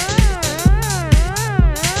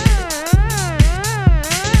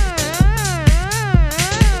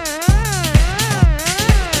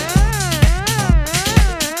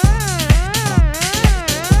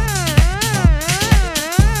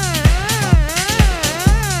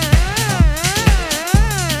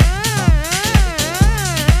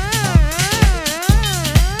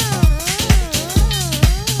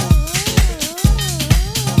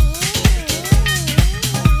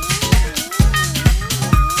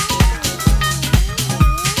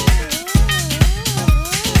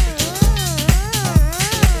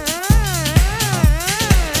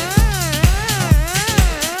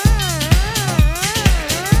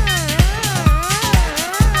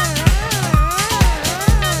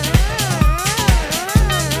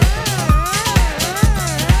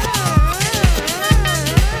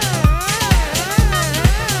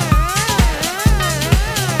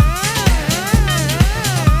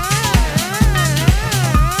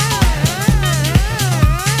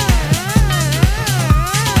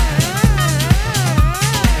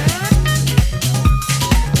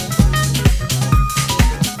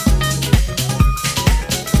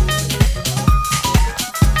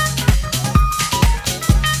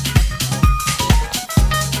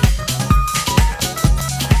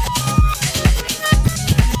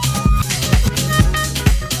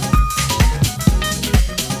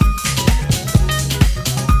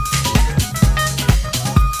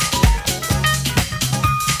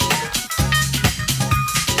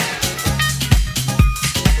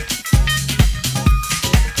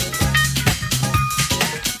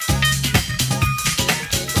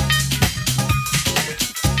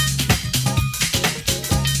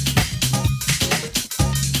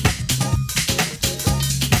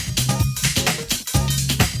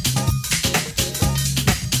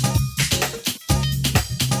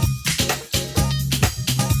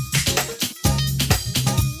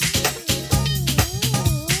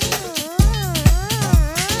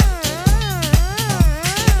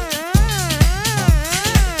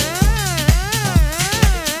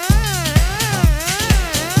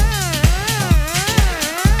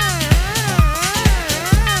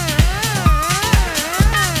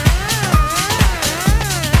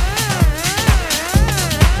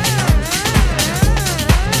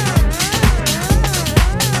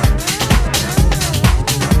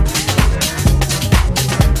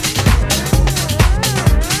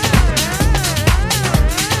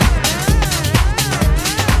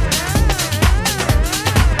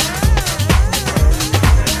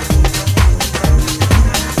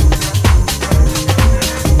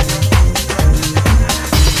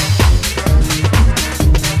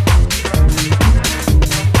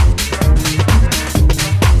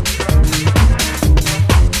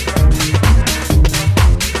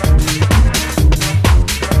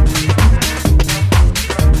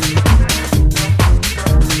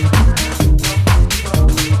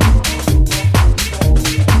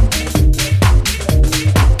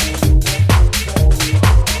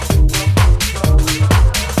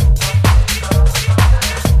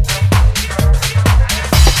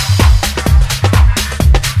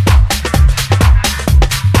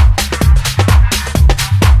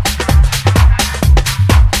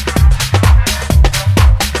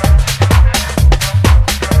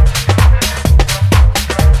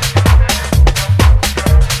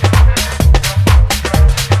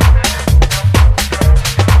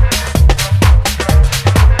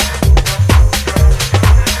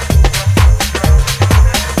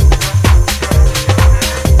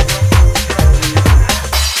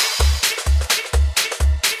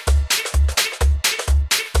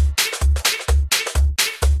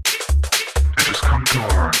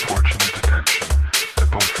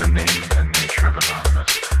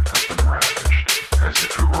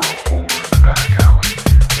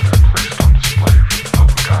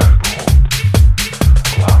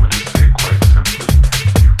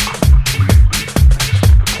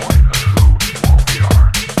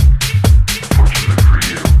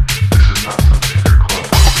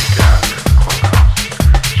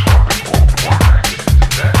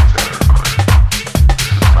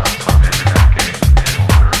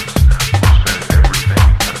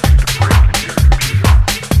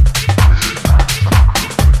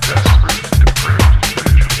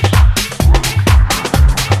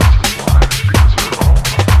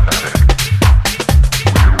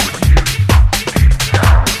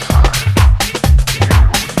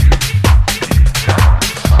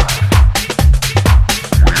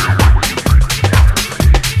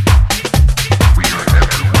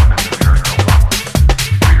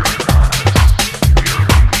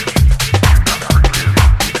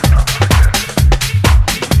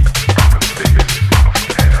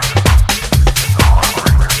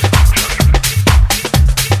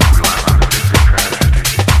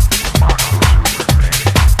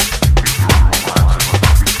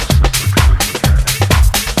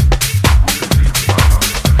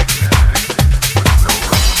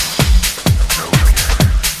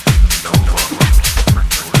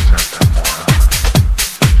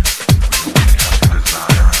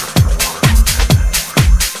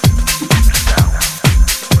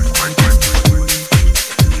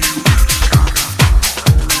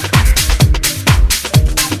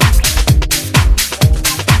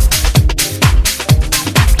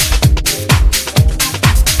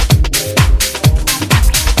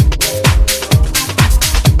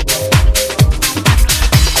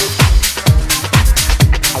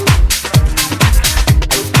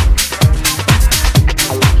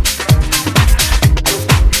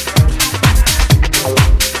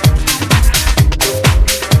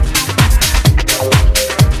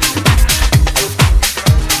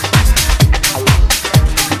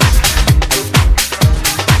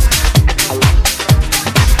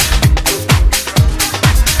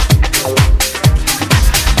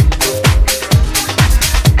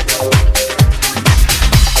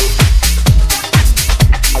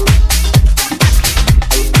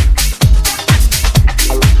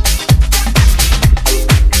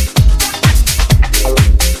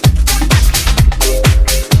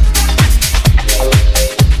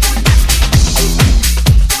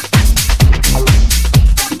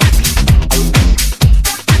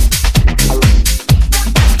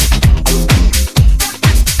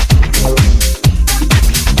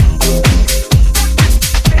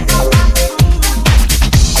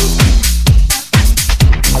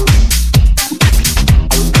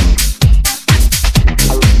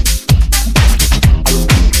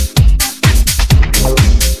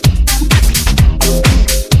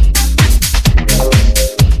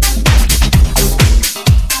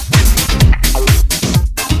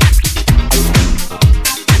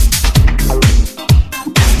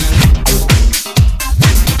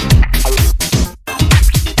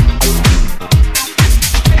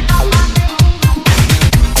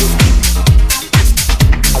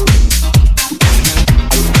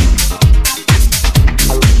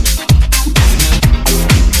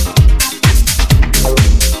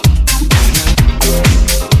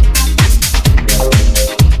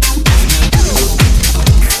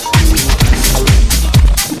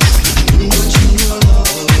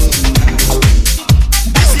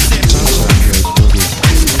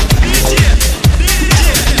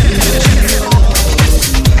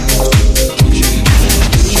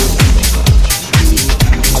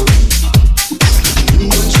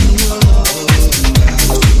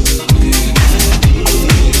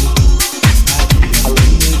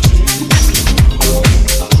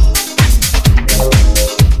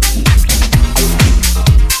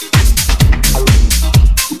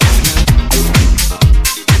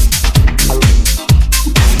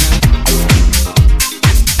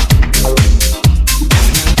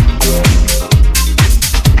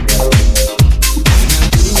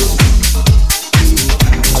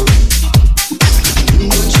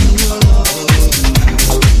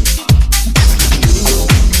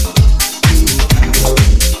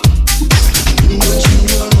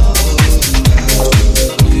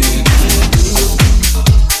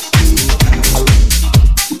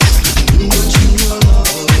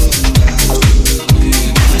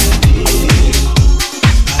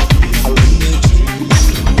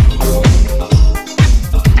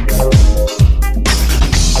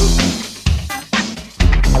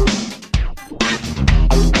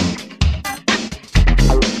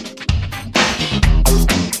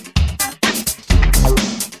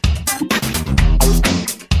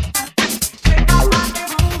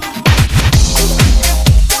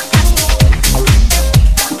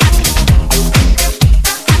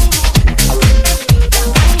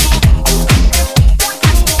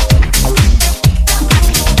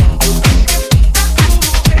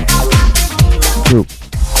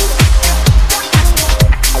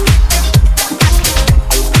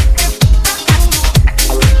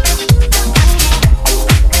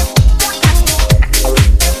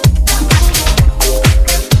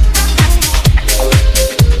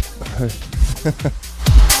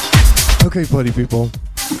 Okay, party people.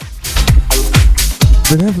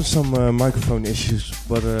 Been having some microphone issues,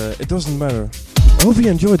 but it doesn't matter. I hope you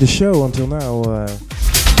enjoyed the show until now.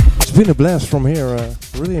 It's been a blast from here.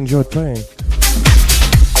 Really enjoyed playing.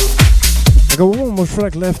 I got one more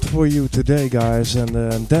track left for you today, guys, and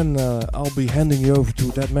then I'll be handing you over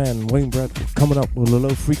to that man, Wayne Brett, coming up with a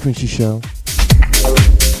low frequency show.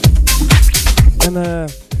 And I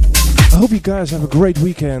hope you guys have a great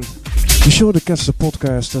weekend. Be sure to catch the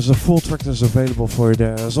podcast. There's a full track that's available for you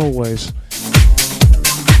there, as always.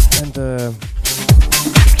 And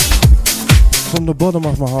from the bottom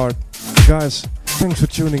of my heart, guys, thanks for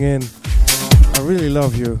tuning in. I really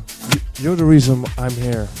love you. You're the reason I'm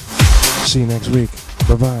here. See you next week.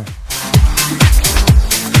 Bye-bye.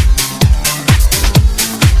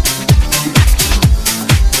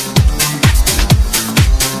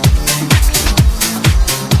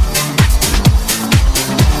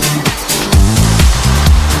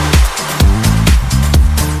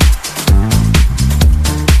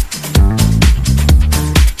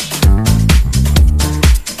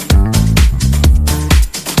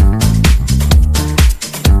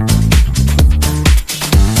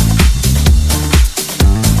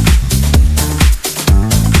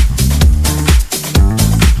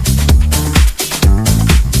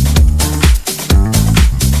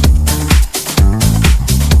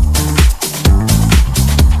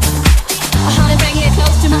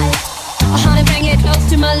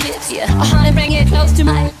 Yeah, I wanna bring it close to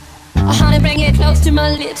my. I wanna bring it close to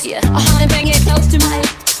my lips. Yeah, I wanna bring it close to my.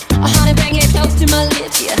 I wanna bring it close to my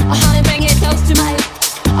lips. Yeah, I wanna bring it close to my.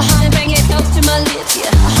 I wanna bring it close to my lips. Yeah, I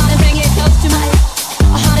wanna bring it close to my. I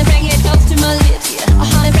wanna bring it close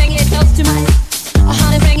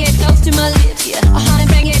to my lips. Yeah, I wanna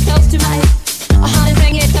bring it close to my. I wanna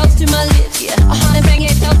bring it close to my lips. Yeah, I wanna bring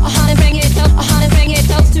it close. I wanna bring it close. I wanna bring it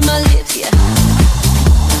close to my lips. Yeah.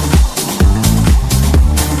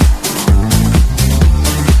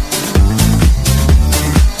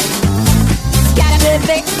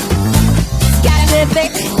 Big, it's gotta be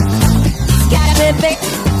big, it's gotta be big,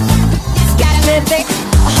 it's gotta be big. I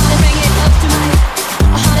wanna bring it close to my, I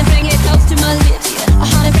wanna bring it close to my lips, yeah. I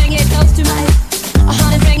wanna bring it close to my.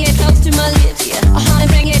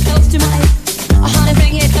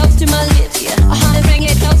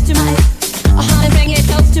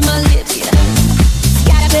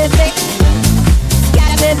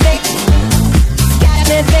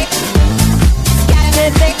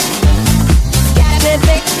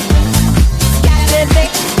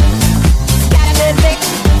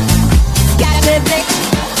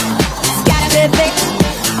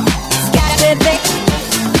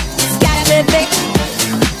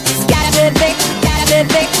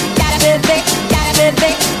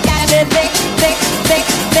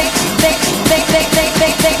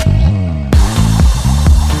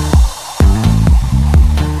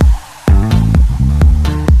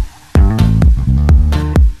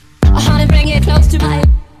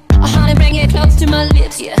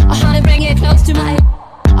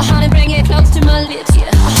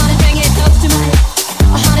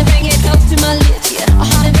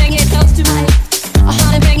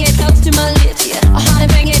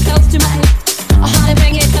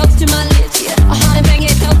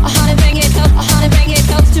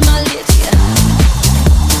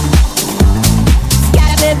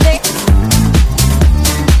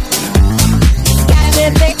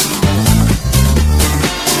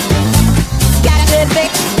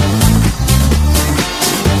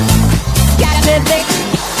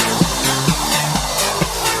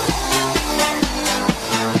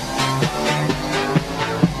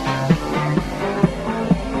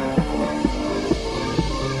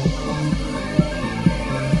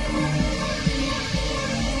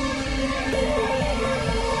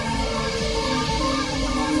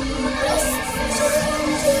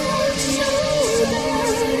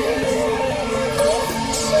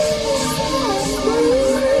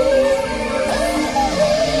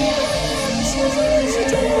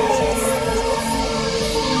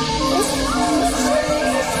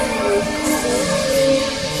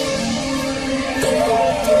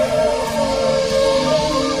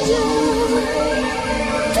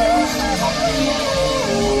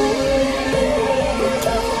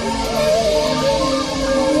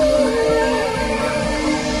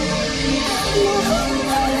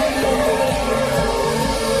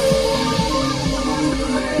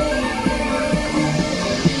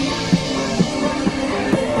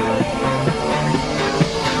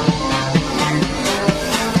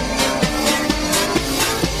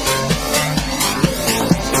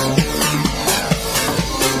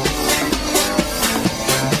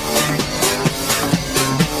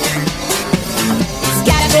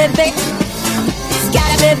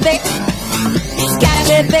 be big. It's gotta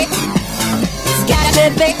be big. It's gotta be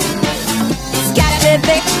big. It's gotta be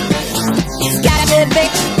big. It's gotta be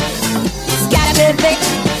big. It's gotta be big.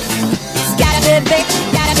 It's gotta be big.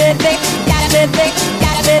 Gotta be big. Gotta be big.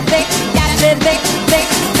 Gotta be big. Gotta be big. Big,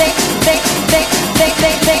 big, big, big, big,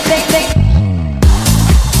 big, big, big, big.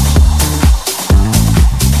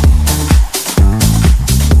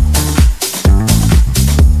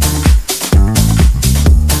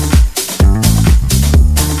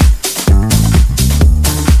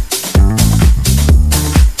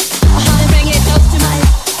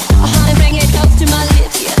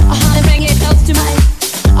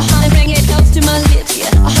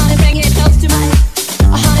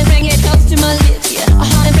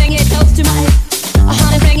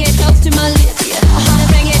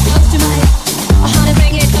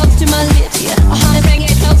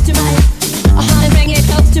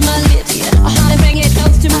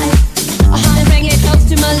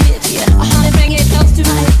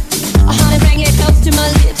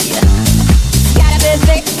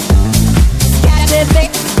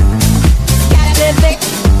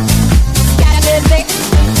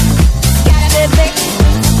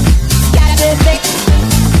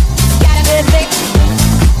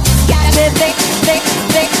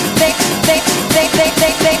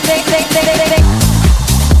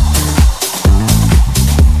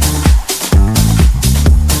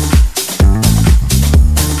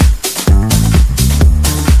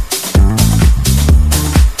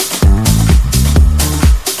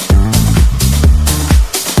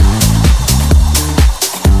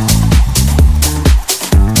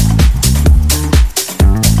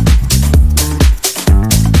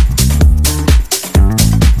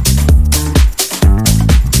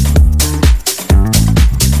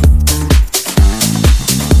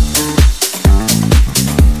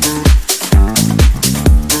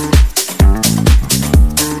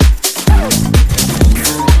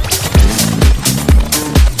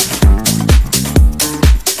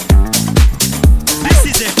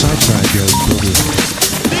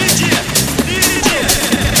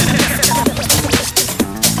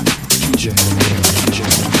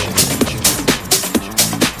 DJ.